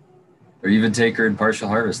term. or even take her in partial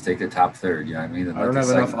harvest. Take the top third. You know what I mean? And I don't let have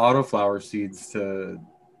the enough second- autoflower seeds to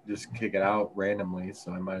just kick it out randomly,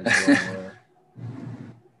 so I might as well.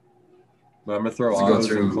 But I'm gonna throw Let's go autos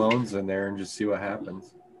through- and clones in there and just see what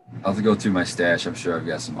happens. I'll have to go through my stash. I'm sure I've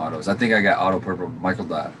got some autos. I think I got auto purple Michael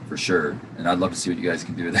Dot for sure, and I'd love to see what you guys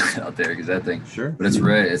can do with that out there because that thing. Sure. But it's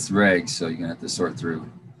red. It's regs, so you're gonna have to sort through.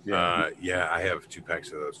 yeah, I have 2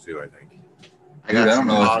 packs of those too. I think. I got Dude, I some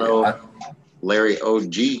don't know. auto Larry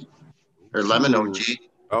OG or Lemon OG.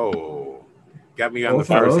 Oh, got me on the Both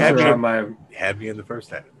of first. those Had are me, on my. had me in the first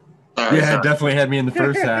half. Sorry, Yeah, it sorry, definitely had me in the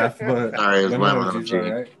first half, but Sorry, it was Lemon Lemon OG's OG.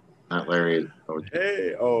 all right. not Larry OG.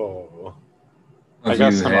 Hey, oh, I If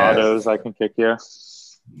got you some had- autos I can kick you.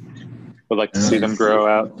 Would like to see them grow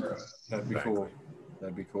out. That'd be cool.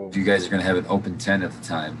 That'd be cool. If you guys are gonna have an open 10 at the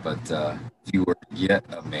time, but if you were to get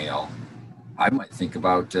a male, I might think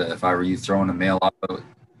about if I were you throwing a male out,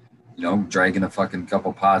 you know, dragging a fucking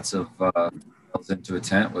couple pots of into a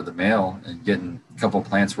tent with a male and getting a couple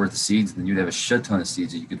plants worth of seeds, and then you'd have a shit ton of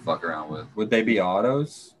seeds that you could fuck around with. Would they be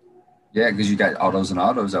autos? Yeah, because you got autos and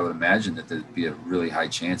autos, I would imagine that there'd be a really high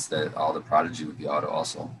chance that all the prodigy would be auto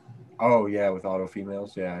also. Oh yeah, with auto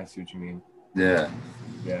females. Yeah, I see what you mean. Yeah.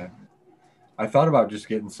 Yeah. I thought about just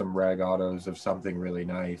getting some rag autos of something really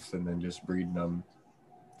nice and then just breeding them,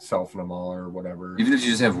 selfing them all or whatever. Even if you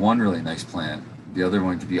just have one really nice plant, the other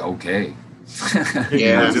one could be okay.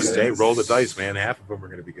 Yeah. just hey, roll the dice, man. Half of them are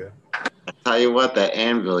gonna be good. Tell you what, that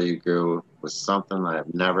anvil you grew was something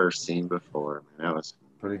I've never seen before. That was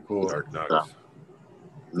Pretty cool. Dark nuggets.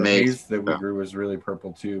 The haze amazing. that we grew was really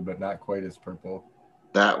purple too, but not quite as purple.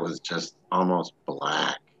 That was just almost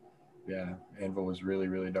black. Yeah, Anvil was really,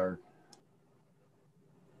 really dark.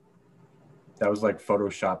 That was like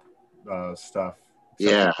Photoshop stuff.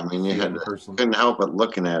 Yeah, I mean, you See it had in person. couldn't help but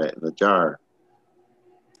looking at it in the jar.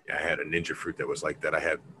 Yeah, I had a ninja fruit that was like that. I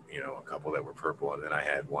had, a couple that were purple, and then I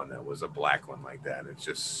had one that was a black one like that. It's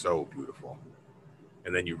just so beautiful.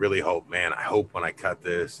 And then you really hope, man, I hope when I cut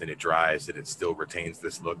this and it dries that it still retains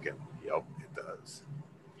this look, and yep, it does.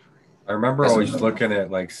 I remember That's always what- looking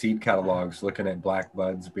at like seed catalogs, looking at black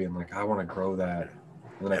buds, being like, I want to grow that.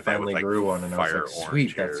 And then I Yeah, that finally with, like, grew one, and I was fire like, sweet,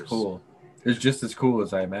 orange that's hairs. cool. It's just as cool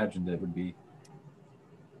as I imagined it would be.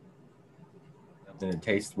 And it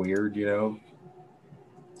tastes weird, you know.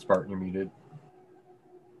 Spartan, you're muted.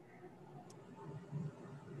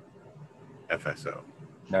 FSO.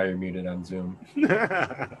 Now you're muted on Zoom. You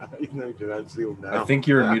know, you're on Zoom now. I think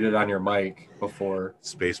you were muted on your mic before.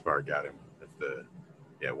 Spacebar got him.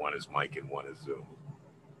 That's one is mic and one is Zoom.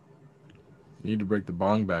 You need to break the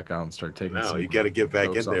bong back out and start taking. No, you got to get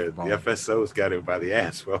back in there. The FSO's got him by the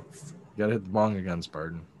ass. Well, you got to hit the bong again,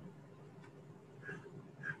 Spartan.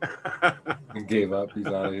 He gave up. He's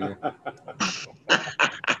out of here.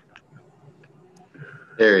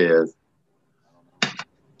 There he is.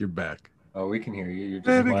 You're back. Oh, we can hear you. You're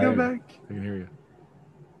just Baby, come back. I can hear you.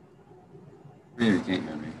 You can't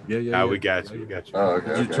hear me. Yeah. We got you. We got you. Oh,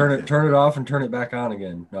 okay. Did you turn it off and turn it back on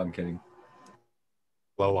again? No, I'm kidding.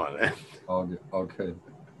 Blow on it. All good. All good.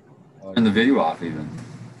 Turn the video off even.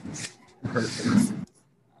 Perfect.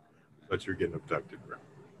 But you're getting abducted, bro.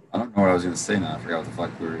 I don't know what I was going to say now. I forgot what the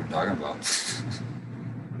fuck we were talking about.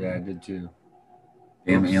 Yeah, I did too.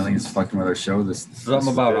 Damn aliens fucking with our show.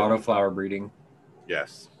 Something about autoflower breeding.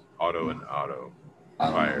 Yes. Auto and auto. I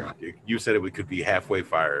don't Fire. know. You said it could be halfway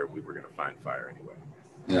fire. We were going to find fire anyway.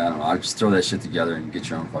 Yeah, I don't know. I just throw that shit together and get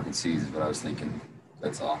your own fucking seeds is what I was thinking.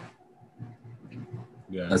 That's all.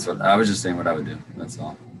 Yeah. That's what I was just saying what I would do. That's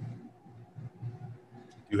all.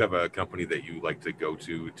 Do you have a company that you like to go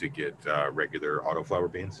to get regular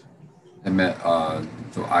autoflower beans?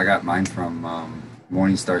 So I got mine from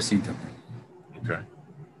Morningstar Seed Company. Okay.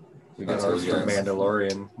 We got That's ours those from guys.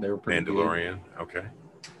 Mandalorian. They were pretty Mandalorian. Okay. good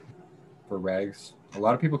for rags. A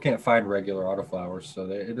lot of people can't find regular autoflowers, so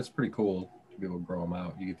it is pretty cool to be able to grow them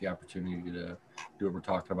out. You get the opportunity to do what we're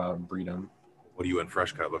talking about and breed them. What are you and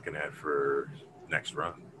Fresh Cut looking at for next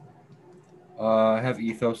run? I have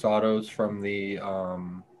Ethos autos from the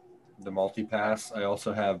multi-pass. I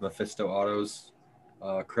also have Mephisto autos,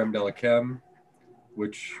 Creme de la Chem,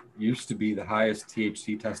 which used to be the highest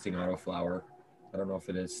THC testing autoflower. I don't know if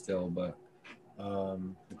it is still, but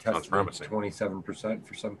the test was 27%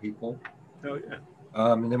 for some people. Oh yeah.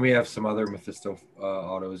 And then we have some other Mephisto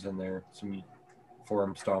autos in there, some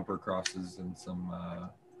Forum Stomper crosses and some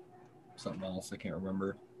something else I can't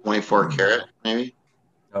remember. 24 karat, maybe?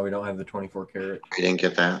 No, we don't have the 24 karat. You didn't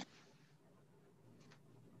get that?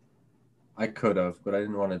 I could have, but I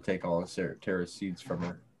didn't want to take all of Tara's seeds from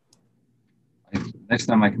her. Next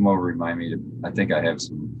time I come over, remind me to. I think I have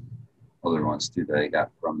some other ones too that I got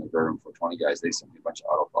from the Bourbon 420 guys. They sent me a bunch of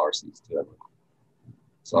autoflower seeds too.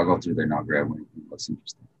 So I'll go through there and I'll grab one. Looks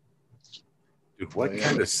interesting. Dude, what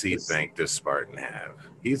kind of seed bank does Spartan have?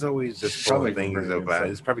 He's always just full Probably of things about.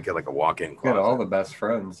 He's probably got like a walk-in closet. Got all the best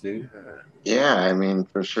friends, dude. Yeah, I mean,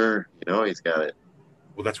 for sure. You know he's got it.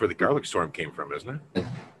 Well, that's where the garlic storm came from, isn't it?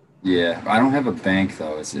 Yeah, I don't have a bank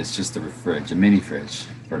though. It's just a fridge, a mini fridge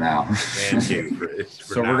for now. Pancake fridge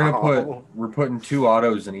for So now. we're putting 2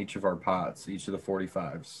 autos in each of our pots, each of the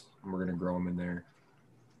 45s, and we're gonna grow them in there.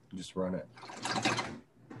 Just run it.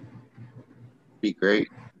 Be great.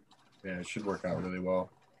 Yeah, it should work out really well.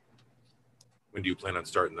 When do you plan on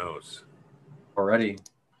starting those? Already.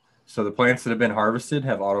 So the plants that have been harvested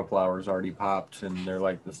have autoflowers already popped, and they're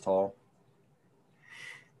like this tall.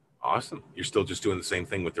 Awesome. You're still just doing the same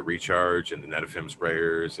thing with the recharge and the Netafim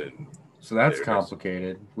sprayers and. So that's There it is.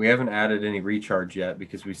 complicated. We haven't added any recharge yet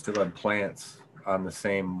because we still have plants on the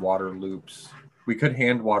same water loops. We could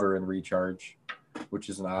hand water and recharge, which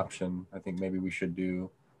is an option. I think maybe we should do,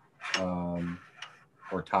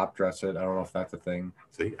 or top dress it. I don't know if that's a thing.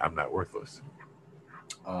 See, I'm not worthless.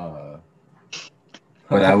 What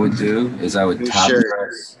I would do is I would top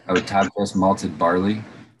dress malted barley,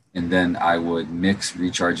 and then I would mix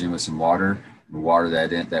recharge in with some water, and water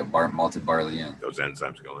malted barley in. Those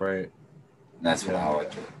enzymes going. Right. And that's how I do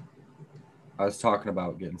it. I was talking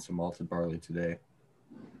about getting some malted barley today.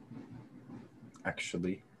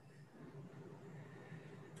 Actually.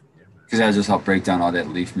 Because that just help break down all that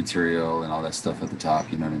leaf material and all that stuff at the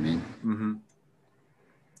top. You know what I mean? Mm-hmm.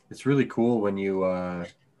 It's really cool when you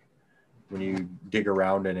dig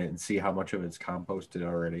around in it and see how much of it's composted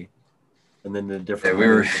already, and then the different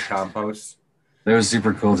layers of compost. It was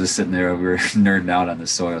super cool just sitting there. We were nerding out on the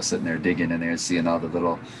soil, sitting there digging in there and seeing all the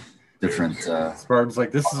little different. Spartan's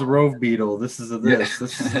like, this is a rove beetle. This is a this.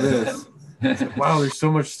 This is this. It's like, wow, there's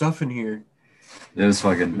so much stuff in here. It was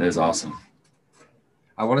awesome.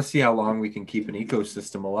 I want to see how long we can keep an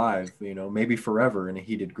ecosystem alive. You know, maybe forever in a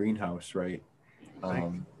heated greenhouse, right?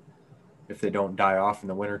 If they don't die off in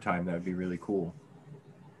the wintertime, that would be really cool.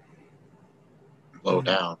 Low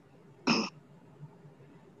down.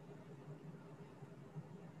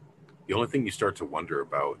 The only thing you start to wonder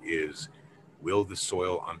about is will the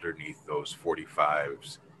soil underneath those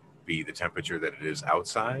 45s be the temperature that it is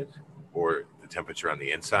outside, or the temperature on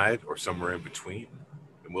the inside, or somewhere in between?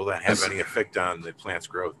 And will that have any effect on the plant's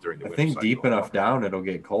growth during the winter I think cycle? deep enough down it'll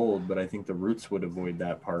get cold, but I think the roots would avoid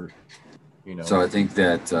that part. So I think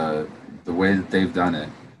that the way that they've done it,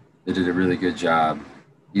 they did a really good job,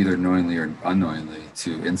 either knowingly or unknowingly,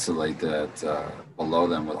 to insulate that below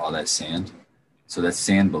them with all that sand. So that's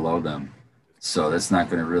sand below them. So that's not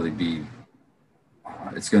going to really be,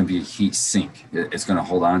 it's going to be a heat sink. It's going to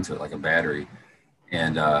hold on to it like a battery.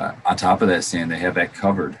 And on top of that sand, they have that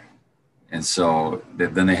covered. And so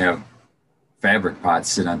then they have fabric pots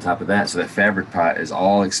sit on top of that. So that fabric pot is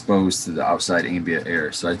all exposed to the outside ambient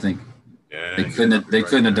air. So I think they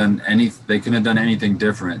couldn't have done anything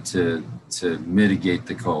different to mitigate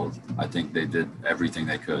the cold. I think they did everything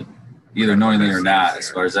they could, either knowingly or not. As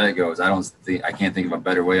far as that goes, I can't think of a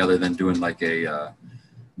better way other than doing like a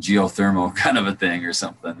geothermal kind of a thing or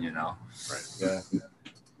something, Right. Yeah.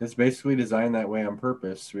 It's basically designed that way on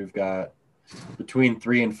purpose. We've got between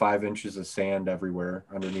 3 and 5 inches of sand everywhere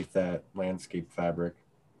underneath that landscape fabric.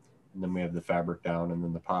 And then we have the fabric down and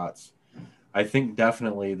then the pots. I think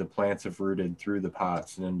definitely the plants have rooted through the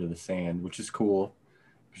pots and into the sand, which is cool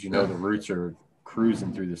because the roots are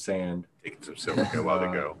cruising through the sand. Taking some silica while they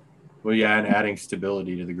go. Well, yeah, and adding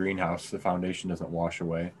stability to the greenhouse. The foundation doesn't wash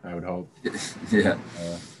away, I would hope. Yeah.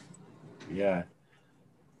 Yeah.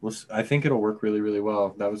 Well, I think it'll work really, really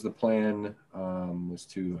well. That was the plan, was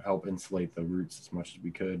to help insulate the roots as much as we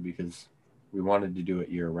could because we wanted to do it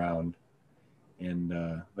year round. And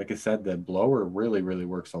like I said, the blower really, really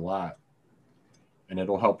works a lot. And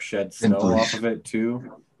it'll help shed snow off of it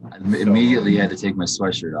too. I immediately had to take my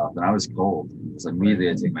sweatshirt off, and I was cold. So immediately I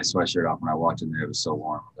had to take my sweatshirt off when I walked in there. It was so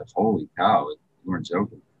warm. Like, holy cow, you weren't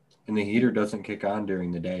joking. And the heater doesn't kick on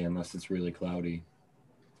during the day unless it's really cloudy.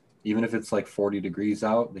 Even if it's like 40 degrees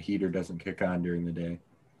out, the heater doesn't kick on during the day.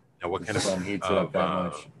 Now, what kind sun heats it up that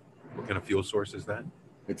much. What kind of fuel source is that?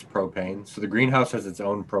 It's propane. So the greenhouse has its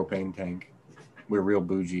own propane tank. We're real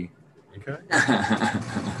bougie. Okay.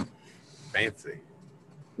 Fancy.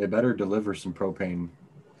 They better deliver some propane.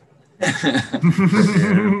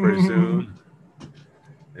 Pretty soon.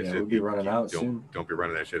 Yeah, we'll be running out soon. Don't be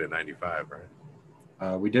running that shit at 95,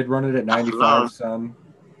 right? We did run it at 95 some.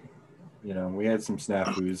 We had some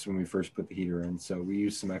snafus when we first put the heater in, so we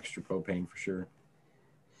used some extra propane for sure.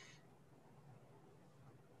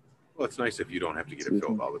 Well, it's nice if you don't have to get it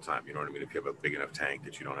filled all the time. You know what I mean? If you have a big enough tank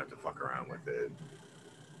that you don't have to fuck around with it.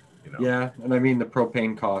 Yeah, and I mean the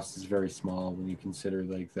propane cost is very small when you consider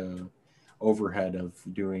like the overhead of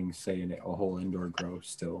doing, say, a whole indoor grow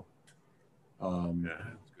still. Yeah,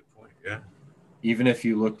 that's a good point. Yeah. Even if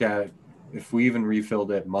you looked at, if we even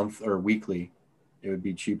refilled it month or weekly, it would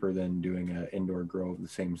be cheaper than doing an indoor grow of the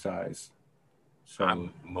same size. So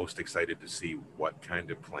I'm most excited to see what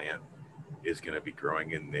kind of plant is going to be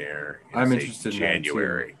growing in there in, I'm interested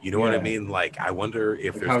January. In that too. You know what I mean? Like, I wonder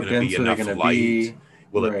if like there's going to be enough light.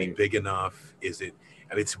 Will it be big enough? Is it?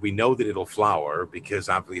 I mean, we know that it'll flower because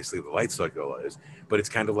obviously the light cycle is, but it's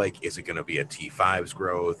kind of like, is it going to be a T5's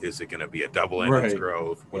growth? Is it going to be a double-ended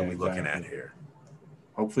growth? What are we looking at here?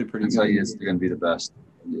 Hopefully pretty good. I'll tell you, it's going to be the best.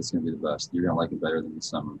 It's going to be the best. You're going to like it better than the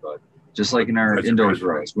summer, but just like in our indoor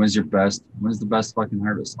grows, when's the best fucking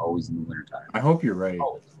harvest? Always in the wintertime. I hope you're right.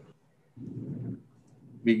 Always.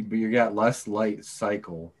 But you got less light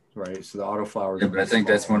cycle, right? So the autoflowers. Yeah, but I think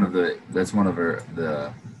that's one of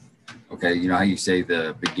the okay, you know how you say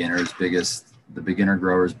the beginner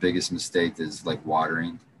grower's biggest mistake is like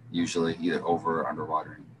watering, usually either over or under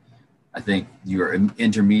watering. I think your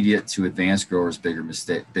intermediate to advanced growers'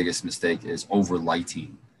 biggest mistake is over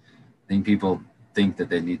lighting. I think people think that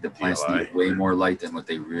the plants need way more light than what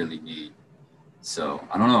they really need. So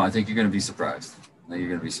I don't know. I think you're going to be surprised. I think you're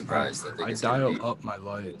going to be surprised. I dial up my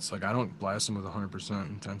lights. Like, I don't blast them with 100%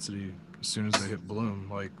 intensity as soon as they hit bloom.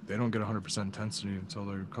 Like, they don't get 100% intensity until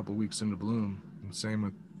they're a couple weeks into bloom. And same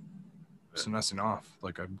with senescing off.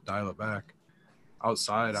 Like, I dial it back.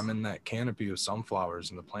 Outside, I'm in that canopy of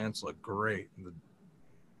sunflowers, and the plants look great. And the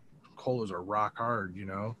colas are rock hard,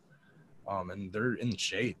 and they're in the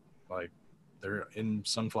shade. Like, they're in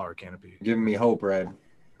sunflower canopy. Giving me hope, Red.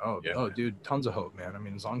 Oh, yeah, dude, tons of hope, man. I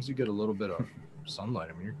mean, as long as you get a little bit of sunlight,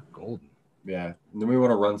 I mean, you're golden. Yeah. And then we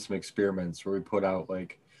want to run some experiments where we put out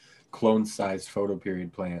like clone-sized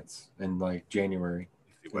photoperiod plants in like January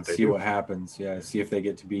and see what happens. Yeah, see if they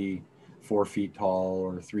get to be 4 feet tall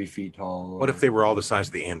or 3 feet tall. What if they were all the size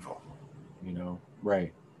of the anvil?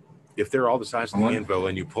 Right. If they're all the size of the anvil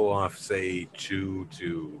and you pull off, say, 2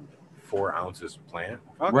 to 4 ounces plant.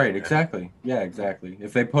 Fuck Right, it, exactly. Yeah, exactly.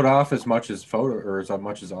 If they put off as much as photo or as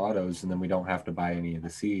much as autos, and then we don't have to buy any of the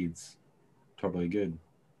seeds, totally good.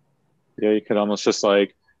 Yeah, you could almost just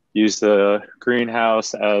like use the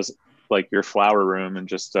greenhouse as like your flower room and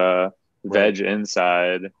just veg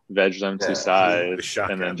inside, veg them to size,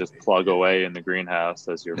 and then just plug away in the greenhouse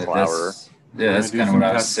as your flower. That's kind of what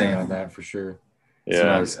I was saying on that for sure. So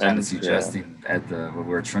I was kind of suggesting at when we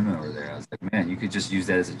were trimming over there. I was like, man, you could just use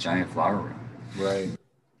that as a giant flower room. Right.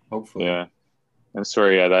 Hopefully. Yeah. And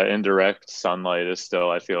sorry, that indirect sunlight is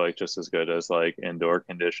still, I feel like, just as good as like indoor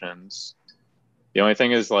conditions. The only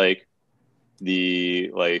thing is like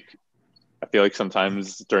I feel like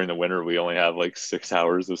sometimes during the winter we only have like 6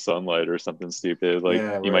 hours of sunlight or something stupid.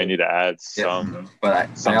 Like you might need to add some, but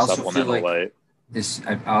I also supplemental feel like light.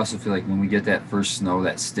 I also feel like when we get that first snow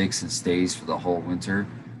that sticks and stays for the whole winter,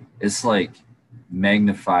 it's like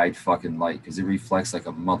magnified fucking light because it reflects like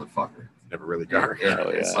a motherfucker. Never really dark.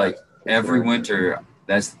 It's like every winter.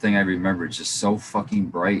 That's the thing I remember. It's just so fucking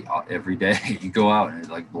bright every day. You go out and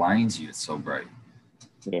it like blinds you. It's so bright.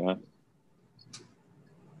 Yeah.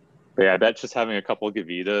 But yeah, I bet just having a couple of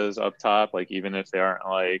Gavitas up top, like even if they aren't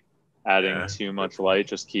like adding too much light,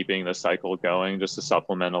 just keeping the cycle going just to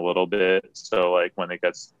supplement a little bit. So like when it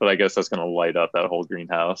gets, but I guess that's going to light up that whole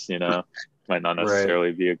greenhouse, you know, might not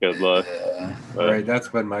necessarily be a good look. Right. That's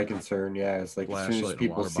been my concern. Yeah. It's like as soon as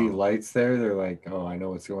people see lights there, they're like, oh, I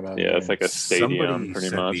know what's going on. Yeah. It's like a stadium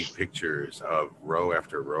pretty much. Me pictures of row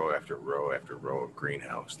after row after row after row of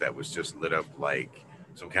greenhouse that was just lit up like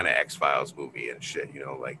some kind of X-Files movie and shit, you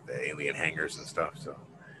know, like the alien hangars and stuff. So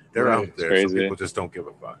they're out there. So people just don't give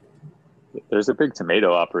a fuck. There's a big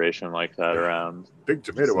tomato operation like that around. Big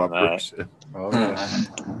tomato operation. Oh, yeah.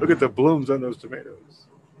 Look at the blooms on those tomatoes.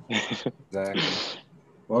 Exactly.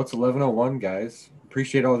 Well, it's 11:01, guys.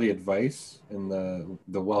 Appreciate all the advice and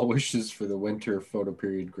the well wishes for the winter photo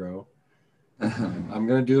period grow. I'm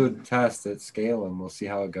gonna do a test at scale and we'll see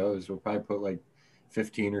how it goes. We'll probably put like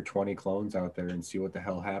 15 or 20 clones out there and see what the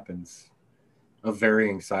hell happens of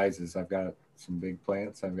varying sizes. I've got some big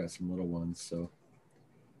plants. I've got some little ones. So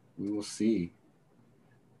we will see.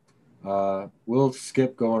 We'll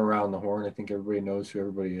skip going around the horn. I think everybody knows who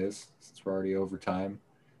everybody is since we're already over time.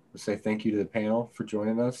 We'll say thank you to the panel for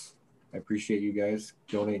joining us. I appreciate you guys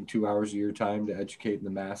donating 2 hours of your time to educate the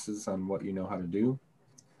masses on what you know how to do,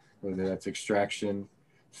 whether that's extraction,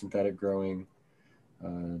 synthetic growing,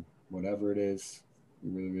 whatever it is. We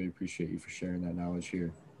really, really appreciate you for sharing that knowledge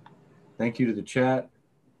here. Thank you to the chat.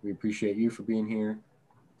 We appreciate you for being here.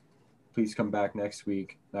 Please come back next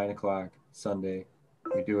week, 9 o'clock, Sunday.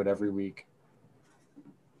 We do it every week.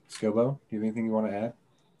 Scobo, do you have anything you want to add?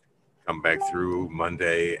 Come back through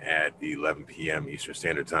Monday at 11 p.m. Eastern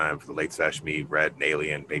Standard Time for the late sesh me, Red, and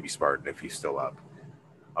Alien, Baby Spartan if he's still up.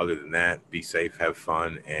 Other than that, be safe, have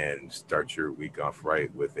fun, and start your week off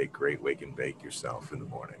right with a great wake and bake yourself in the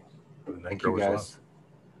morning. Thank you, guys.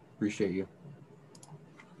 Appreciate you.